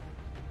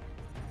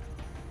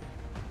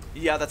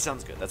 Yeah, that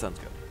sounds good. That sounds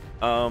good.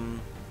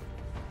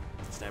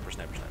 Sniper.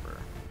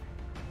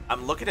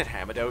 I'm looking at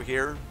Hamado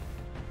here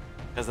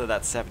because of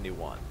that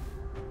 71.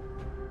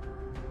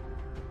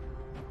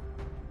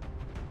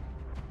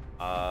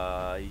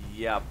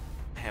 Yeah,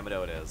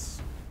 Hamado it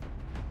is.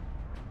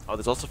 Oh,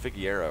 there's also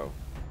Figueroa.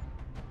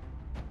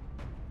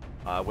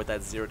 With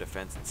that 0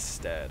 defense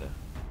instead.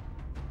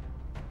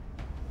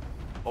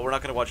 Well, we're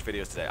not going to watch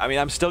videos today. I mean,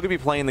 I'm still going to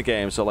be playing the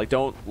game, so, like,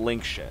 don't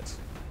link shit.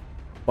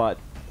 But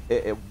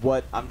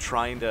what I'm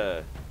trying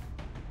to...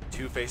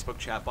 2 Facebook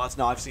chatbots?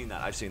 No, I've seen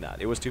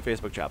that. It was 2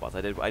 Facebook chatbots.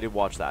 I did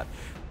watch that.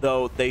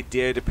 Though they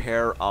did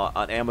pair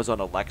on Amazon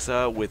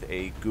Alexa with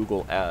a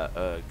Google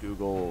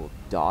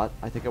Dot,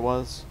 I think it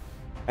was.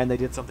 And they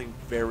did something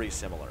very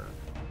similar.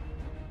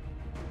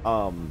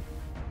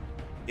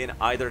 In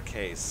either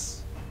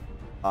case,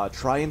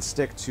 try and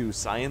stick to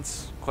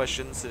science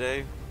questions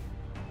today.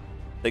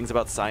 Things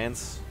about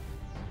science,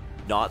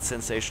 not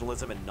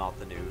sensationalism and not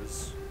the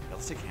news. Yeah,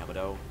 let's take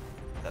Hamado,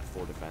 that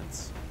 4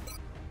 defense.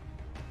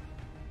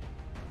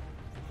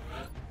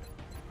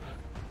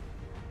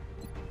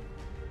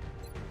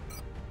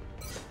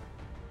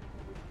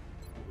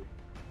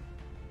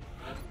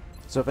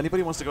 So if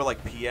anybody wants to go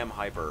like PM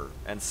hyper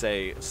and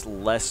say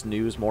less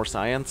news, more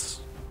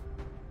science,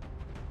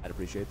 I'd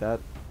appreciate that.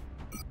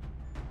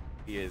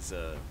 He is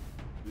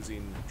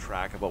losing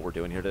track of what we're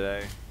doing here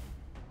today.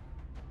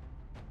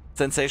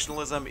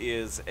 Sensationalism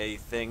is a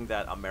thing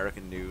that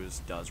American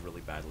news does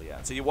really badly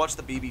at. So you watch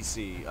the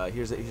BBC.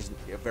 Here's a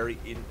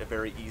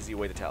very easy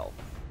way to tell.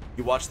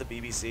 You watch the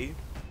BBC.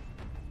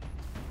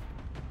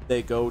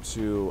 They go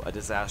to a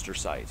disaster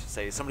site.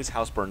 Say somebody's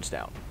house burns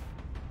down.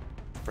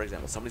 For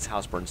example, somebody's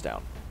house burns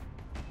down.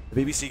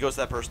 The BBC goes to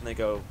that person. They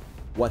go,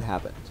 "What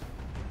happened?"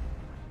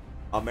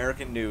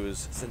 American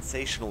news,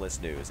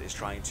 sensationalist news, is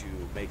trying to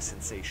make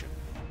sensation.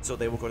 So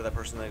they will go to that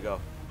person and they go,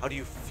 "How do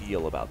you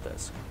feel about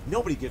this?"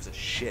 Nobody gives a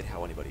shit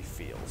how anybody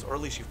feels, or at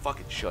least you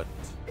fucking shouldn't.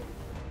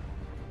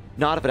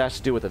 Not if it has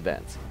to do with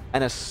events,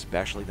 and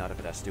especially not if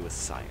it has to do with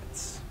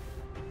science.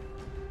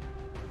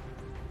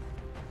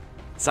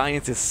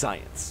 Science is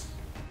science.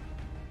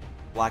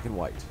 Black and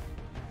white.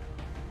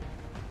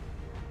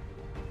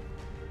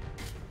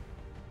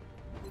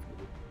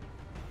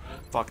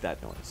 Fuck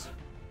that noise.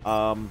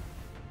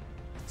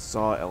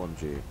 Saw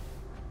LMG.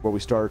 Where we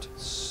start...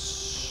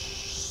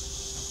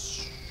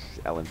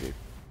 LMG.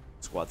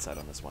 Squad side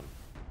on this one.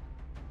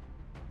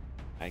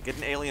 And get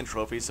an alien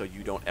trophy so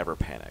you don't ever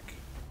panic.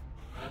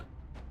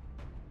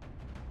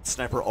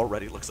 Sniper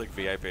already looks like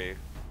VIP.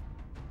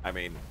 I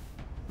mean,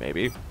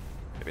 maybe.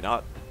 Maybe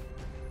not.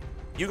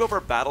 You go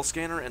for battle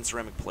scanner and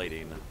ceramic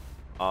plating.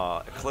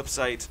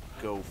 Eclipsite,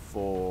 go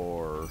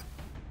for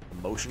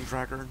motion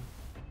tracker.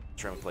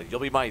 Ceramic plating. You'll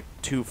be my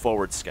 2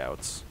 forward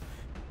scouts.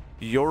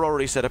 You're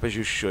already set up as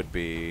you should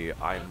be.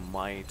 I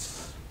might...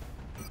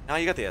 Now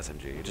you got the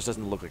SMG. It just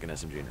doesn't look like an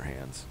SMG in your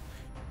hands.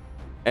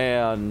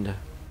 And...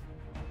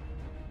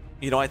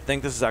 You know, I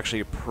think this is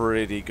actually a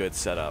pretty good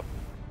setup.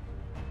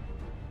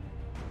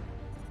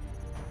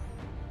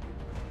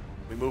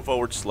 We move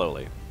forward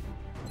slowly.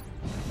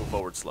 Move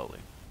forward slowly.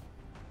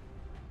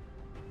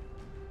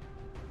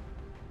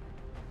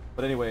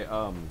 But anyway,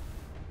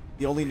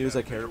 the only news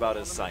I care about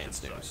is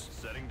science news.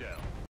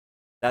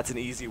 That's an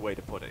easy way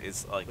to put it.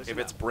 It's like, if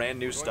it's brand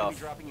new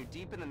stuff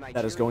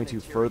that is going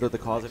to further the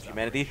cause of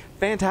humanity,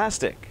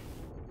 fantastic.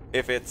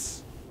 If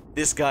it's,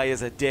 this guy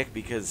is a dick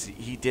because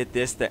he did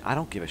this, that I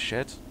don't give a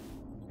shit.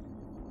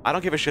 I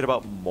don't give a shit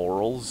about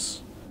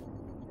morals.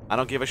 I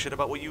don't give a shit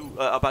about what you,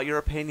 about your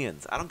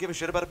opinions. I don't give a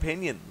shit about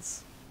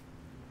opinions.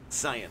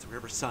 Science, we're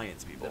here for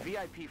science, people. The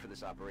VIP for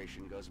this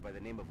operation goes by the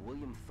name of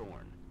William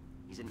Thorne.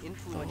 He's an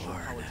influential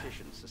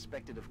politician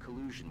suspected of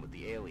collusion with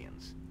the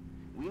aliens.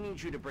 We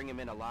need you to bring him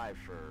in alive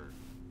for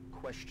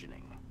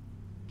questioning.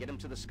 Get him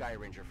to the Sky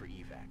Ranger for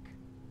evac.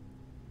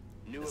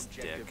 New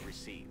objective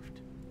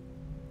received.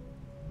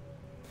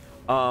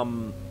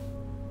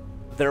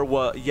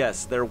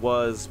 There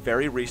was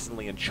very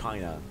recently in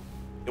China.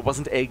 It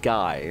wasn't a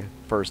guy,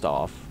 first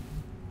off.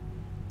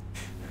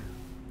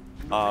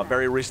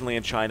 Very recently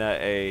in China,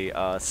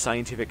 a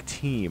scientific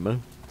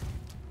team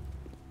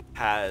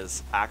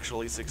has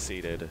actually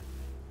succeeded,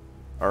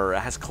 or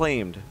has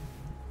claimed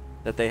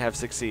that they have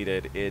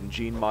succeeded in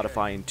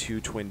gene-modifying 2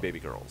 twin baby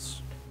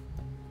girls.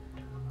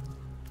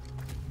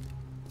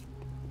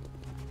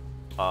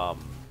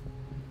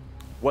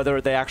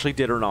 Whether they actually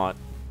did or not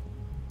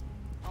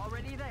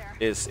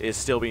is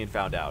still being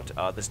found out.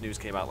 This news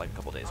came out like a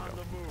couple days ago.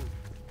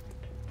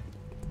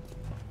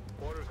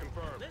 Orders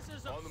confirmed. This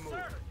is On the move.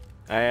 absurd.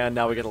 And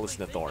now we get to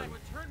listen to Thorne. I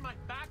would turn my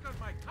back on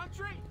my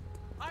country?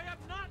 I am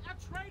not a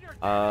traitor.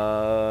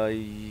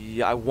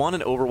 Yeah, I want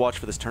an Overwatch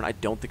for this turn. I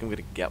don't think I'm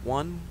gonna get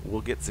one.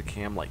 We'll get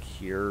Zakam like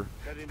here.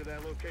 Heading to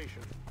that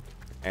location.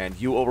 And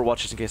you Overwatch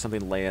just in case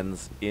something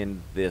lands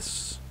in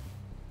this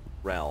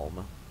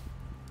realm.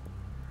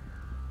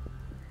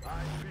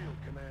 I feel,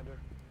 Commander.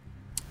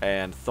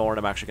 And Thorne,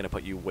 I'm actually gonna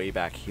put you way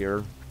back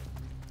here.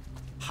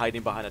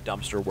 Hiding behind a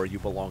dumpster where you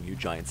belong, you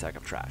giant sack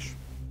of trash.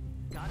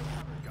 Got it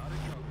covered.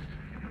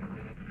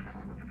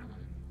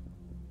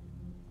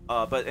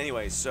 But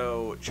anyway,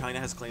 so China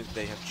has claimed that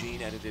they have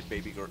gene-edited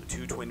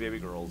 2 twin baby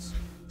girls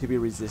to be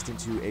resistant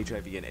to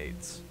HIV and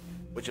AIDS.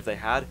 Which, if they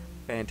had,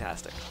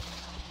 fantastic.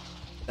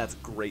 That's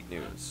great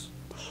news.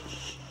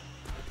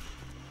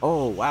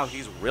 Oh, wow,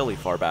 he's really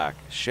far back.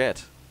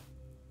 Shit.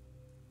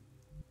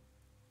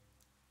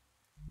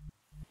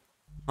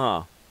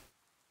 Huh.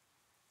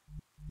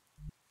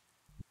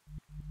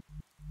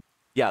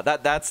 Yeah,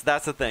 that's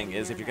the thing,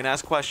 is if you're going to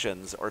ask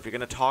questions, or if you're going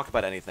to talk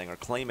about anything, or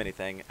claim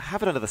anything,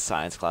 have it under the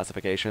science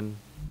classification.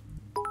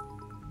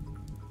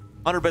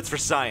 100 bits for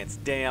science.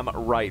 Damn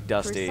right,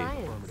 Dusty. For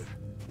science.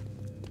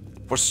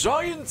 For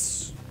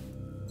science!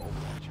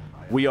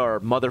 We are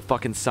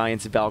motherfucking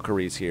science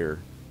Valkyries here.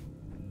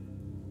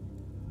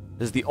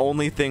 This is the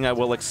only thing I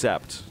will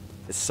accept,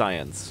 is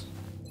science.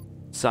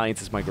 Science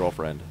is my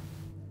girlfriend.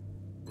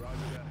 Roger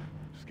that.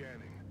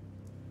 Scanning.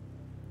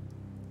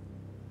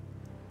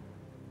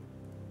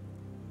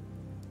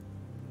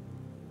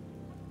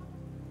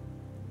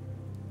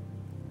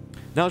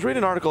 Now, I was reading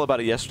an article about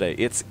it yesterday.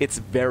 It's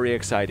very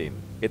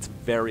exciting. It's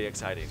very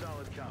exciting.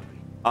 Solid copy.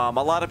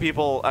 A lot of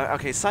people...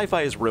 okay,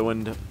 sci-fi has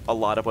ruined a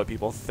lot of what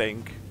people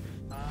think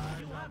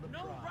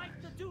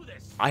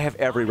I have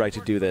every right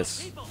to do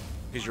this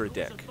because you're a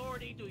dick.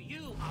 Authority do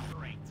you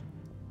operate?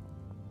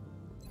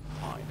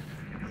 Fine.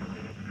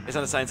 Is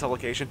that a science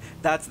publication?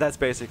 That's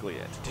basically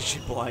it. Did she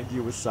blind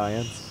you with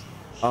science?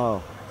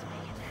 Oh.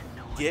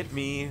 Get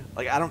me,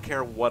 like, I don't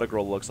care what a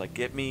girl looks like.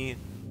 Get me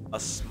a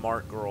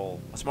smart girl,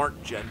 a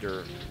smart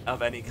gender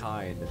of any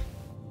kind.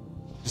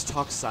 Just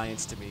talk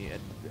science to me,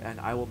 and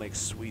I will make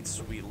sweet,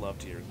 sweet love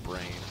to your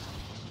brain.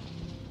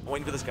 I'm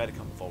waiting for this guy to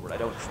come forward. I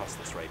don't trust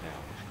this right now.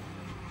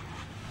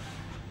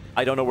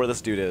 I don't know where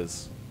this dude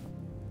is.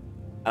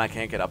 And I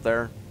can't get up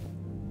there.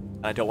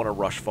 And I don't want to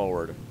rush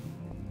forward.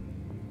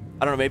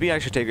 I don't know, maybe I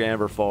should take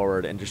Amber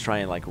forward and just try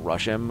and, like,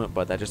 rush him,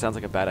 but that just sounds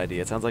like a bad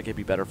idea. It sounds like it'd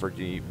be better for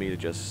me to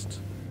just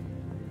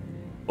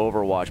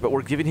overwatch. But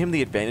we're giving him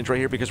the advantage right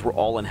here because we're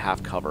all in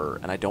half cover,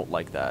 and I don't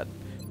like that.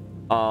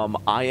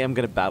 I am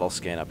going to battle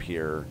scan up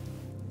here.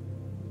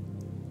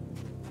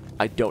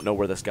 I don't know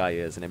where this guy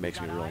is, and it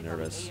makes me really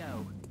nervous.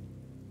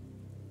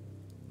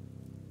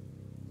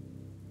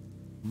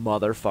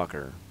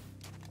 Motherfucker.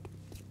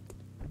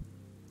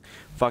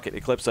 Fuck it,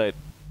 Eclipse Sight.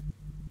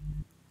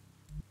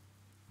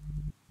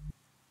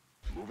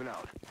 Moving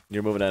out.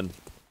 You're moving in.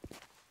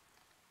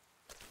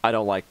 I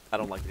don't like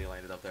that he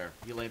landed up there.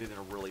 He landed in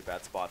a really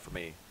bad spot for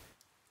me.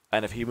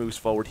 And if he moves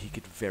forward, he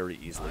could very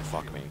easily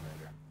fuck me.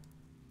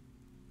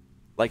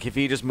 Like, if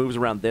he just moves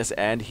around this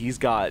end, he's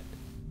got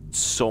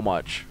so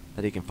much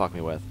that he can fuck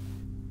me with.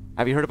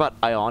 Have you heard about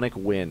ionic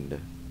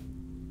wind?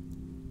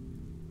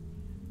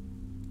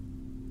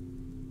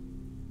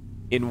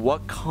 In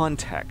what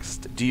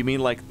context? Do you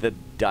mean like the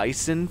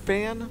Dyson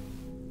fan?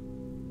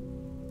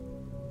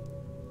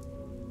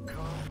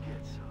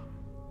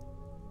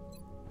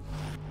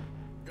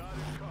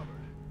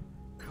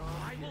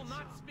 I will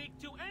not speak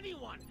to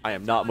anyone. I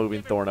am not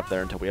moving Thorn up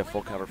there until we have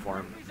full cover for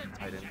him.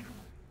 Titan.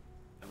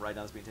 And right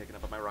now it's being taken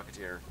up by my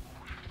Rocketeer.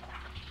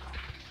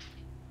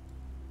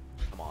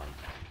 Come on.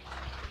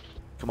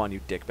 Come on,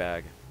 you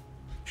dickbag.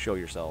 Show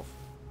yourself.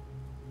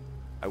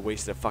 I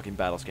wasted a fucking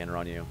battle scanner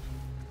on you.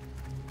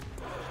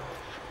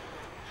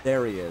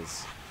 There he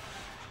is.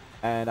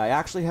 And I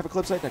actually have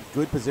Eclipse Sight in a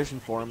good position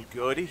for him.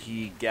 Good.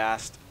 He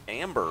gassed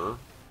Amber,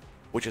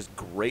 which is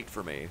great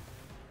for me.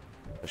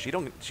 But she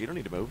don't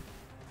need to move.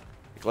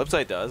 Eclipse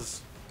Sight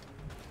does.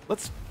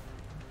 Let's.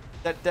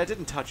 That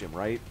didn't touch him,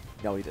 right?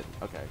 No, he didn't.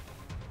 Okay.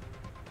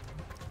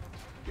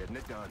 Getting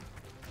it done.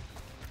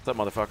 What's up,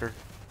 motherfucker?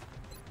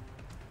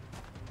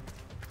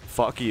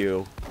 Fuck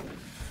you.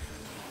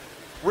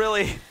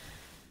 Really?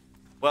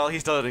 Well, he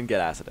still didn't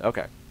get acid.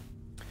 Okay.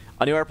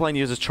 A new airplane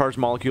uses charged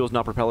molecules,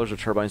 not propellers or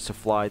turbines, to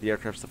fly. The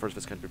aircraft is the first of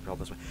its kind to be propelled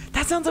this way.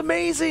 That sounds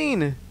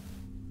amazing!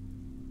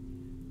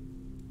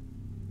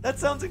 That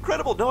sounds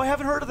incredible. No, I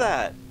haven't heard of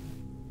that.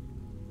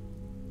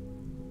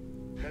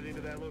 Heading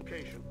to that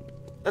location.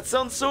 That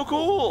sounds so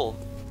cool.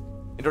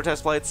 Indoor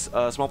test flights,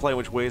 a small plane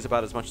which weighs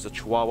about as much as a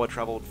Chihuahua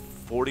traveled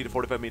 40 to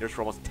 45 meters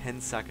for almost 10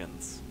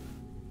 seconds.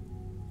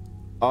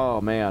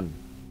 Oh, man.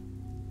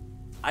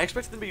 I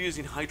expected them to be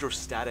using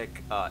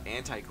hydrostatic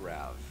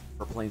anti-grav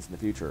for planes in the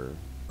future.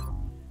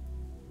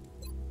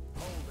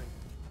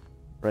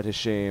 Red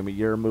Hashim,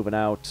 you're moving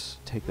out.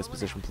 Take this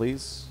position,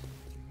 please.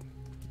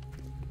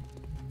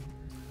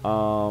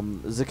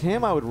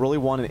 Zakam, I would really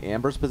want in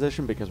Amber's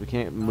position because we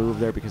can't move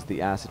there because of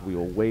the acid. We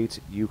will wait.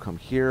 You come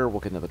here.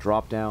 We'll get another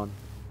drop down.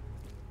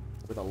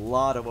 With a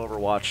lot of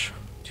Overwatch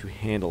to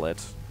handle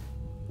it.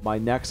 My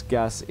next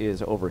guess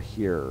is over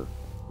here.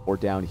 Or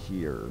down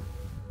here.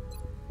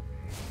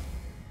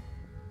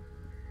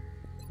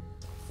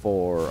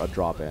 For a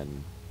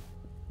drop-in.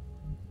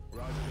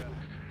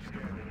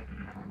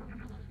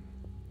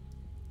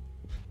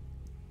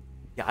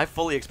 Yeah, I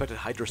fully expected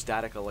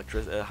hydrostatic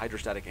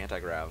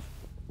anti-grav.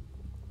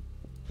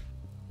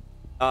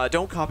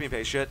 Don't copy and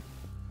paste shit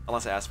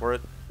unless I ask for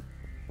it.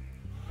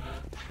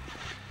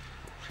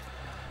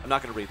 I'm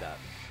not gonna read that.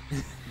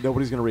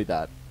 Nobody's gonna read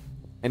that.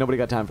 Ain't nobody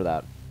got time for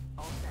that.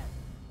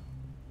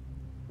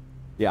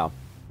 Yeah.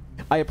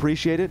 I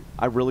appreciate it.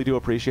 I really do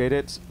appreciate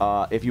it.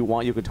 If you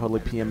want, you can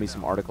totally PM me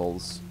some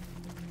articles.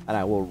 And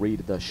I will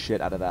read the shit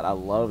out of that. I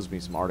loves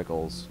me some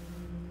articles.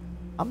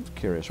 I'm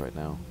curious right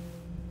now.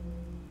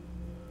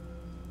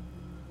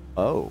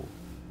 Oh.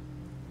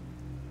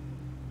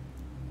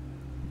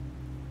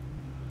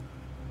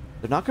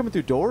 They're not coming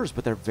through doors,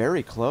 but they're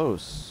very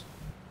close.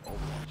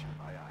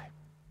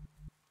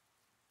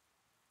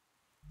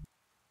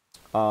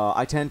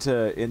 I tend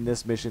to, in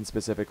this mission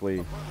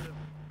specifically,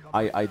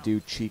 I do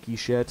cheeky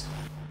shit.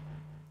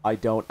 I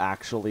don't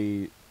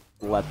actually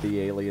let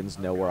the aliens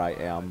know where I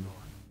am,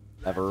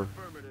 ever.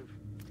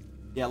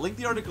 Yeah, link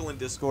the article in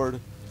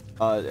Discord,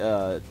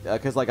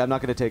 because like I'm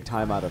not gonna take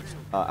time out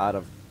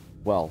of,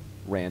 well,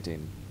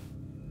 ranting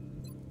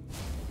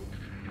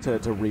to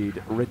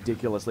read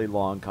ridiculously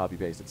long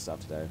copy-pasted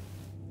stuff today.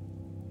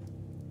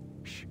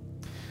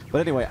 But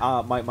anyway,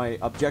 my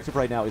objective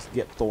right now is to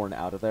get Thorn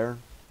out of there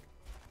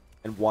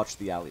and watch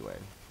the alleyway.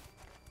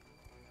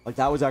 Like,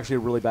 that was actually a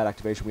really bad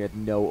activation. We had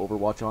no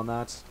Overwatch on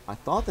that. I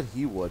thought that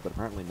he would, but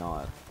apparently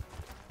not.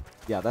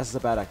 Yeah, this is a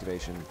bad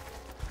activation.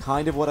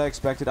 Kind of what I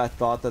expected. I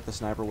thought that the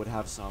sniper would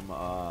have some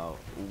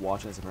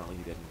watches. Apparently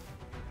he didn't.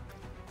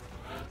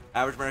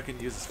 Average American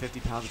uses 50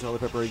 pounds of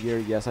toilet paper a year.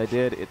 Yes, I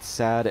did. It's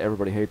sad.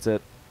 Everybody hates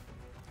it.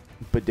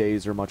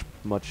 Bidets are much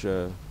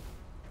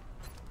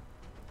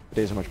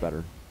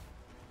better.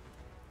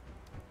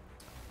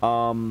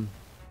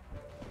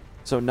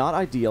 So not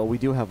ideal. We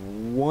do have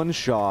one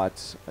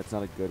shot. That's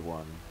not a good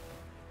one.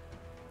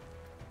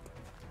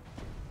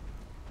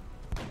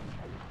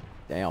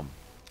 Damn.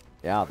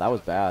 Yeah, that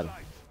was bad.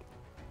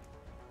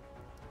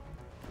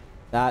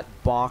 That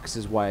box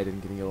is why I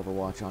didn't get any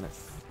Overwatch on it.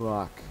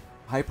 Fuck.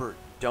 Hyper,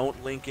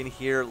 don't link in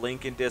here.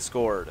 Link in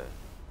Discord.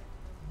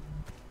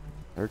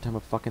 Third time I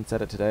fucking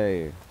said it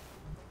today.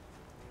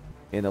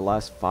 In the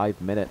last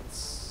 5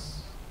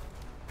 minutes.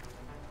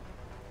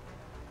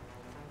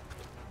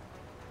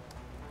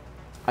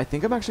 I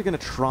think I'm actually going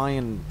to try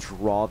and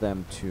draw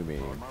them to me.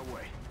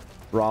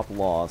 Drop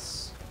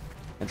loss.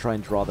 And try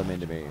and draw them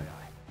into me.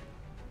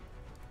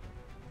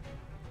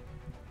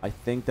 I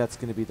think that's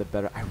going to be the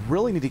better... I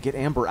really need to get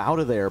Amber out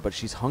of there, but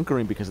she's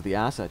hunkering because of the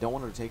acid. I don't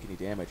want her to take any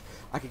damage.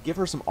 I could give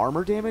her some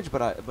armor damage,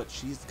 but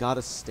she's got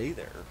to stay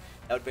there.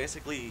 That would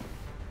basically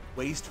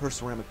waste her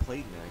ceramic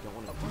plate, and I don't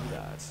want to do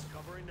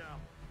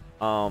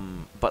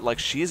that. But, like,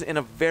 she's in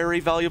a very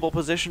valuable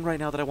position right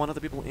now that I want other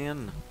people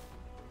in.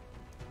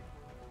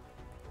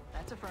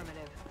 That's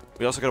affirmative.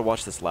 We also got to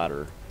watch this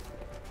ladder.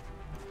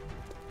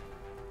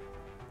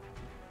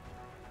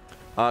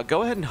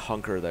 Go ahead and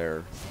hunker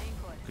there,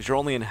 because you're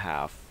only in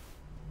half.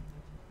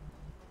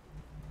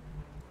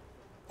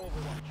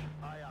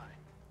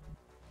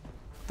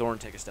 Thorn,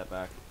 take a step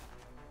back.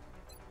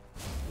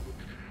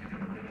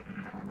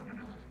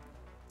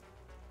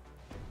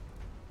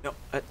 No,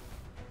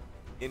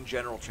 in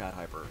general, chat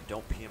Hyper,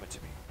 don't PM it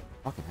to me.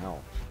 Fucking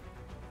hell.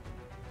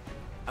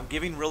 I'm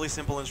giving really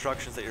simple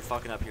instructions that you're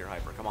fucking up here,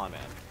 Hyper. Come on,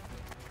 man.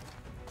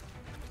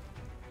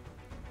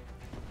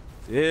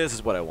 This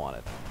is what I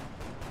wanted.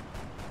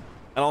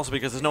 And also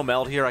because there's no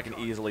meld here, I can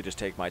easily just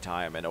take my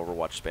time and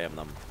Overwatch spam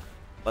them.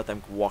 Let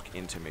them walk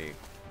into me.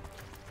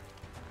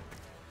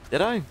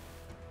 Did I?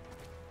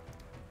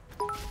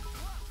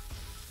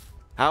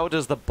 How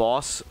does the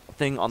boss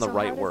thing on the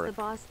right work? How does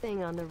the boss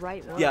thing on the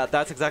right work? Yeah,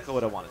 that's exactly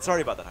what I wanted.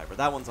 Sorry about that, Hyper.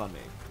 That one's on me.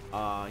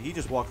 He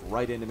just walked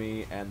right into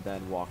me and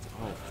then walked...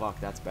 Oh, fuck,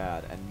 that's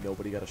bad. And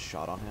nobody got a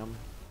shot on him?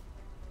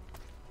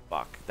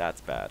 Fuck,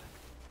 that's bad.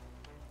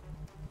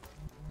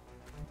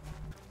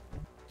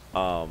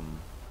 I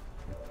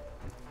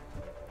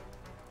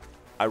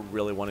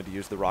really wanted to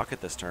use the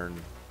rocket this turn.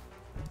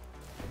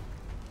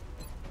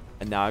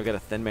 And now I've got a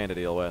thin man to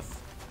deal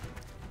with.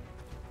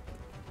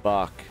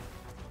 Fuck.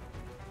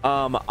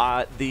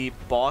 The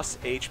boss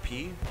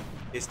HP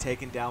is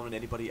taken down when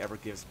anybody ever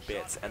gives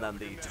bits, and then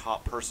the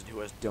top person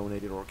who has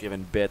donated or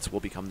given bits will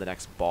become the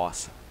next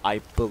boss, I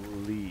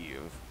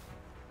believe.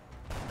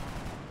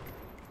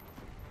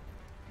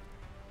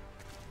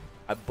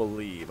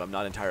 I'm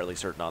not entirely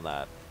certain on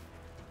that.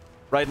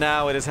 Right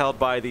now, it is held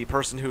by the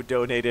person who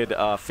donated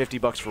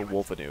 $50 for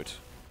Wolfenute.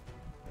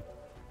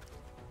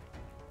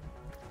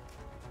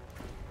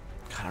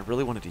 God, I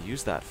really wanted to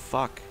use that.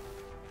 Fuck.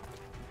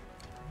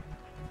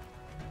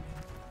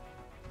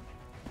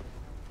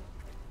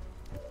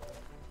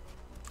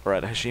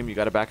 Alright, Hashim, you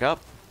gotta back up.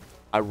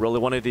 I really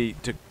wanted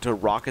to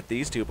rocket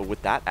these two, but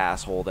with that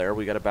asshole there,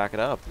 we gotta back it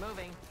up.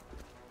 Moving.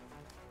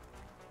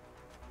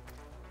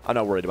 I'm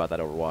not worried about that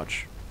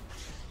Overwatch.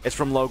 It's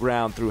from low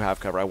ground through half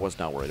cover. I was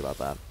not worried about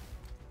that.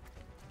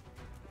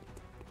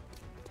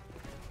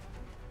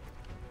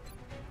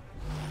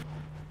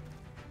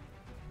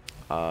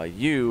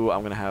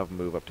 I'm going to have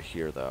move up to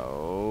here,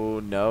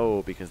 though.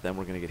 No, because then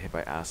we're going to get hit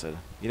by acid.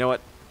 You know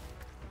what?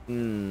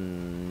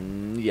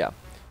 Yeah.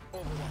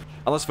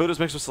 Unless food is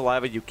mixed with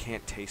saliva, you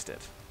can't taste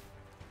it.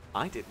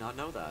 I did not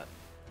know that.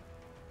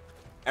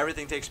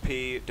 Everything takes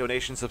P,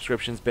 donations,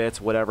 subscriptions,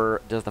 bits,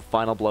 whatever. Does the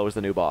final blow is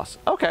the new boss.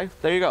 Okay,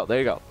 there you go, there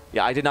you go.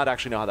 Yeah, I did not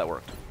actually know how that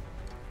worked.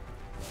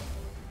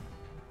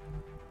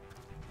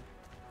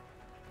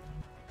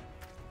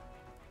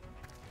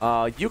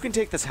 You can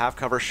take this half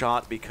cover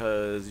shot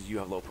because you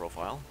have low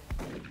profile.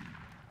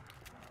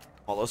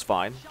 Hollow's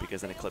fine,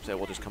 because then Eclipse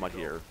will just come out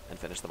here and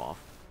finish them off.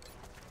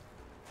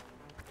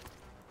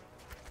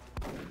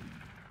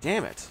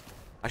 Damn it.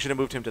 I should have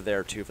moved him to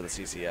there too for the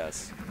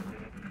CCS.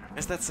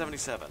 Is that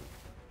 77?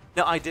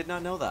 No, I did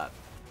not know that.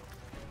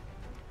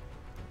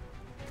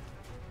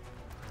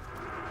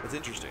 That's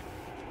interesting.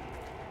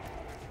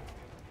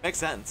 Makes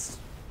sense.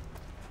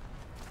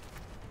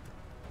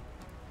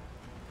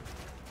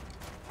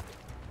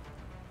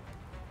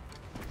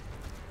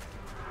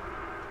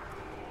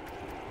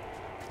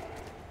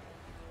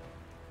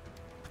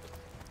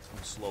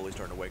 I'm slowly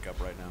starting to wake up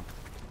right now.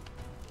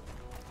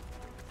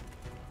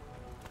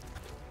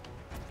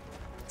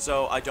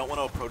 So I don't want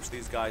to approach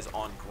these guys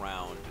on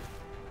ground,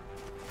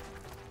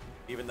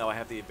 even though I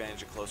have the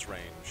advantage at close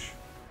range,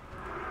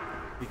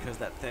 because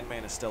that thin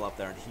man is still up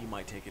there and he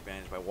might take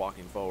advantage by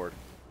walking forward.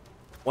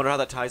 Wonder how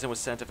that ties in with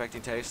scent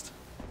affecting taste?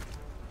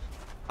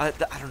 I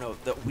don't know.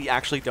 We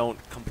actually don't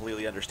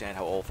completely understand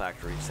how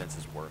olfactory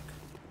senses work.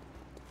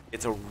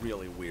 It's a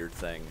really weird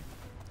thing.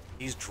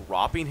 He's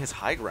dropping his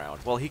high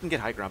ground. Well, he can get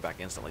high ground back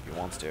instantly if he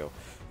wants to.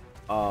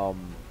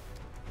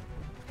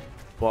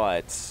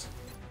 But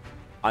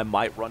I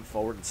might run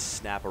forward and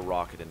snap a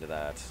rocket into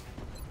that.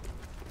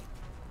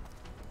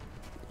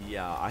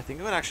 Yeah, I think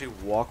I'm going to actually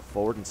walk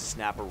forward and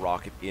snap a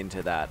rocket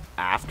into that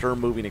after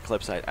moving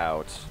Eclipsite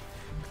out.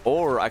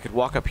 Or I could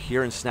walk up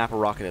here and snap a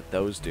rocket at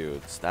those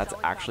dudes. That's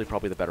actually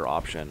probably the better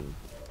option.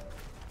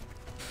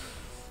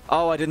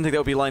 Oh, I didn't think that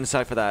would be line of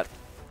sight for that.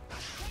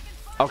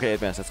 Okay,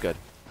 advance, that's good.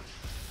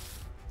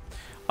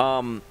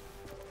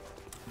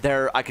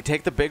 There, I could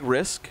take the big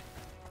risk.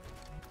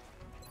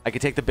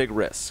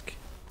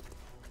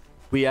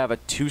 We have a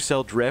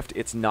 2-cell drift.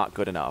 It's not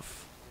good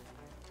enough.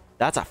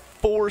 That's a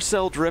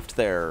 4-cell drift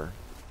there.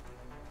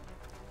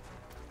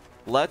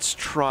 Let's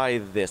try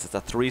this. It's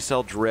a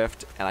 3-cell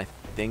drift, and I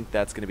think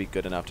that's going to be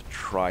good enough to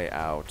try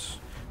out.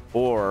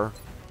 Or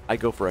I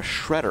go for a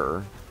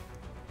shredder.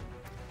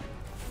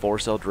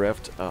 4-cell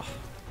drift. Ugh.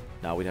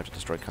 No, we'd have to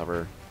destroy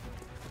cover.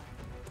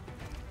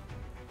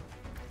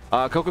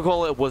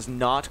 Coca-Cola was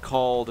not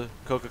called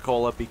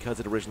Coca-Cola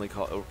because it originally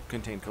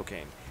contained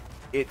cocaine.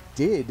 It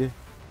did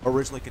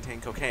originally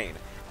contain cocaine.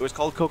 It was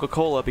called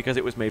Coca-Cola because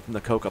it was made from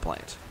the coca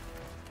plant.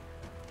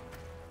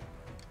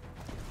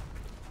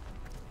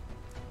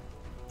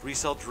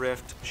 3-cell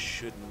drift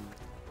should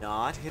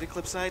not hit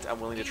Eclipsite. I'm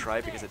willing to try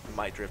it because it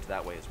might drift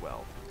that way as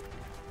well.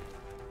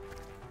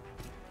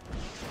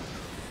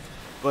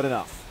 Good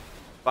enough.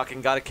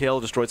 Fucking got a kill,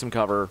 destroyed some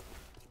cover.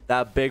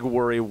 That big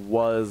worry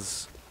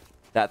was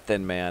that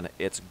thin man.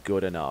 It's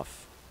good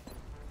enough.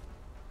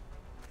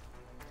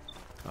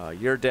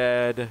 You're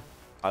dead.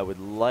 I would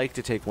like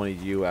to take one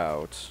of you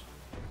out.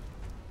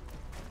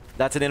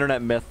 That's an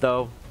internet myth,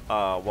 though.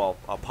 Well,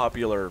 a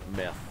popular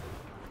myth.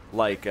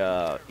 Like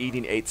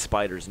eating 8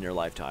 spiders in your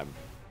lifetime.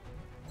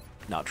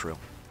 Not true.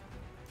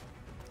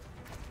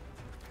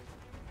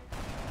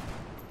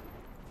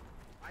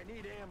 I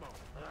need ammo.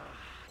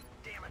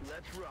 Damn it.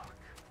 Let's rock.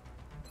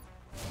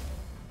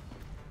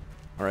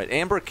 Alright,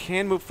 Amber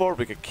can move forward.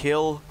 We could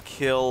kill.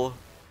 We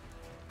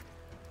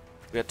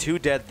got 2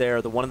 dead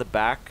there. The one in the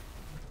back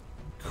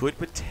could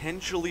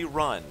potentially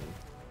run.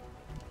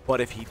 But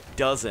if he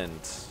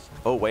doesn't...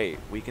 Oh, wait.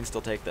 We can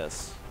still take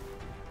this.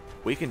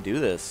 We can do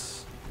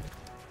this.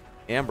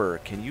 Amber,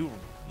 can you...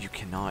 You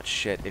cannot.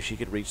 Shit. If she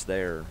could reach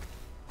there.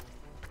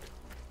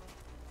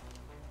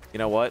 You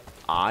know what?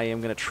 I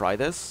am going to try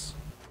this.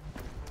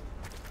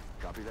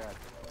 Copy that.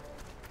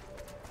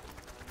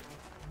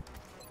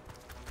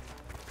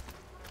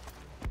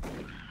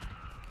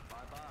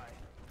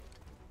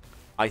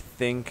 I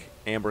think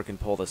Amber can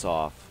pull this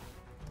off.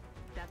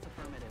 That's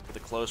affirmative. With a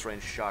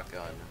close-range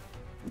shotgun.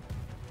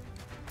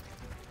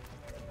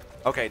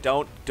 Okay,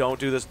 don't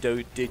do this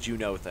did you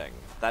know thing.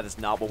 That is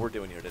not what we're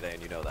doing here today,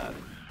 and you know that.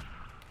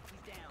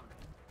 He's down.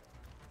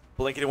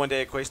 Blinking in one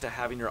day equates to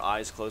having your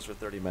eyes closed for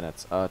 30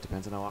 minutes.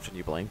 Depends on how often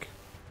you blink.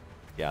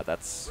 Yeah,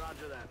 that's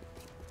Roger that.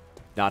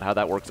 not how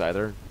that works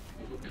either.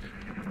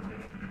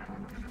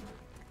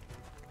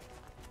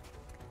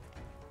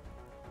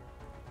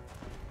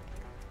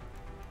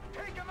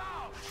 Take him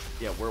out.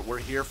 Yeah, we're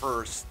here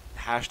for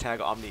hashtag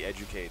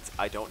OmniEducates.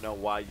 I don't know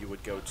why you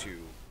would go to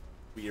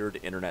weird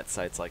internet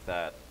sites like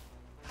that.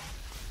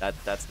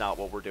 That's not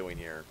what we're doing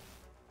here.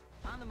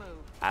 On the move.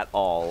 At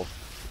all.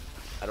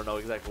 I don't know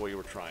exactly what you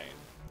were trying.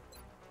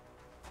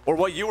 Or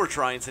what you were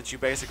trying, since you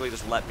basically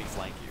just let me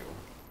flank you.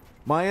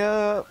 My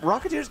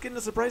Rocketeer's getting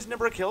a surprising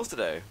number of kills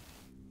today.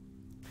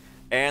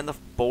 And the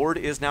board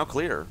is now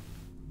clear.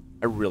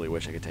 I really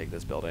wish I could take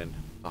this building.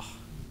 Oh,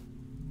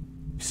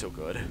 so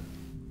good.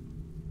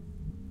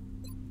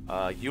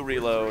 You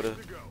reload.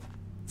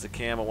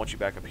 Zakam, I want you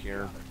back up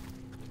here.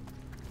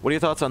 What are your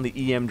thoughts on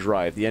the EM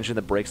drive, the engine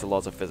that breaks the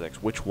laws of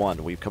physics? Which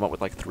one? We've come up with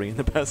like 3 in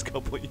the past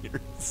couple of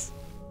years.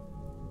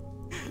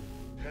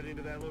 Heading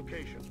to that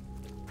location.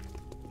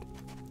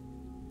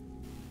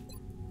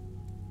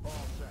 All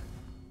set.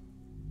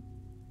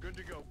 Good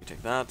to go. You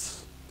take that.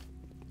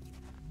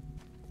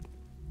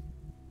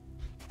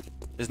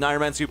 Is an Iron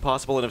Man suit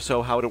possible, and if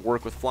so, how would it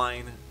work with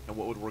flying, and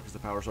what would work as the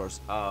power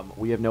source?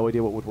 We have no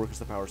idea what would work as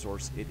the power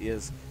source. It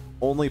is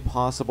only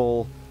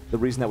possible. The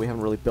reason that we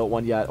haven't really built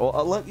one yet.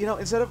 Well, you know,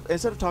 instead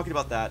of talking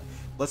about that,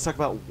 let's talk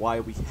about why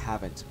we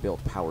haven't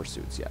built power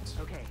suits yet.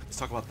 Okay. Let's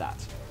talk about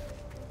that.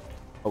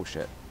 Oh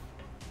shit!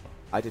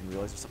 I didn't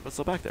realize there's something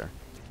still back there.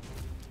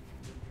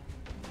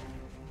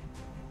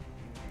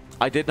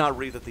 I did not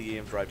read that the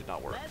EM drive did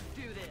not work. Let's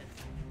do this.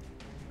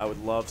 I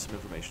would love some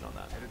information on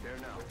that. Headed there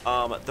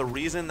now. The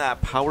reason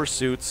that power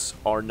suits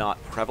are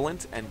not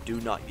prevalent and do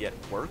not yet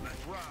work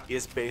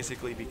is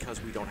basically because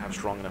we don't have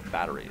strong enough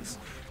batteries.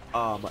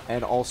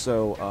 And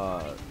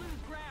also,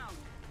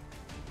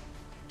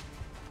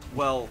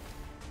 well,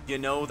 you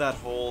know that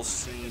whole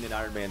scene in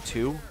Iron Man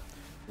 2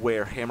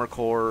 where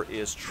Hammercore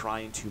is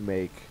trying to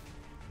make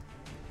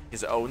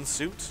his own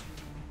suit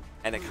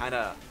and it kind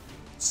of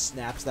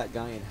snaps that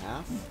guy in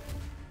half?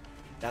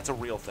 That's a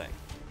real thing.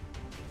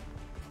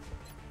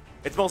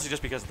 It's mostly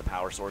just because of the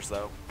power source,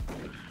 though.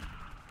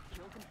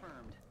 Kill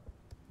confirmed.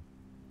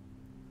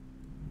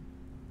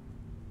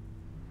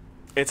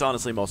 It's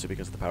honestly mostly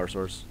because of the power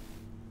source.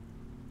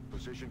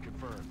 Position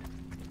confirmed.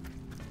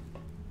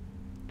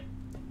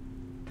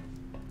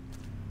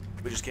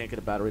 We just can't get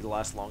a battery to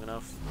last long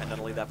enough. And not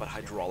only that, but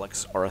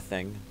hydraulics are a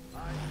thing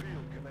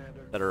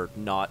that are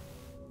not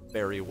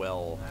very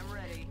well I'm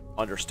ready.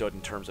 understood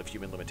in terms of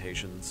human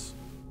limitations.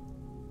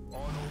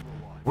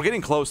 We're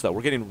getting close, though.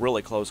 We're getting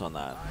really close on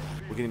that.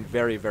 We're getting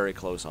very, very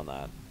close on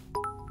that.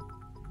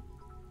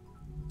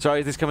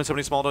 Sorry, these come in so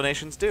many small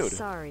donations, dude.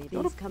 Sorry,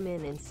 these come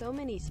in so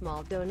many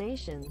small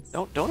donations.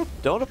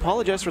 Don't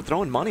apologize for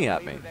throwing money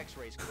at me. Wave of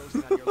X-rays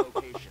closing on your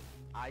location.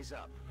 Eyes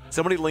up.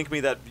 Somebody link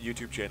me that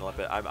YouTube channel.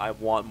 I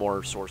want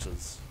more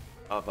sources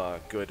of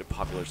good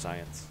popular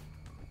science.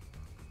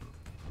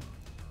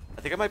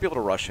 I think I might be able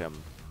to rush him.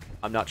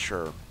 I'm not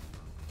sure.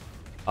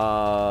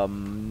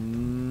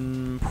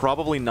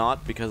 Probably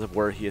not because of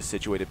where he is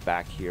situated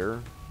back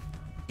here.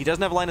 He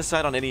doesn't have line of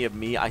sight on any of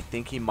me. I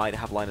think he might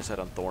have line of sight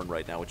on Thorn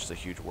right now, which is a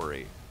huge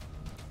worry.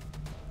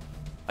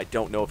 I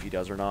don't know if he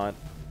does or not.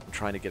 I'm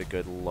trying to get a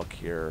good look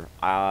here.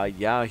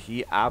 Yeah,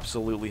 he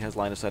absolutely has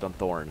line of sight on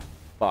Thorn.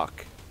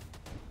 Fuck.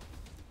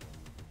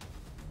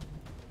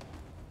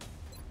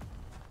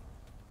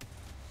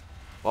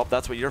 Well,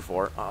 that's what you're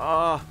for.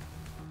 Come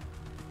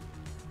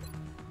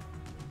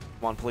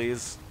on,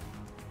 please.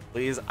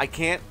 Please. I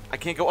can't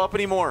go up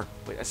anymore.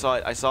 Wait, I saw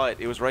it.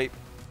 It was right.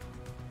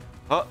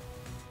 Oh.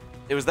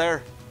 It was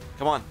there.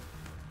 Come on.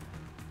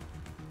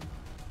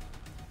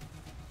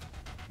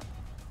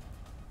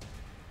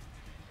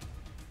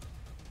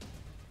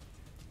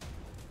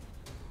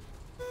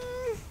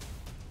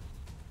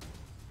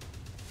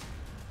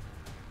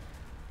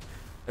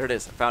 There it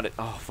is. I found it.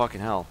 Oh,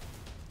 fucking hell.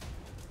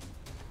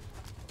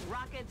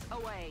 Rockets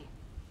away.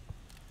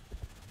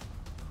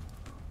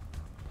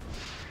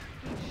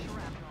 Keep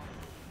shrapnel.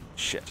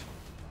 Shit.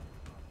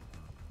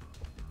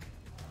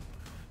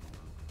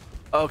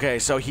 Okay,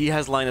 so he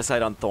has line of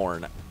sight on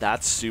Thorn.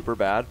 That's super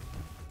bad.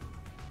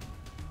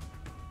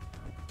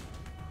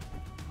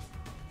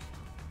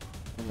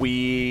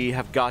 We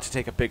have got to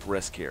take a big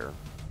risk here.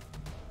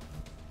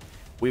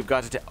 We've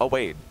got to oh,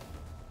 wait.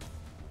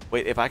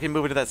 Wait, if I can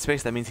move into that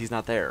space, that means he's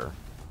not there.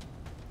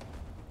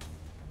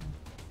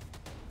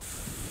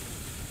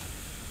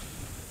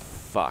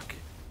 Fuck.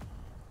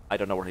 I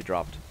don't know where he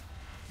dropped.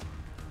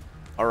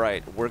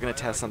 Alright, we're gonna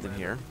test something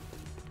here.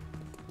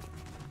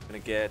 Gonna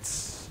get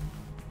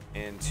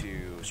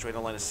into straight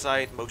on line of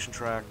sight, motion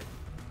track.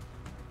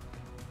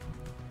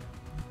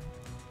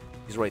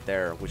 He's right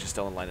there, which is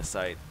still in line of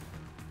sight.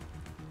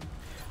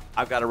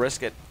 I've got to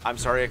risk it. I'm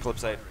sorry,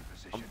 Eclipsite.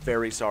 I'm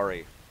very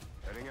sorry.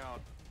 Heading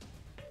out.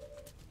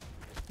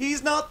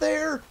 He's not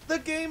there! The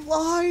game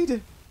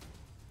lied!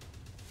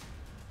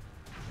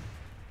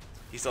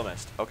 He still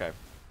missed. Okay.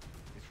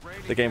 It's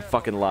raining. The game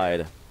fucking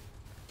lied.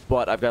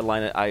 But I've got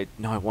line of...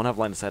 No, I won't have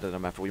line of sight at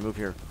him after we move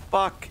here.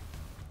 Fuck!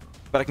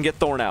 But I can get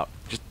Thorn out.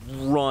 Just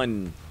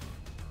run.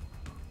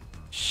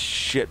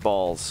 Shit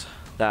balls.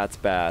 That's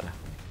bad.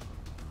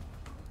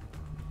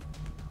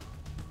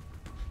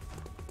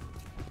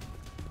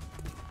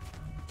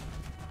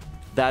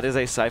 That is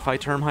a sci-fi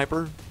term,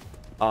 Hyper.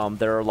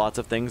 There are lots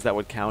of things that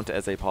would count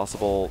as a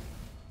possible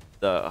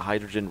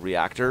hydrogen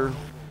reactor,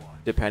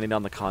 depending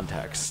on the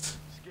context.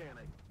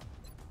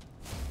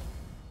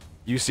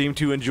 You seem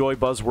to enjoy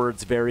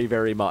buzzwords very,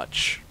 very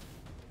much.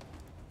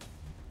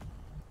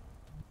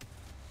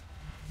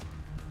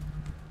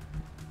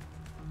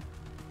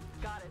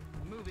 Got it.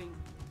 Moving.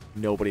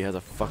 Nobody has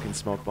a fucking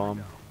smoke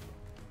bomb.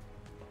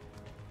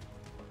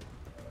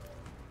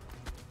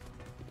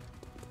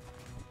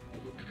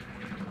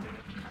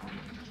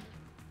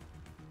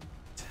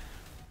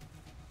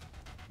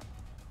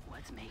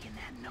 What's making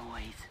that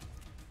noise?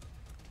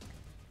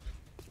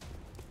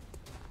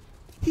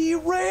 He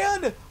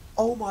ran!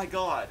 Oh my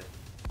god.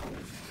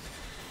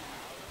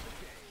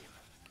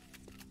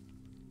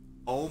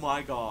 Oh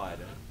my god.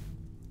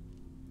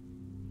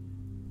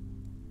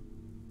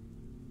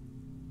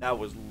 That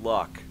was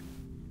luck.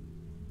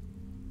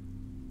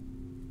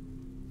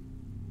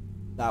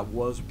 That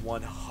was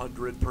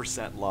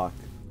 100% luck.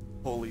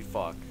 Holy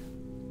fuck.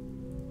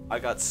 I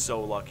got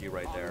so lucky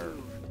right there.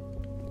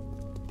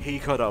 He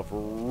could have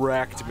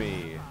wrecked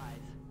me.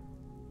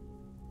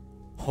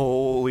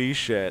 Holy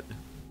shit.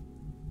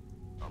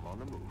 I'm on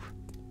the move.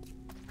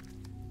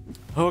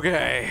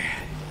 Okay.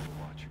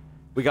 Watch.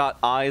 We got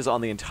eyes on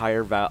the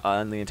entire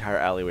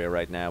alleyway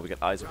right now. We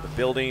got eyes of the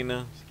building.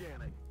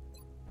 Scanning.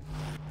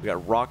 We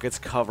got rockets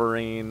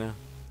covering.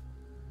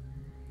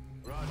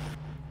 Roger.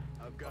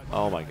 I've got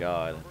Oh my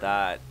god.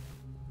 That.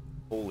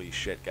 Holy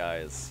shit,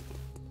 guys.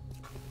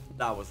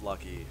 That was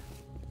lucky.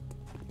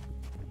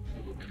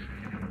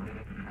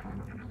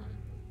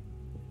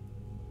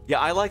 Yeah,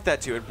 I like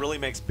that too. It really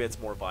makes bits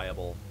more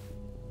viable.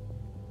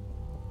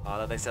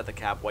 That they set the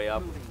cap way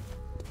up.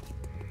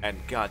 And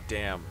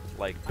goddamn,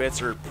 like,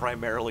 bits are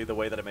primarily the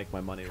way that I make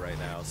my money right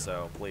now,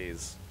 so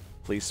please.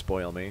 Please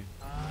spoil me.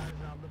 eyes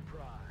on the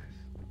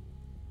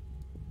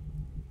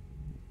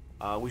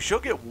prize. We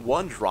should get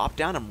one drop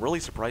down. I'm really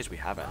surprised we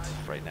haven't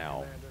right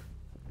now. Commander.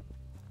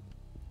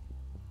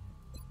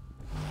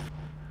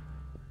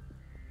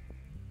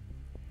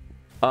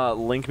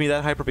 Link me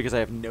that hyper because I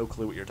have no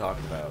clue what you're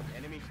talking about.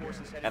 Enemy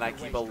forces headed And I your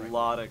way, keep a Striker.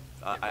 lot of...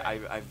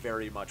 I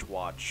very much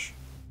watch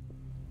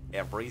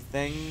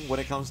everything when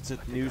it comes to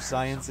new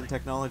science and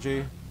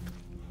technology.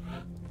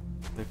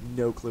 I have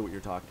no clue what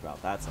you're talking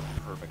about. That's a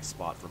perfect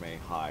spot for me.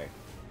 Hi.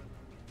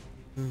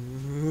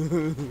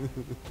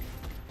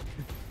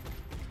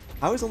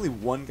 How is only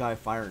one guy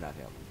firing at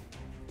him?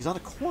 He's on a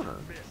corner.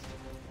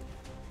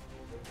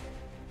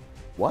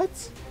 What?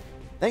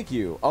 Thank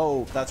you.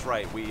 Oh, that's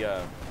right. We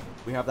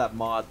have that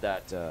mod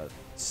that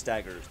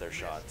staggers their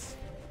shots.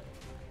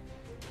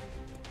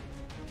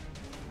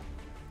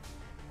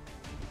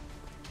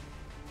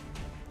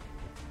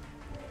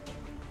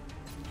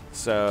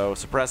 So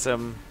suppress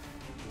him.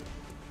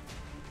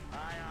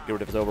 Get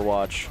rid of his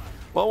Overwatch.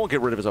 Well, I won't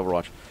get rid of his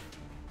Overwatch.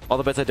 All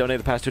the bits I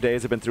donated the past 2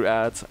 days have been through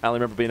ads. I only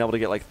remember being able to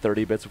get like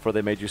 30 bits before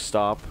they made you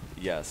stop.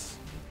 Yes.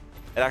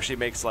 It actually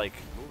makes like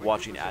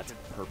watching ads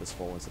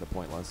purposeful instead of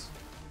pointless.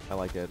 I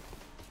like it.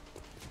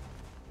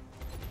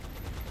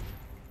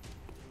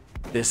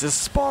 This is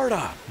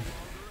Sparta!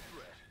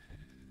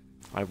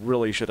 I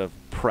really should have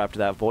prepped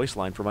that voice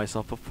line for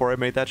myself before I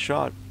made that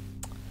shot.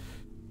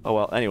 Oh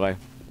well, anyway.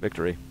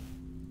 Victory.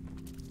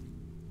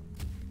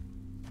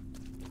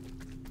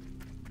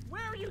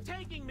 Where are you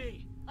taking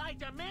me? I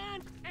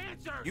demand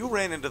answers. You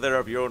ran into there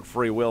of your own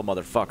free will,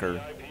 motherfucker.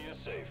 IP is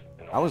safe.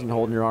 And I wasn't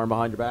holding your arm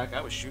behind your back.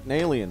 I was shooting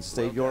aliens.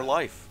 Save your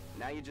life.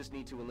 Now you just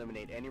need to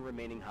eliminate any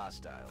remaining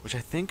hostiles. Which I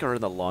think are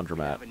in the We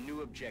laundromat. have a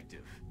new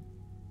objective.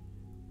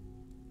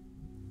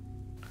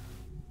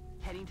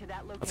 Heading to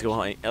that location. Let's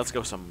go. Let's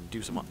go.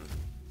 Do some hunting.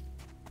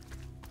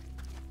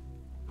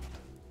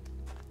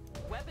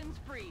 Weapons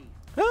free.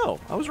 Oh,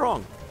 I was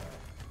wrong,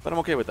 but I'm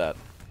okay with that.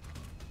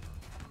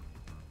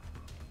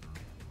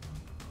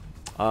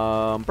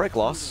 Break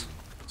loss,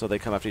 so they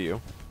come after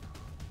you.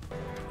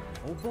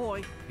 Oh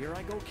boy, here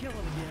I go killing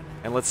again.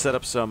 And let's set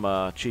up some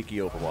cheeky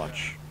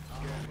Overwatch.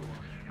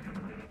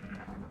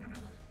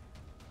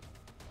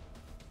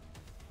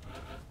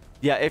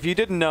 Yeah, if you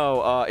didn't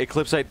know,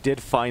 Eclipsite did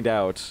find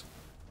out.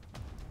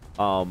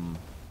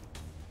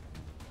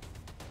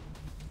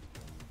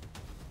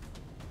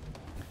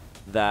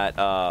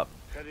 That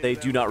they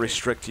do not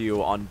restrict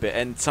you on bit,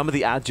 and some of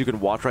the ads you can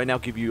watch right now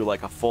give you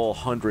like a full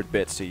 100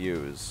 bits to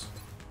use.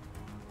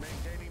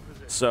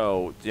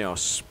 So, you know,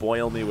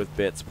 spoil me with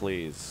bits,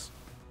 please.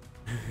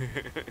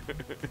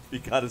 If you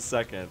got a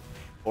second,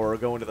 or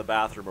go into the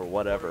bathroom or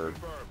whatever.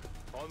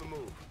 on the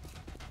move.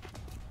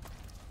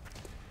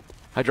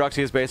 Hydroxy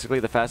is basically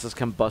the fastest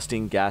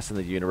combusting gas in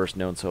the universe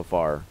known so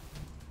far.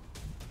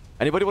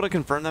 Anybody want to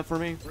confirm that for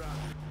me?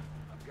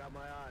 I've got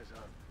my eyes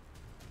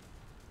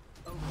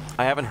on.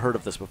 I haven't heard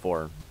of this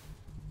before.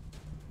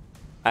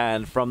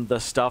 And from the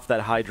stuff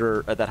that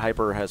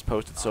Hyper has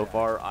posted so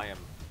far, I'm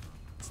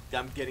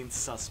getting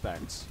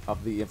suspect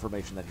of the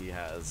information that he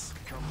has.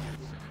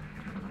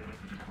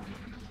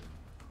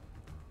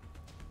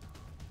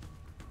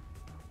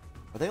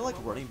 Are they like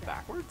running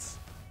backwards?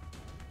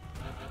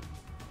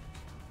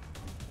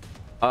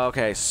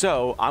 Okay,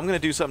 so I'm gonna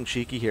do something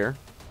cheeky here.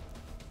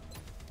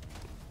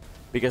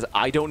 Because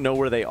I don't know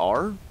where they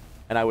are,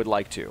 and I would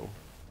like to.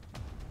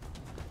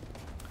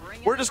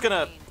 We're just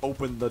gonna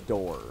open the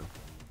door.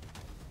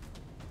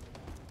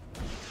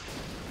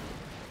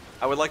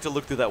 I would like to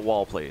look through that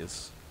wall,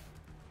 please.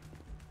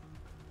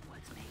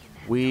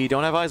 We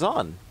don't have eyes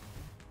on.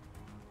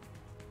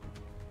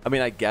 I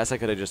mean, I guess I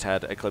could have just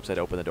had Eclipsite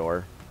open the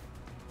door.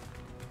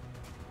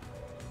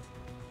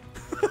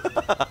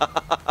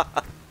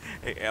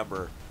 Hey,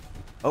 Amber.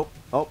 Oh,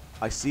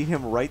 I see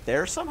him right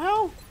there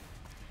somehow?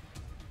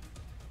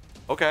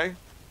 Okay.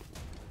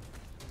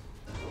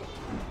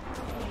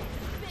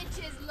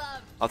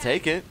 I'll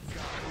take it.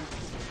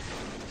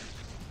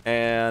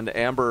 And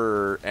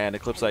Amber and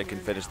Eclipsite can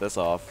finish this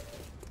off.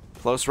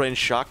 Close range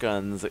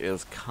shotguns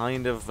is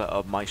kind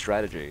of my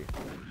strategy.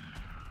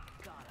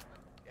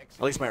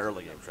 At least my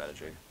early game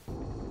strategy.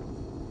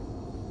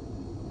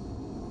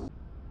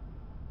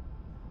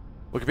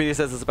 Wikipedia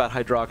says it's about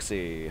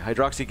hydroxy.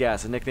 Hydroxy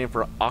gas, a nickname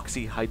for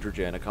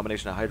oxyhydrogen, a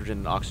combination of hydrogen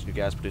and oxygen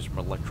gas produced from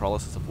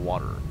electrolysis of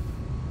water.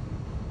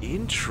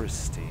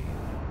 Interesting.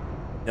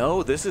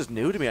 No, this is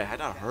new to me. I had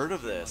not heard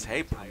of this.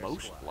 Hey,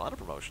 promotion. A lot of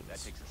promotions. That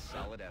takes a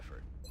solid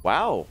effort.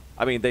 Wow.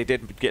 I mean, they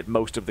did get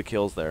most of the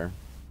kills there.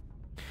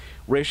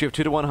 Ratio of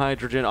 2-to-1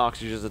 hydrogen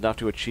oxygen is enough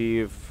to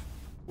achieve...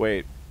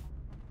 Wait.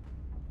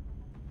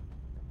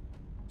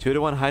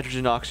 2-to-1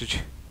 hydrogen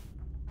oxygen...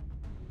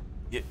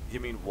 You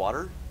mean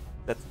water?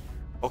 That's...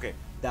 Okay,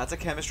 that's a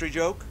chemistry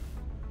joke.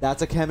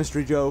 That's a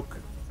chemistry joke.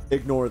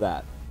 Ignore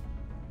that.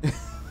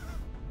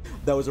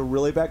 That was a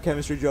really bad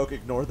chemistry joke.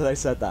 Ignore that I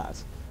said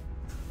that.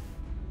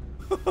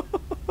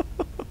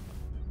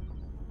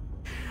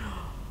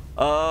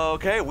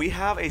 Okay, we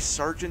have a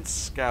Sergeant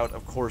Scout.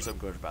 Of course I'm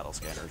going for battle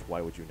scanners.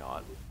 Why would you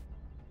not?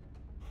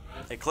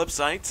 Eclipse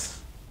Sight.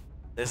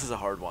 This is a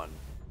hard one.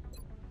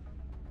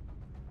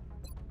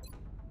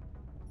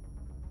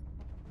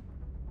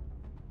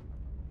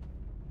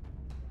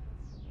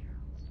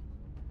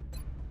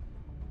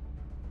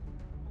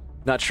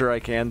 Not sure I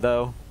can,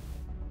 though.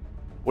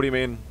 What do you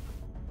mean?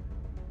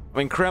 I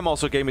mean, Krem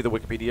also gave me the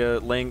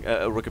Wikipedia link,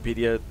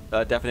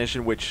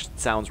 definition, which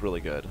sounds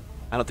really good.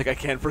 I don't think I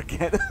can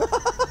forget.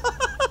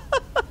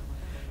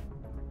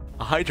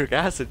 A hydric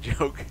acid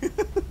joke.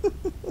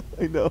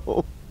 I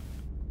know.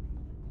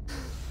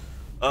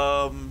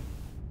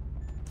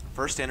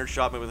 First standard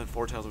shot made within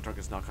 4 tiles of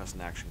target's not cost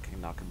an action. Can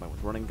not combine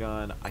with running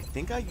gun. I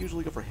think I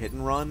usually go for hit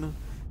and run,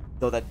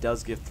 though that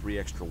does give 3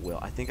 extra will.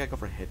 I think I go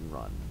for hit and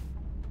run.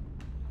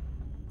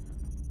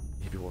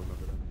 Maybe we'll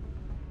remember that.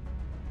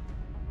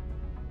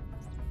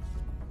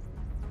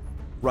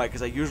 Right,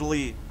 because I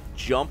usually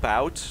jump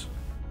out,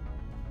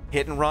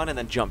 hit and run, and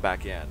then jump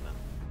back in.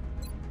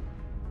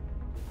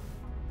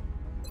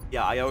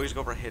 Yeah, I always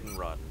go for hit and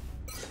run.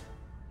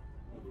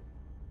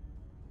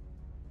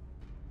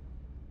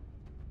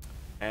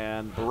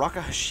 And Baraka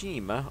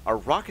Hashim, our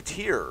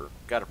Rocketeer,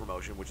 got a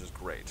promotion, which is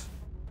great.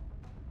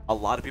 A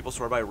lot of people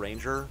swear by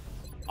Ranger.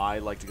 I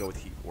like to go with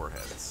Heat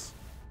Warheads.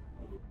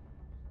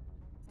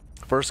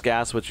 First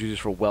gas, which is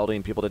used for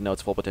welding. People didn't know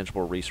its full potential.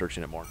 We're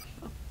researching it more.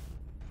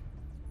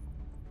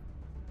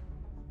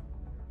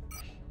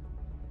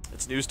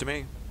 It's news to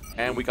me.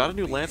 And we got a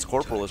new Lance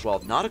Corporal as well.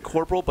 Not a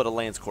Corporal, but a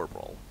Lance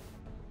Corporal.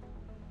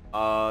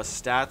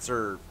 Stats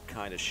are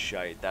kind of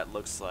shite. That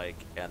looks like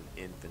an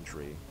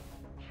infantry.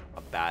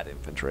 A bad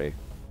infantry.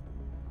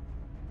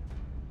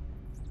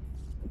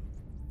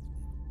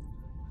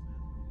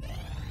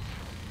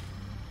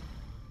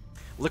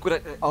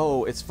 Liquid.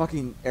 Oh, it's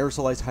fucking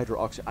aerosolized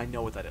hydroxide. I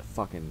know what that is.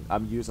 Fucking.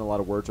 I'm using a lot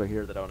of words right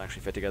here that don't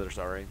actually fit together.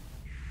 Sorry.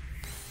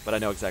 But I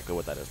know exactly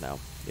what that is now.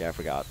 Yeah, I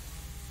forgot.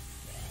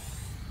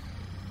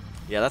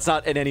 Yeah, that's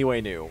not in any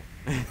way new.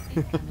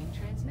 Incoming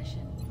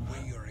transmission.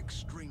 We are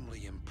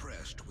extremely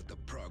impressed with the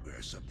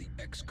progress of the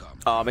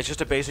XCOM. It's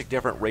just a basic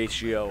different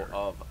ratio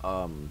of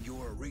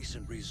Your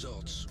recent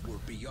results were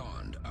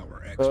beyond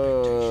our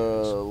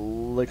expectations.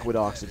 Liquid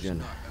oxygen.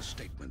 That is not a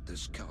statement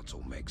this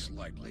council makes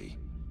lightly.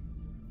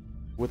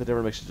 With a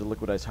different mixture of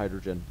liquidized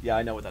hydrogen. Yeah,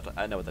 I know what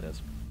that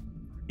is.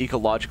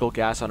 Ecological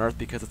gas on Earth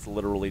because it's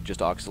literally just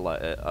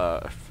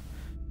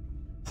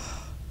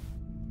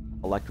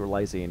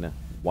electrolyzing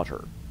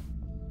water.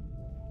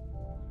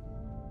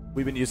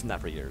 We've been using that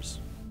for years.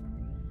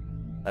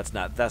 That's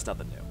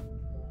nothing new.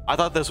 I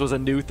thought this was a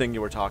new thing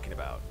you were talking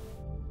about.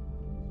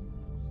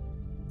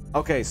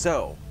 Okay,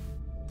 so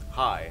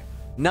hi.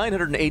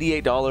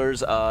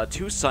 $988,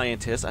 2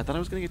 scientists. I thought I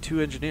was gonna get 2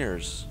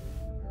 engineers.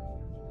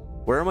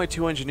 Where are my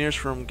 2 engineers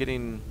from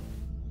getting...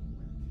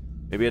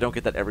 Maybe I don't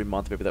get that every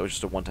month. Maybe that was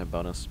just a one-time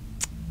bonus.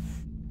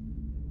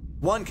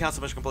 1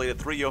 council mission completed,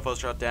 3 UFOs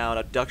shot down,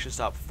 abduction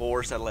stop,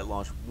 4 satellite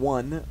launch,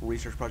 1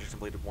 research project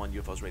completed, 1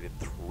 UFOs rated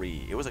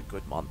 3. It was a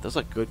good month. This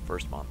was a good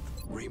first month.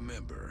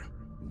 Remember,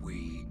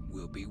 we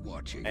will be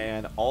watching.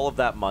 And all of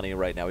that money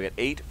right now. We got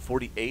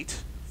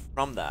 848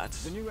 from that.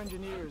 The new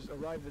engineers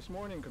arrived this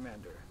morning,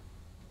 Commander.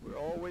 We're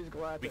always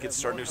glad we to could have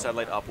start more new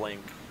satellite uplink.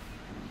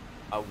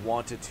 I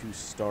wanted to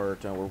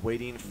start. We're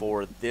waiting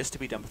for this to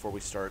be done before we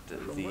start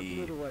From what the...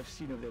 little I've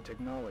seen of their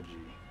technology,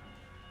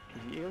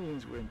 if the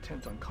aliens were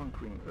intent on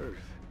conquering Earth,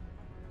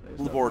 there's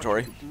not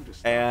laboratory. much we could do to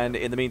stop And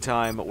them. in the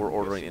meantime, we're I'm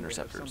ordering guessing they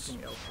have interceptors.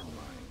 something else in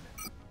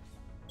mind.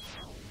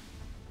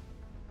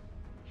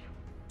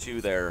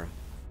 2 there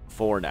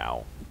for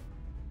now.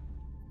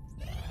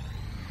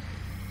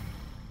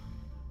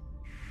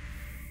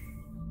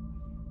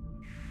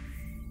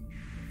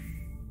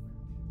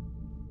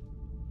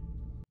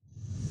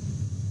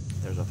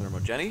 There's a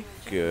thermogeny.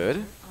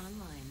 Good.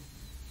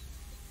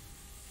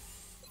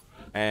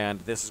 And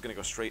this is going to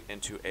go straight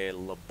into a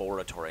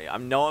laboratory. I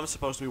know I'm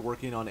supposed to be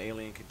working on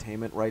alien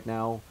containment right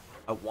now.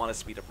 I want to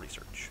speed up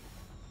research.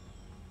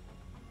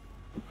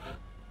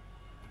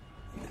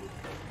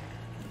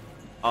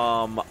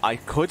 I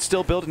could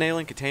still build an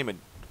alien containment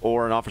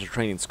or an officer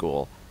training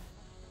school.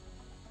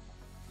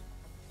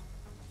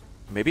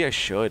 Maybe I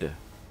should.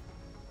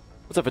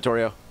 What's up,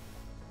 Vittorio?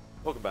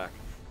 Welcome back.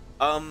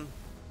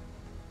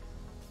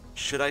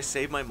 Should I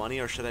save my money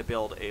or should I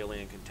build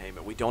alien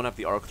containment? We don't have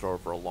the arc thrower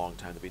for a long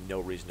time. There'd be no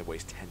reason to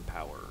waste 10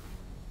 power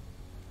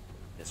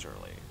this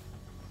early.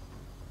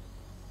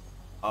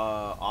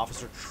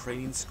 Officer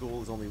training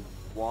school is only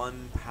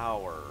 1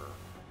 power,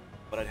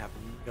 but I'd have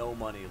no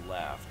money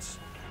left.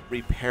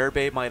 Repair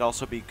bay might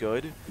also be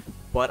good,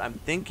 but I'm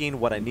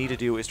thinking what I need to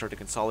do is start to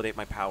consolidate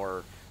my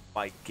power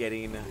by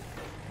getting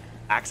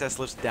access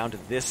lifts down to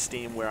this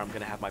steam where I'm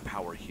going to have my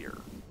power here.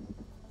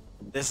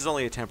 This is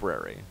only a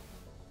temporary.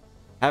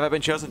 Have I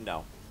been chosen?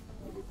 No.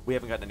 We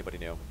haven't gotten anybody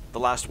new. The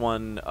last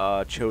one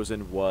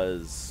chosen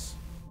was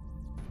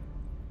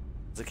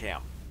Zakam.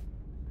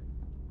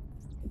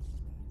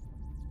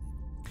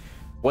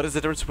 What is the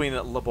difference between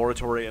a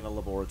laboratory and a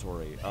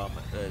laboratory? A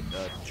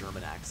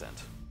German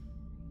accent.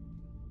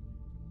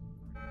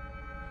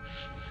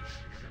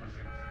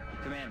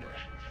 Commander,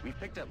 we've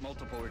picked up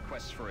multiple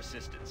requests for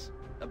assistance.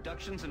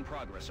 Abductions in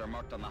progress are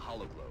marked on the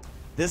hologlobe.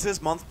 This is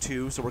month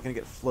 2, so we're going to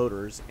get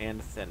floaters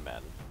and thin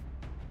men.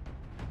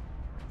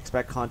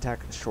 Expect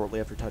contact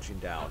shortly after touching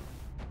down.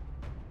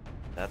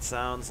 That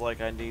sounds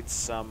like I need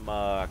some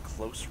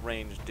close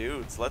range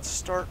dudes. Let's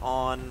start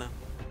on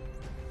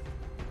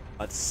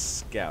a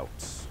scout.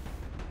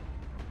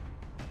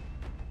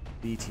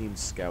 B-team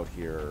scout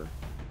here.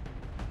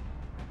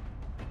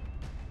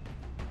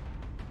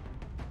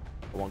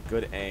 I want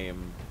good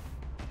aim.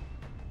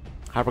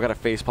 Harper got a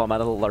facepalm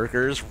out of the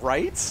lurkers,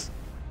 right?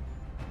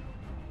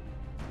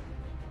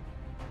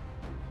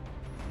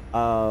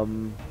 Or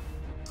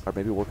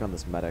maybe work on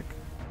this medic.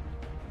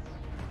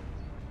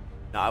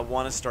 Now I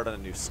want to start on a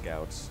new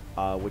scout,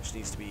 which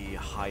needs to be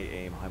high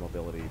aim, high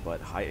mobility.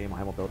 But high aim,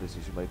 high mobility is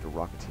usually related to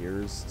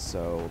Rocketeers.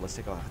 So let's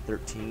take a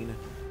 13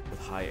 with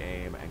high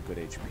aim and good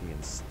HP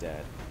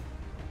instead.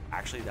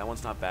 Actually, that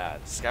one's not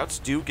bad. Scouts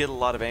do get a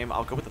lot of aim.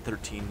 I'll go with the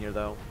 13 here,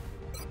 though.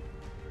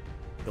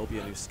 He'll be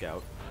a new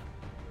scout.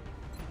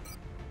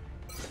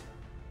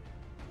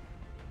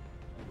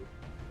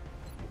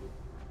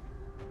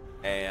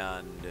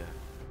 And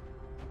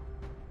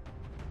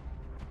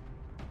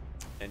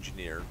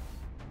engineer.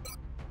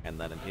 And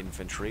then an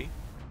infantry.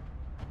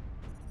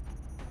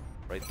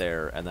 Right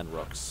there, and then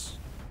rooks.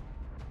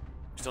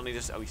 We still need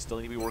to, we still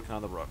need to be working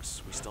on the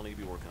rooks. We still need to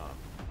be working on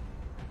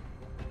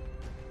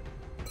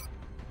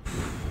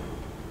them.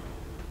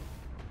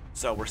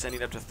 So we're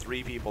sending up to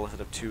 3 people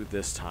instead of 2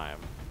 this time.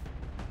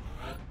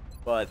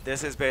 But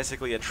this is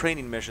basically a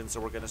training mission, so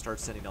we're going to start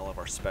sending all of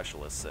our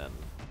specialists in.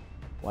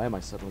 Why am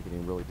I suddenly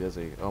getting really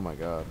dizzy? Oh my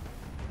god.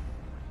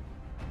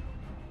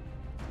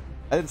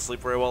 I didn't sleep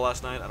very well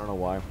last night. I don't know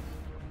why.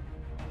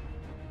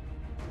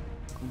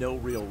 No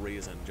real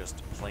reason, just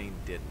plain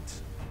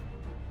didn't.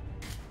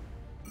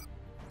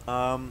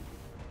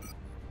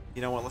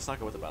 You know what? Let's not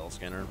go with the battle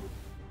scanner.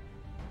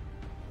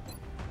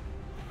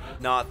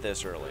 Not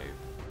this early.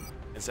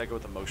 Instead, go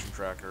with the motion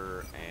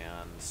tracker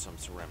and some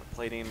ceramic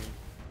plating.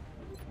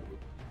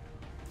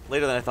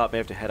 Later than I thought, may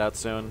have to head out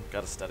soon.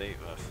 Gotta study.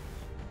 Ugh.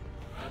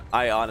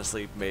 I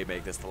honestly may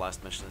make this the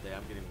last mission of the day.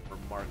 I'm getting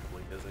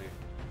remarkably busy.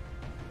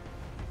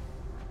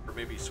 Or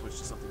maybe switch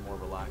to something more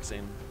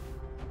relaxing.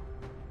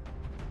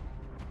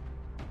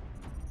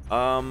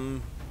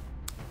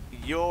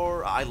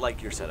 I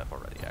like your setup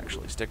already,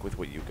 actually. Stick with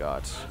what you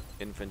got.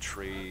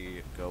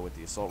 Infantry, go with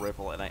the assault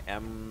rifle, and I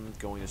am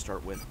going to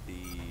start with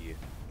the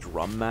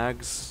drum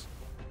mags.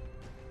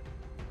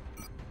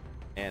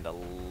 And a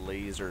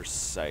laser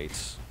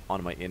sight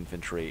on my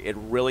infantry. It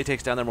really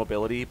takes down their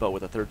mobility, but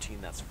with a 13,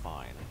 that's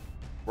fine.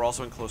 We're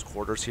also in close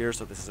quarters here,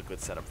 so this is a good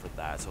setup for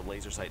that. So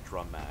laser sight,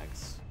 drum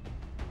mags.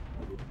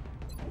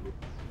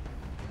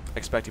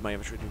 Expecting my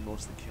infantry to do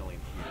most of the killing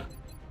here.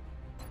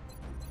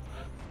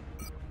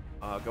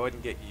 Go ahead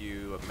and get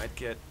you a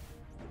medkit.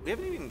 We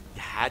haven't even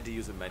had to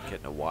use a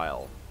medkit in a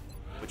while,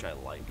 which I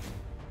like.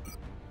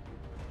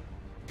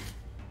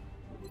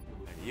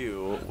 And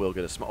you will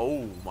get a smoke.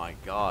 Oh my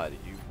god,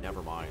 you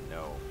never mind,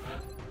 no.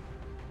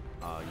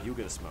 You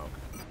get a smoke.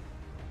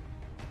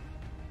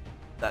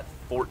 That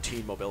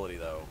 14 mobility,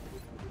 though.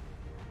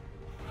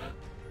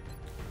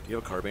 Do you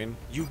have a carbine?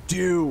 You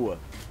do!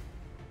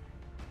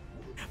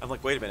 I'm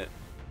like, wait a minute.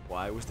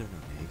 Why was there no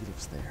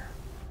negatives there?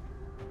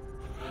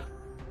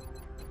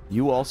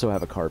 You also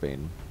have a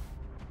carbine.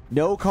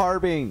 No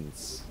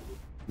carbines!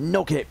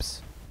 No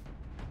capes!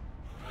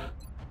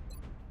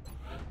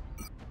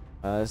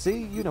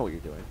 See? You know what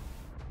you're doing.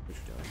 What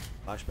you're doing.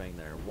 Flashbang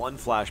there. 1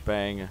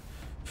 flashbang.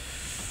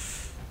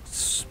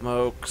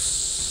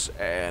 Smokes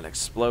and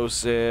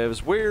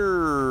explosives.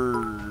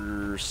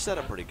 We're set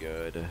up pretty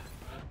good.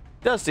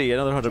 Dusty,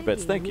 another 100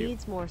 bits. Thank you.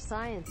 Needs more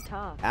science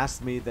talk.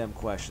 Ask me them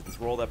questions.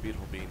 Roll that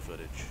beautiful bean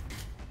footage.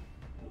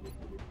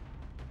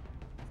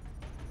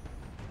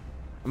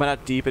 Am I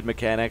not deep in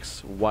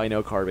mechanics? Why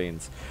no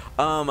carbines?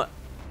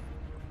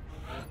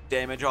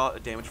 Damage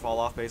fall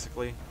off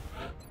basically.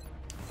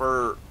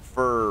 For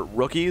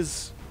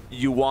rookies,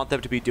 you want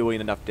them to be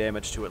doing enough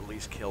damage to at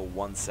least kill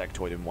 1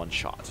 sectoid in 1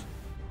 shot.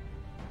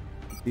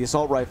 The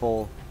assault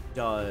rifle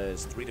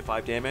does 3 to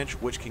 5 damage,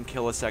 which can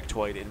kill a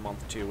sectoid in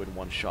month 2 in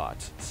 1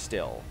 shot.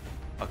 Still,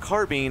 a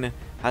carbine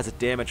has a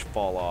damage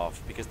fall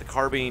off because the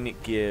carbine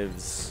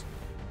gives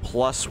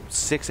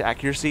 +6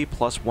 accuracy,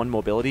 +1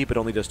 mobility, but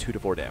only does 2 to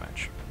 4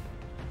 damage.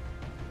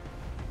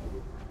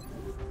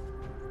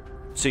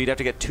 So you'd have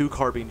to get 2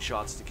 carbine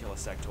shots to kill a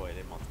sectoid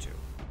in month 2.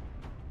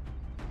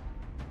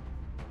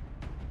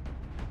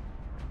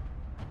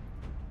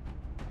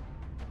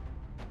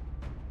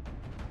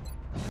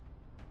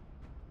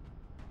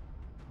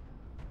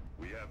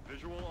 We have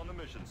visual on the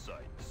mission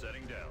site.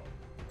 Setting down.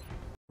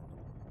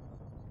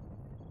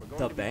 We're going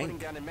The to be bank? putting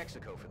down in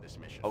Mexico for this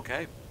mission.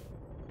 Okay.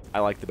 I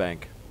like the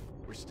bank.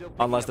 We're still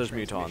Unless picking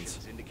there's up mutons.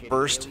 transmissions indicating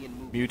First, alien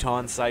movement muton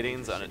from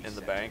sightings major in the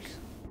city bank. centers.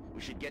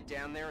 We should get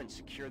down there and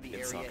secure the It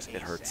area sucks.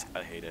 It hurts. ASAP.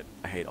 I hate it.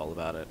 I hate all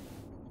about it.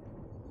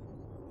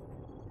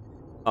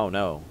 Oh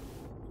no.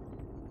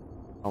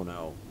 Oh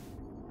no.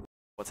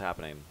 What's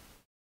happening?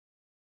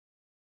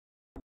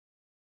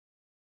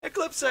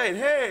 Eclipsate,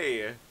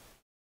 hey!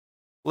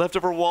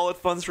 Leftover wallet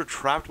funds for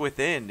Trapped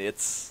Within.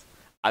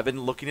 I've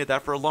been looking at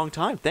that for a long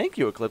time. Thank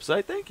you,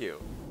 Eclipsate. Thank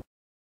you.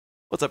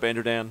 What's up,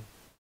 Andrew Dan?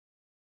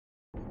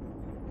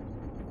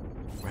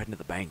 We're heading into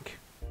the bank.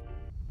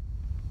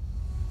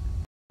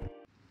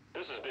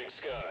 This is Big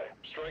Sky.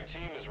 Strike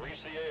team has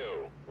reached the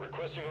AO.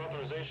 Requesting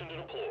authorization to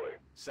deploy.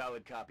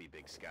 Solid copy,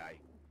 Big Sky.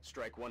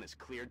 Strike 1 is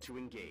cleared to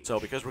engage. So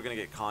because we're going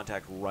to get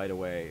contact right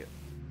away,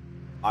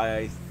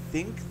 I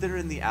think they're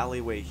in the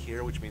alleyway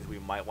here, which means we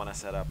might want to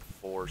set up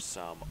for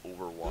some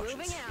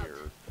overwatches here.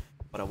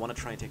 But I want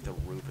to try and take the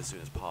roof as soon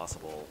as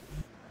possible.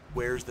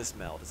 Where's this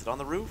meld? Is it on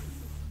the roof?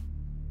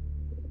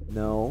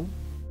 No.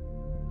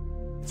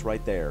 It's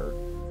right there.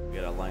 We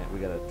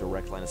got a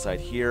direct line of sight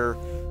here,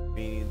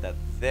 meaning that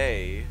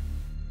there's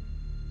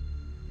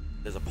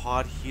a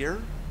pod here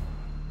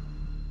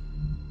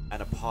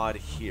and a pod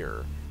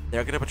here.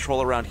 They're going to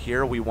patrol around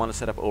here. We want to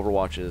set up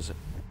overwatches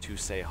to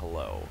say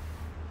hello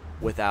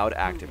without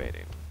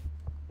activating.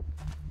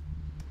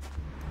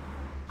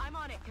 I'm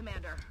on it,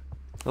 Commander.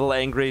 A little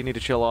angry, need to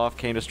chill off,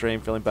 came to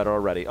stream, feeling better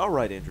already.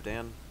 Alright, Andrew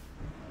Dan.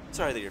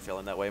 Sorry that you're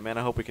feeling that way, man.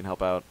 I hope we can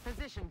help out.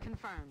 Position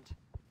confirmed.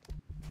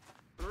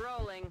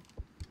 Rolling.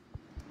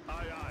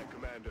 Aye, aye,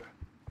 Commander.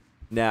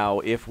 Now,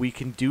 if we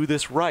can do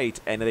this right,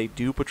 and they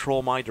do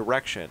patrol my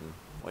direction,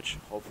 which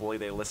hopefully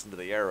they listen to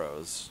the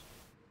arrows,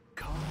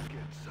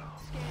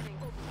 Scanning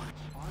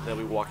Overwatch. they'll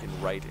be walking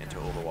right into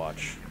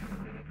Overwatch.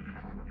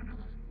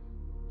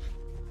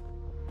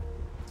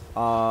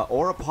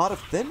 Or a pod of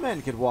thin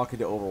men could walk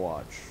into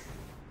Overwatch.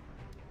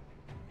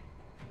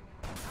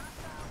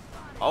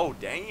 Oh,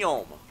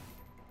 damn!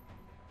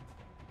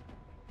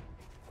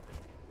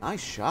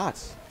 Nice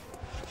shot.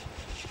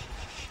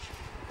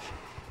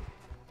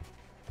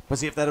 But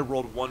see, if that had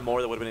rolled one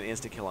more, that would have been an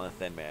instant kill on a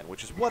thin man,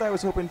 which is what I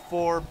was hoping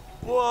for,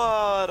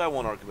 but I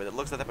won't argue with it.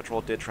 Looks like that patrol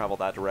did travel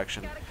that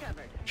direction.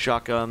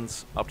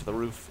 Shotguns, up to the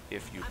roof,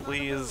 if you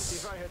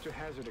please. If I had to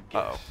hazard a guess,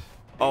 Uh-oh.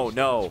 Oh, based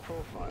on no. its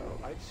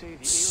profile, I'd say the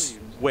aliens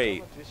Wait.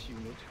 developed this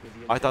unit with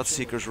the I thought intention of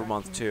Seekers were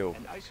month attracting 2.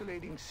 and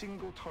isolating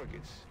single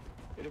targets.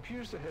 It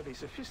appears to have a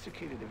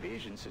sophisticated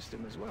evasion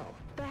system as well.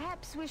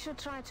 Perhaps we should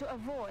try to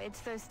avoid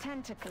those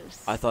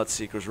tentacles. I thought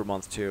Seekers were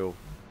month 2.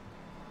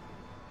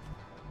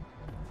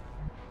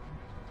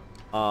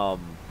 That's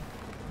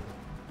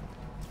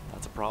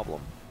a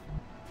problem.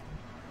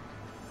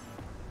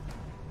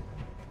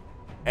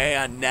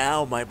 And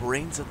now my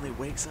brain suddenly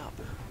wakes up.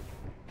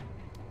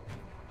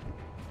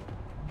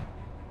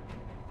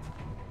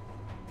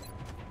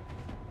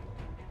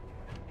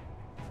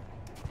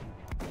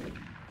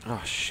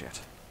 Oh,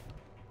 shit.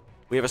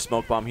 We have a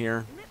smoke bomb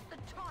here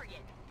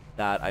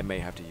that I may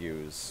have to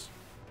use.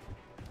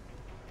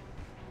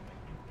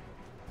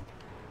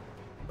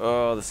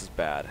 Oh, this is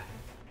bad.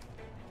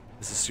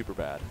 This is super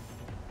bad.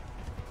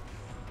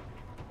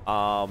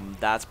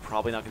 That's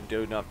probably not going to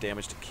do enough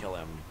damage to kill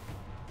him.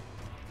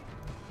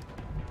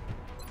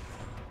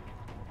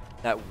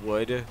 That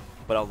would,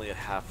 but only at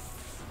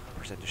half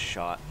 %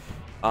 shot.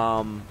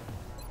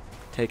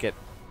 Take it.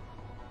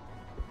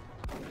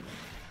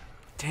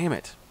 Damn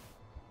it.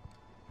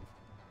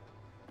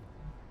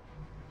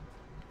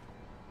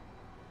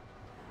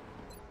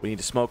 We need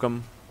to smoke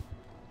him.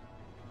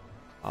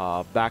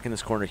 Back in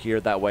this corner here.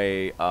 That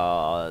way,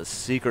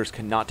 Seekers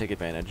cannot take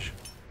advantage.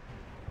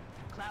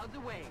 Clouds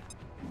away.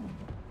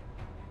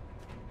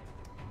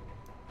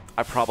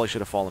 I probably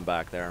should have fallen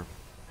back there.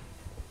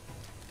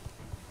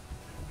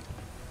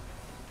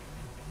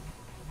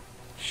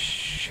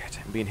 Shit.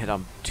 I'm being hit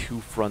on 2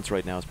 fronts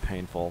right now is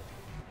painful.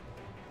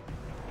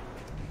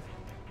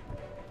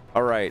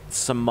 Alright,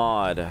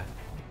 Samad.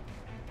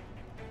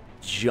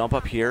 Jump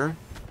up here.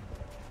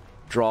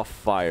 Draw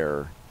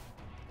fire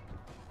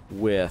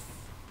with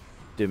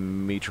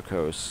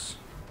Dimitrikos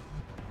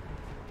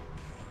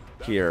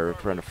here,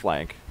 trying to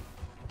flank.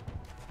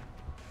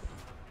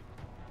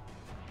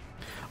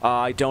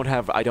 I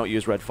don't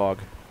use red fog.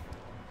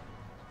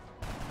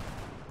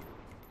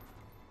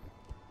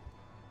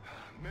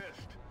 Missed.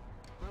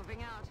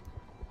 Moving out.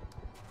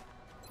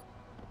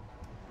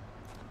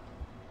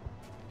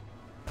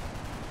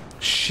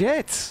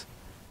 Shit!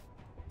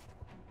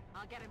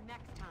 I'll get him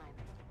next time.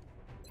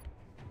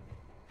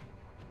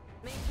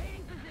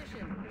 Maintaining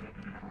position.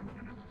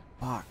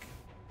 Fuck.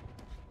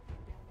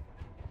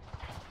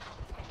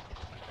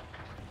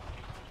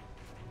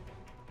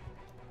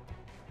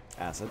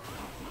 Acid.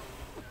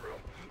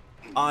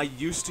 I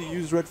used to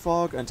use red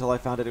fog until I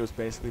found out it was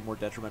basically more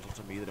detrimental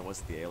to me than it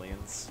was to the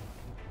aliens.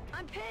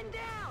 I'm pinned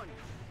down.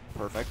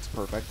 Perfect,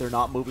 perfect. They're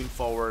not moving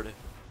forward.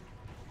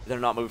 They're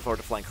not moving forward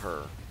to flank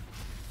her.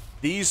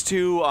 These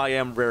two I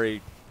am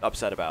very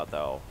upset about,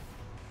 though.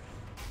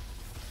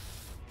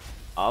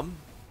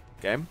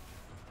 Game.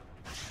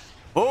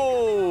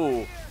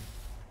 Oh!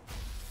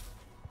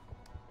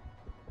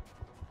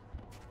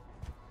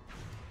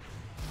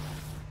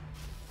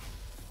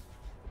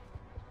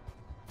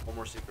 One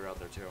more Seeker out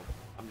there, too.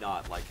 I'm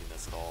not liking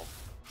this at all.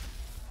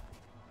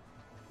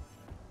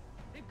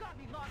 They've got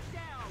me locked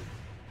down.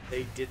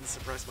 They didn't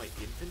suppress my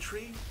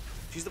infantry?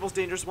 She's the most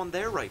dangerous one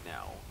there right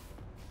now.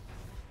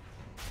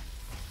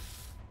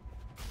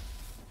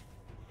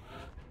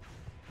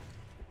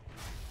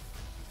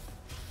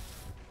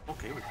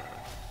 Okay with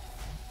that.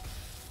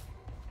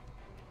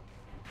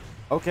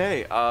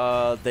 Okay,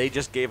 they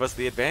just gave us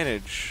the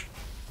advantage.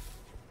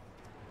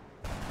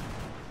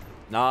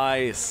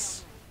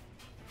 Nice.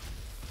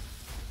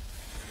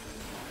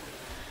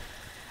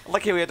 I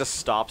like how we had to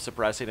stop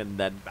suppressing and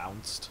then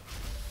bounced.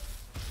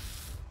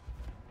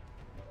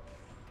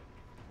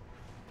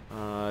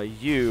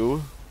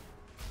 You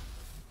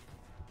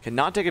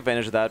cannot take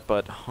advantage of that,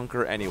 but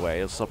hunker anyway.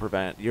 It'll still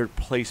prevent your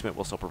placement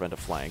will still prevent a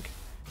flank.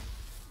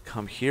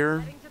 Come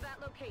here.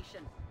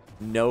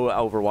 No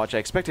Overwatch. I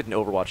expected an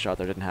Overwatch shot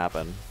there, didn't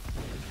happen.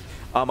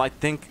 I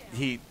think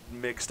he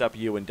mixed up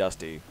you and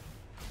Dusty.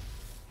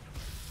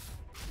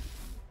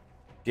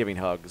 Giving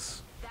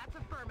hugs. That's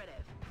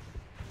affirmative.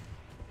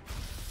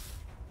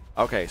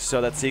 Okay,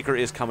 so that Seeker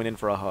is coming in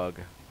for a hug.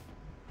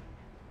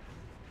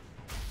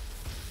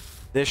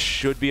 This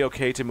should be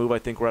okay to move. I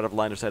think we're out of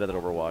line of sight of that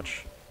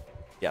Overwatch.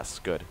 Yes,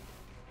 good.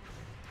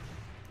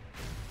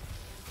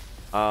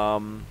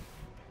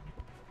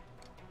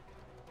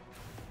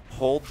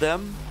 Hold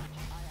them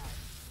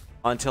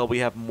until we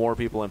have more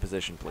people in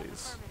position,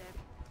 please.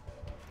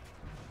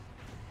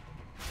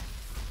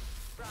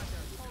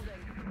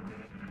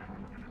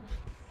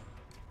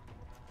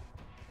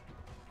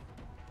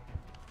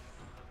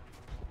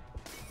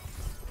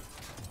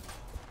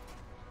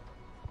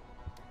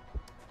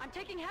 I'm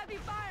taking heavy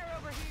fire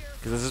over here.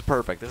 Because this is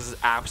perfect. This is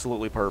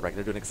absolutely perfect.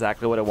 They're doing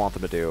exactly what I want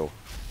them to do.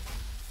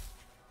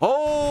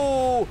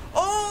 Oh!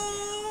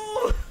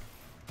 Oh!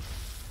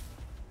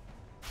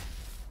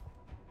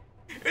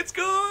 It's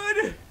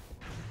good!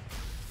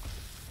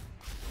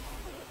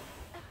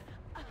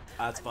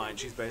 That's fine.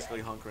 She's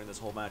basically hunkering this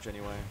whole match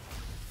anyway.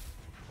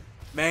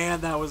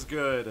 Man, that was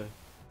good.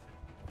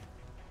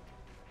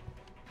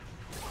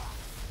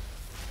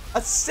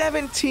 A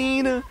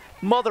 17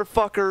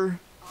 motherfucker.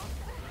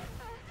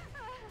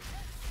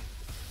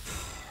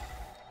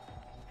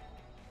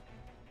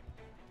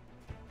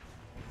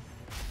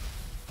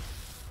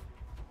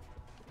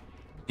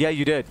 Yeah,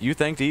 you did. You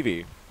thanked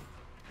Evie.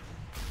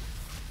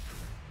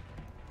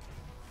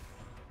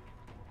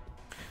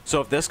 So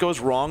if this goes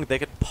wrong, they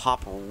could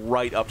pop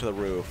right up to the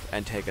roof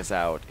and take us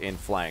out in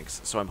flanks.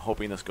 So I'm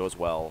hoping this goes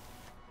well.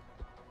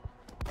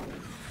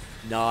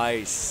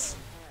 Nice.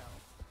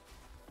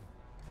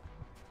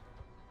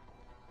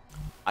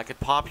 I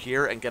could pop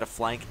here and get a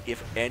flank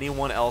if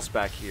anyone else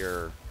back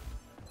here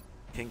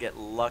can get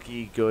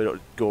lucky,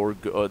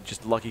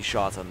 just lucky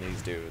shots on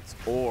these dudes.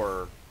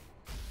 Or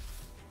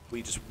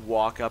we just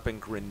walk up and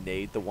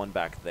grenade the one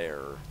back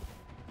there.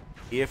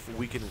 If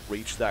we can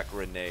reach that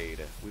grenade,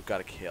 we've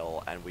got a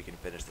kill, and we can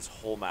finish this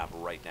whole map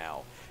right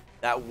now.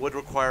 That would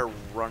require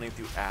running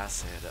through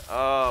acid.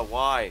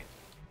 Why?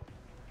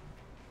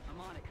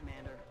 I'm on it,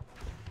 Commander.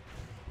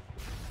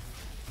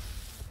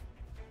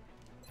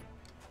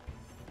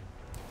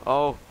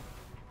 Oh.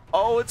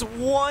 Oh, it's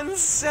one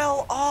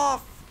cell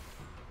off!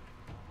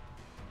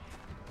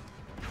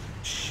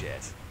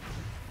 Shit.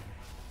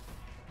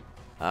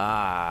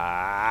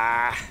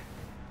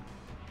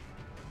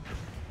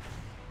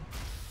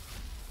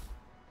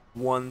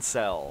 One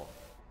cell.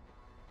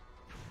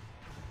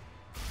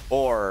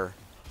 Or,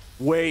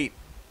 wait.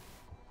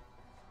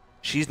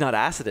 She's not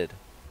acided.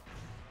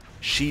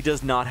 She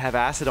does not have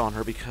acid on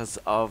her because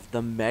of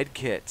the med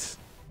kit.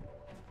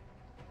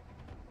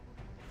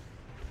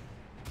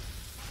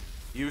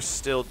 You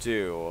still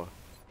do.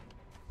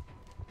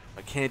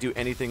 I can't do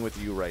anything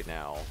with you right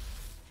now.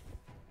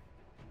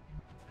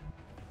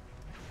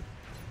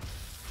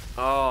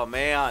 Oh,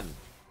 man.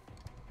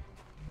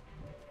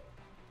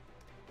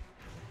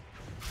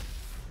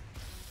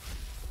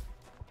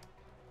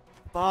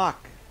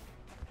 Fuck.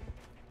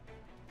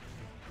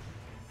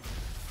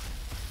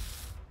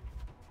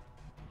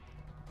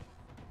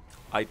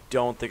 I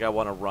don't think I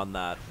want to run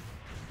that.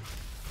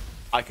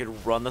 I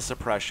could run the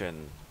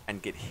suppression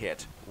and get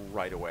hit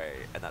right away,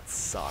 and that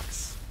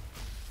sucks.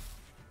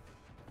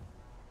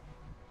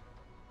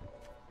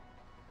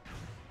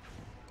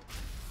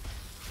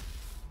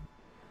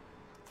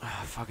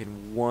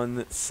 Fucking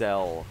one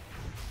cell.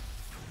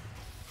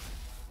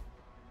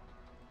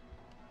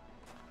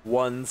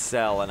 One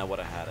cell and I would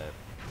have had it.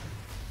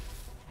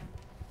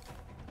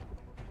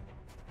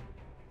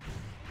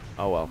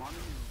 Oh well.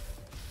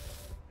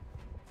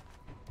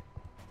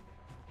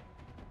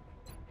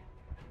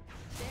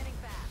 Standing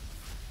back.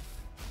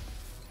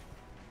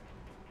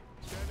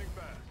 Standing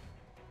back.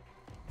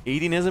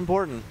 Eating is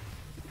important.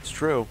 It's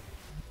true.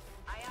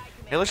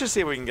 Hey, let's just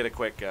see if we can get a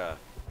quick,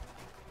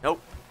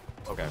 Nope.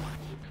 Okay.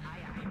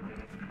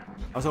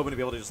 I was hoping to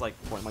be able to just, like,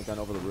 point my gun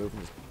over the roof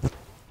and just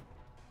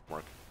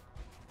work.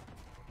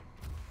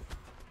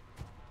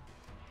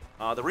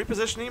 They're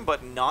repositioning,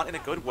 but not in a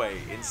good way.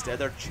 Instead,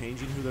 they're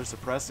changing who they're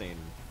suppressing.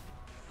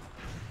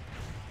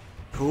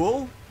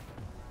 Cool?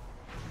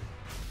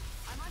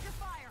 I'm under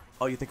fire.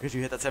 Oh, you think because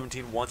you hit that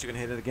 17 once, you can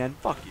hit it again?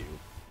 Fuck you.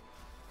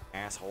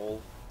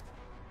 Asshole.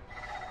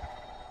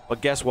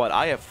 But guess what?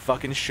 I have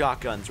fucking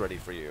shotguns ready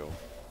for you.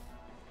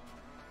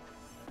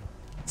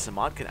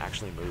 Samad can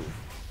actually move.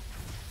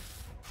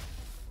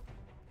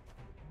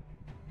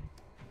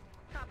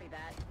 Copy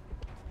that.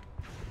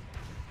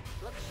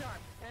 Look sharp.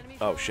 Enemies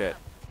Oh rolling shit.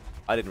 up.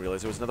 I didn't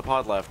realize there was another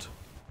pod left.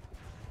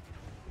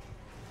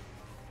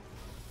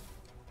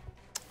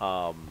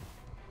 Well,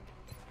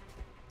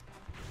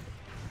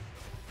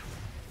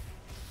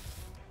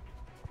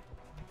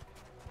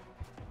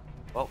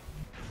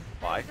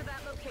 bye. To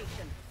that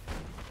location.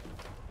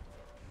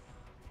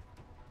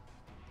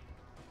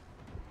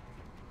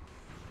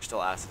 You're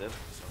still acided,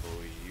 so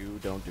you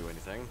don't do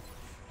anything.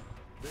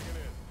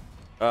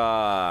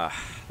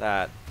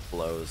 That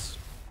blows.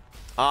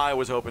 I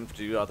was hoping to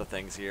do other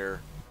things here.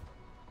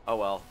 Oh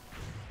well.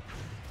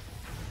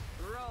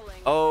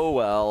 Rolling. Oh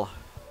well.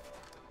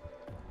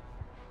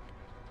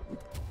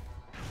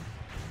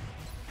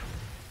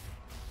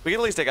 We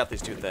can at least take out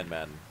these two thin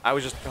men. I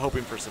was just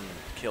hoping for some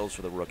kills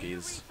for the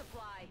rookies.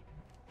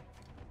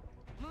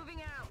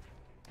 Moving out.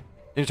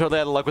 You totally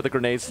had luck with the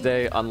grenades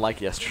today,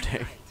 unlike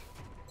yesterday.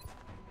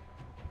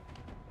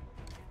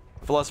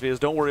 Philosophy is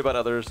don't worry about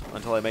others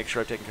until I make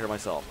sure I've taken care of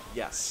myself.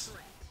 Yes.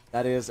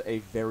 That is a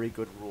very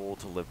good rule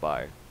to live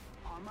by.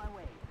 On my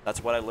way.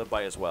 That's what I live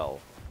by as well.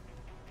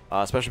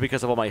 Especially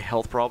because of all my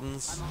health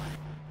problems.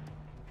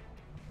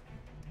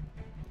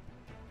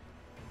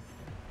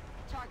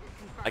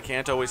 I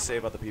can't always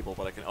save other people,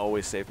 but I can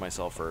always save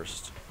myself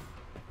first.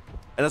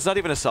 And that's not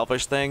even a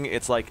selfish thing.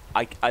 It's like,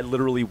 I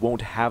literally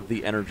won't have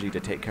the energy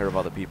to take care of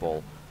other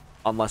people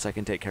unless I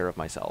can take care of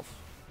myself.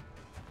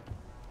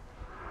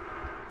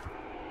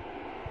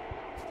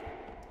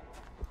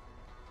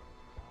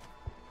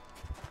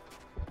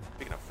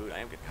 Speaking of food, I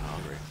am getting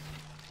hungry.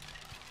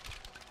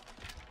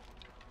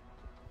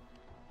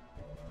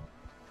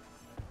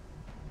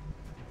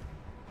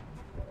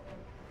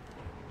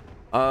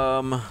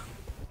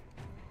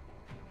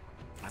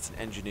 That's an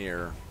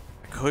engineer.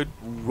 I could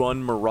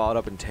run Murad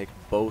up and take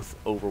both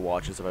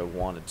Overwatches if I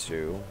wanted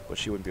to, but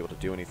she wouldn't be able to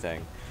do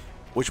anything.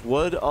 Which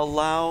would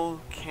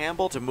allow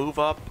Campbell to move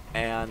up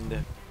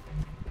and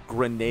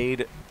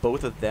grenade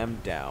both of them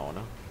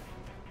down.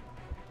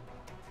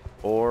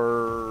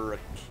 Or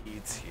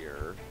Keats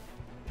here.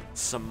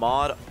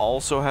 Samad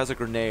also has a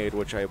grenade,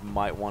 which I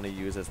might want to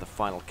use as the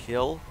final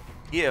kill.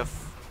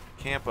 If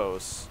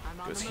Campos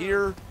goes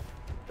here,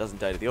 doesn't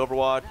die to the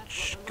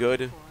Overwatch,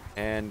 good,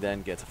 and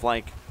then gets a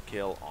flank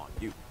kill on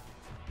you.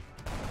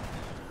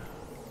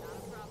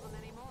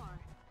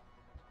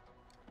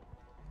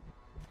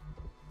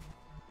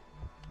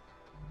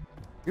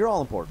 You're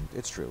all important.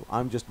 It's true.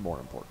 I'm just more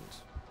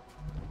important.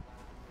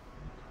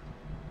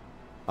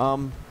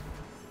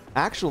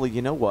 Actually,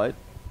 you know what?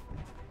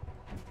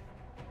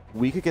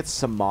 We could get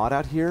Samad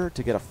out here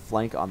to get a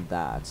flank on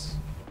that.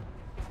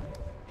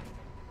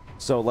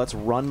 So let's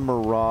run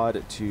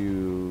Murad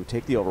to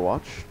take the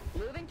Overwatch.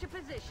 Moving to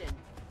position.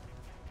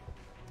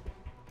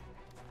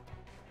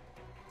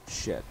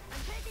 Shit. I'm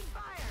taking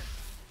fire.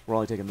 We're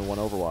only taking the one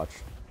Overwatch.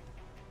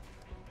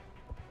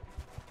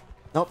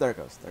 Nope, there it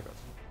goes. There it goes.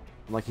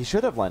 I'm like, he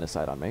should have line of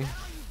sight on me.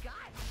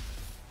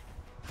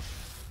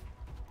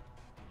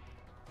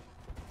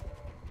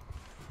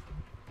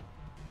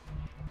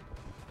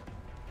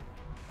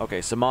 Okay,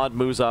 Samad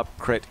moves up,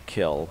 crit,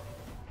 kill.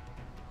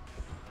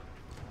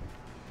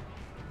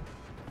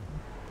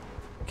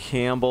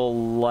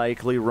 Campbell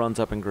likely runs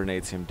up and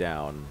grenades him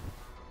down.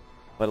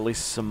 But at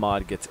least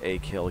Samad gets a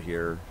kill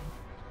here.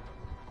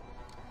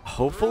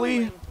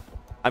 Hopefully?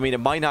 I mean, it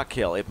might not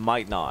kill. It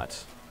might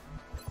not.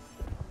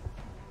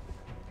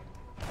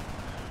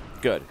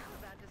 Good.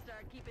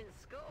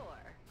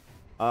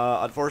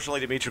 Unfortunately,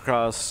 Dimitri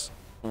Cross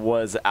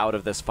was out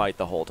of this fight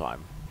the whole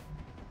time.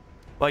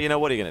 But you know,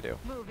 what are you going to do?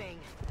 Moving.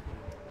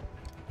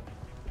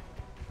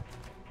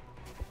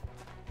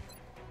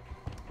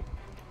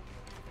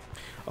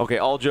 Okay,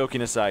 all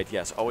joking aside,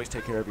 yes, always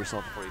take care of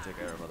yourself before you take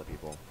care of other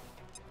people.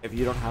 If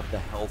you don't have the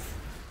health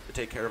to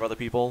take care of other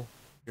people,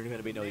 you're going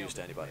to be no use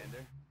to anybody.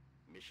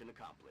 Mission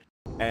accomplished.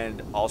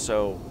 And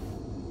also,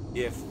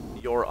 if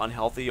you're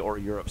unhealthy or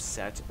you're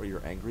upset or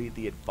you're angry,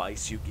 the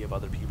advice you give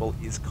other people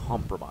is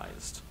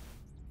compromised.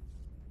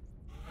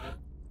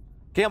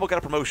 Campbell got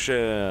a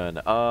promotion.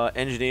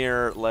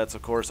 Engineer, let's,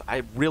 of course,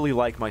 I really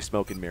like my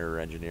smoke and mirror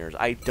engineers.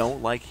 I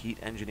don't like heat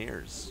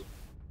engineers.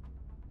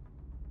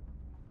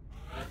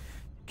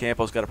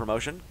 Campbell's got a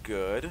promotion.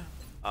 Good.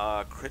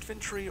 Crit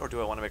infantry, or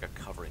do I want to make a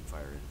covering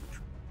fire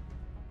infantry?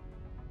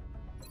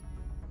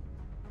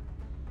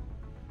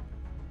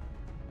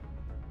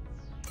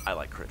 I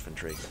like crit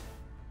infantry.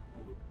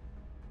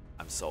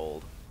 I'm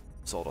sold.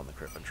 Sold on the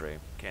crit infantry.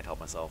 Can't help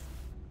myself.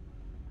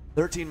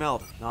 13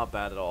 meld, not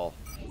bad at all.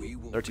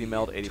 13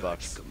 meld, 80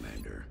 bucks.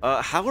 Commander.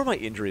 How are my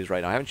injuries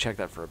right now? I haven't checked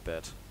that for a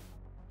bit.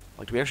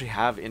 Like, do we actually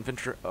have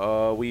infantry?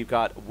 We've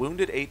got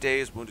wounded 8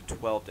 days, wounded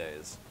 12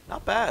 days.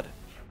 Not bad.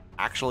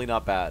 Actually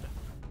not bad.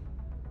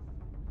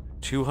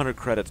 200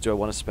 credits. Do I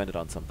want to spend it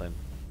on something?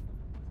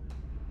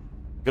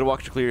 Gonna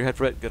walk to clear your head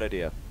for it? Good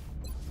idea.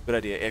 Good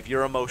idea. If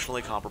you're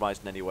emotionally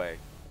compromised in any way,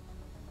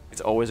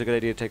 it's always a good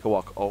idea to take a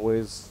walk.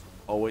 Always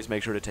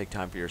make sure to take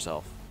time for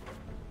yourself.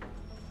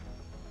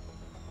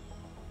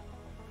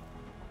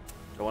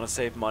 I want to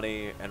save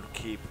money and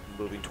keep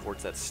moving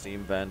towards that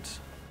steam vent.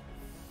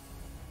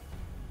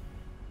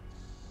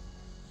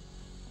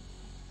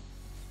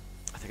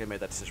 I think think I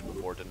made that decision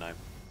before, didn't I?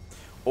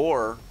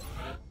 Or,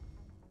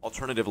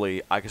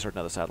 alternatively, I can start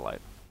another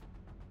satellite.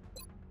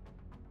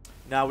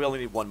 Now we only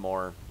need one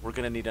more. We're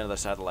going to need another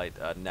satellite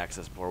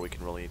nexus before we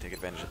can really take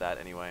advantage of that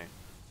anyway.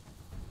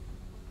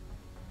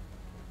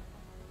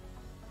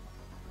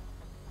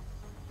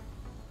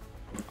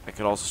 I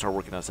could also start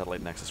working on a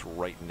satellite nexus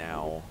right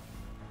now.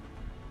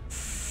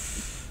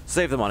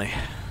 Save the money.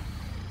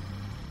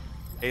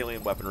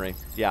 Alien weaponry.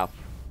 Yeah.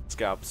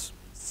 Scouts.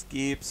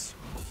 Skeeps.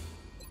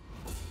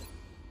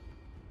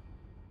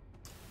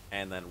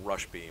 And then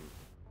rush beam.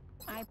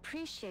 I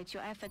appreciate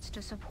your efforts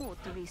to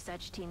support the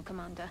research team,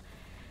 Commander.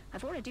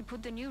 I've already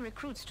put the new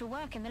recruits to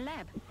work in the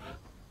lab.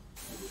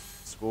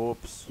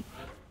 Scoops.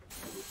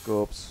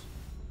 Scoops.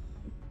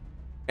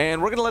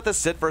 And we're going to let this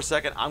sit for a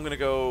second. I'm going to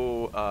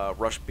go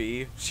rush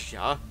B.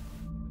 Yeah.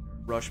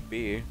 Rush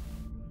B.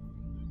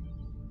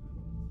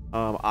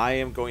 I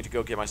am going to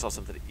go get myself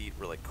something to eat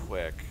really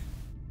quick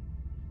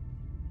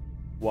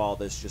while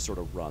this just sort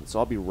of runs. So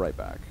I'll be right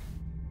back.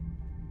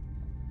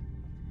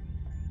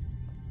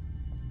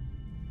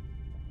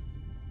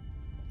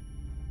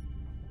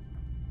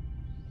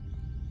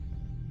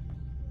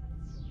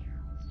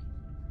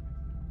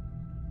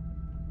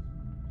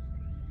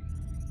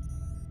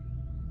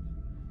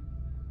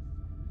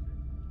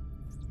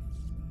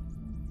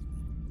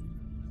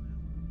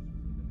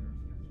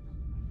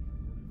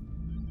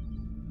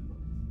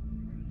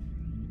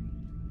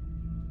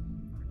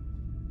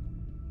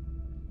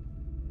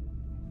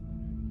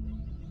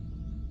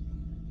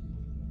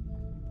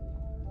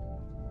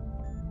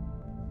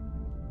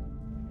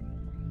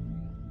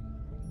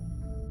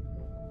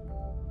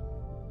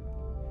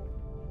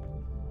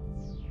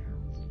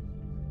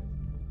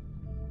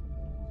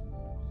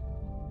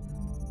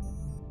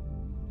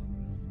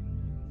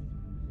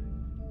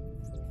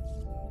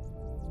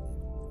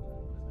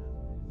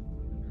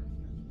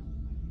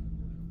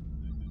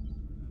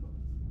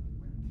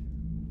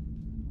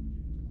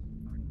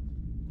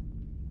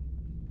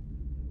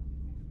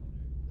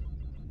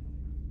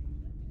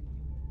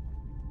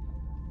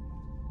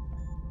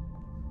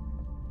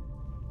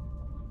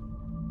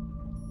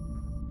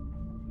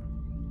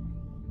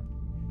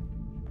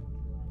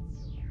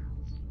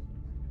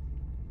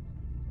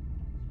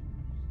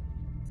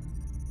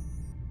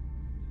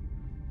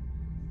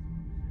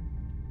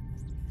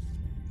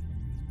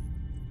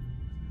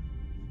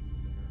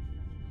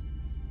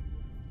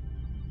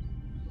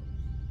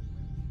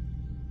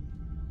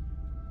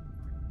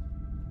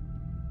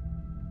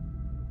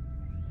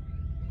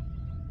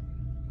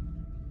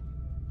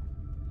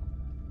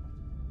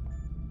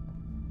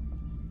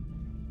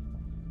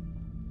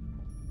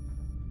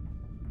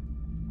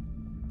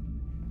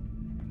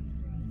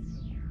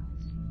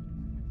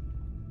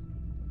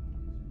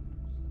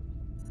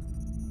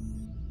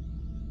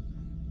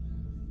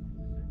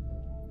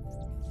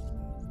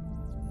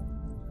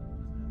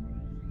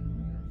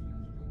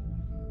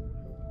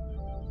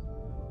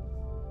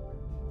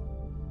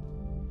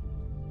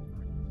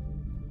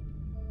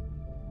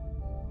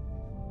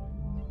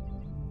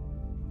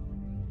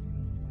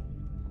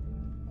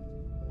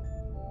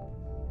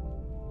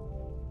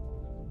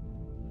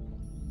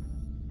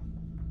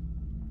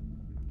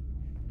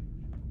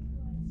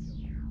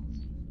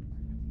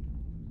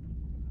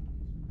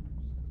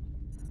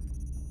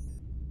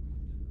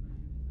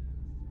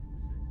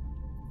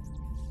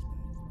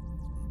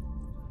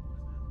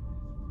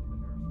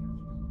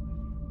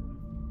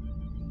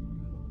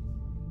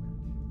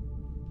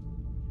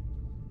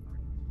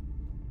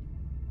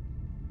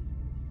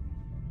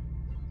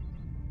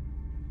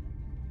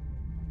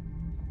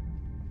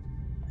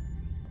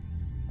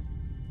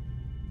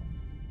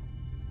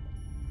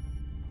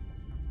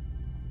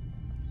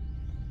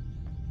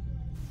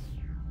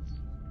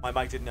 My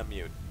mic didn't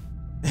unmute.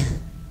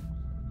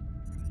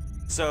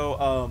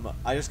 So,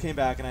 I just came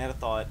back and I had a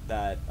thought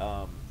that,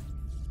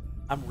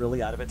 I'm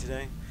really out of it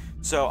today.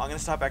 So, I'm going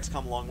to stop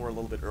XCOM Long War a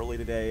little bit early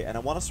today, and I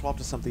want to swap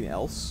to something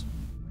else.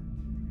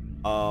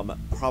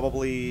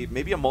 Probably,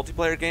 maybe a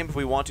multiplayer game if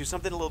we want to,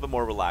 something a little bit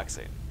more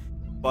relaxing.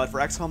 But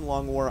for XCOM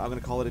Long War, I'm going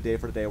to call it a day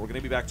for today. We're going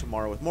to be back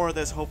tomorrow with more of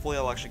this. Hopefully,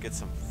 I'll actually get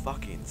some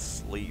fucking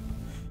sleep.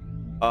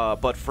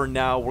 But for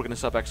now, we're going to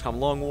stop XCOM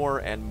Long War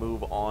and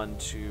move on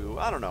to,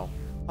 I don't know.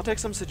 I'll take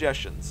some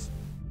suggestions.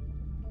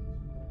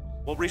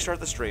 We'll restart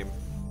the stream,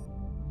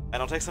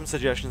 and I'll take some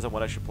suggestions on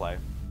what I should play.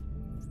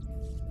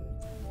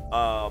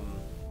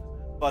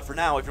 But for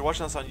now, if you're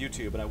watching this on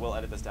YouTube, and I will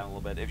edit this down a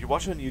little bit, if you're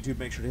watching on YouTube,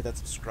 make sure to hit that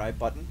subscribe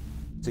button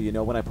so you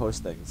know when I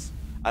post things.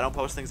 I don't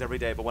post things every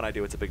day, but when I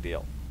do, it's a big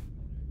deal.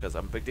 Because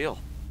I'm a big deal.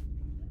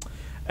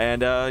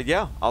 And,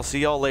 yeah, I'll see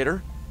y'all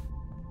later.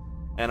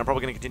 And I'm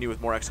probably going to continue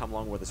with more XCOM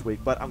Long War this week,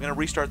 but I'm going to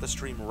restart the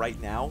stream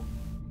right now,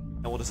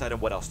 and we'll decide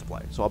on what else to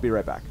play. So I'll be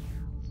right back.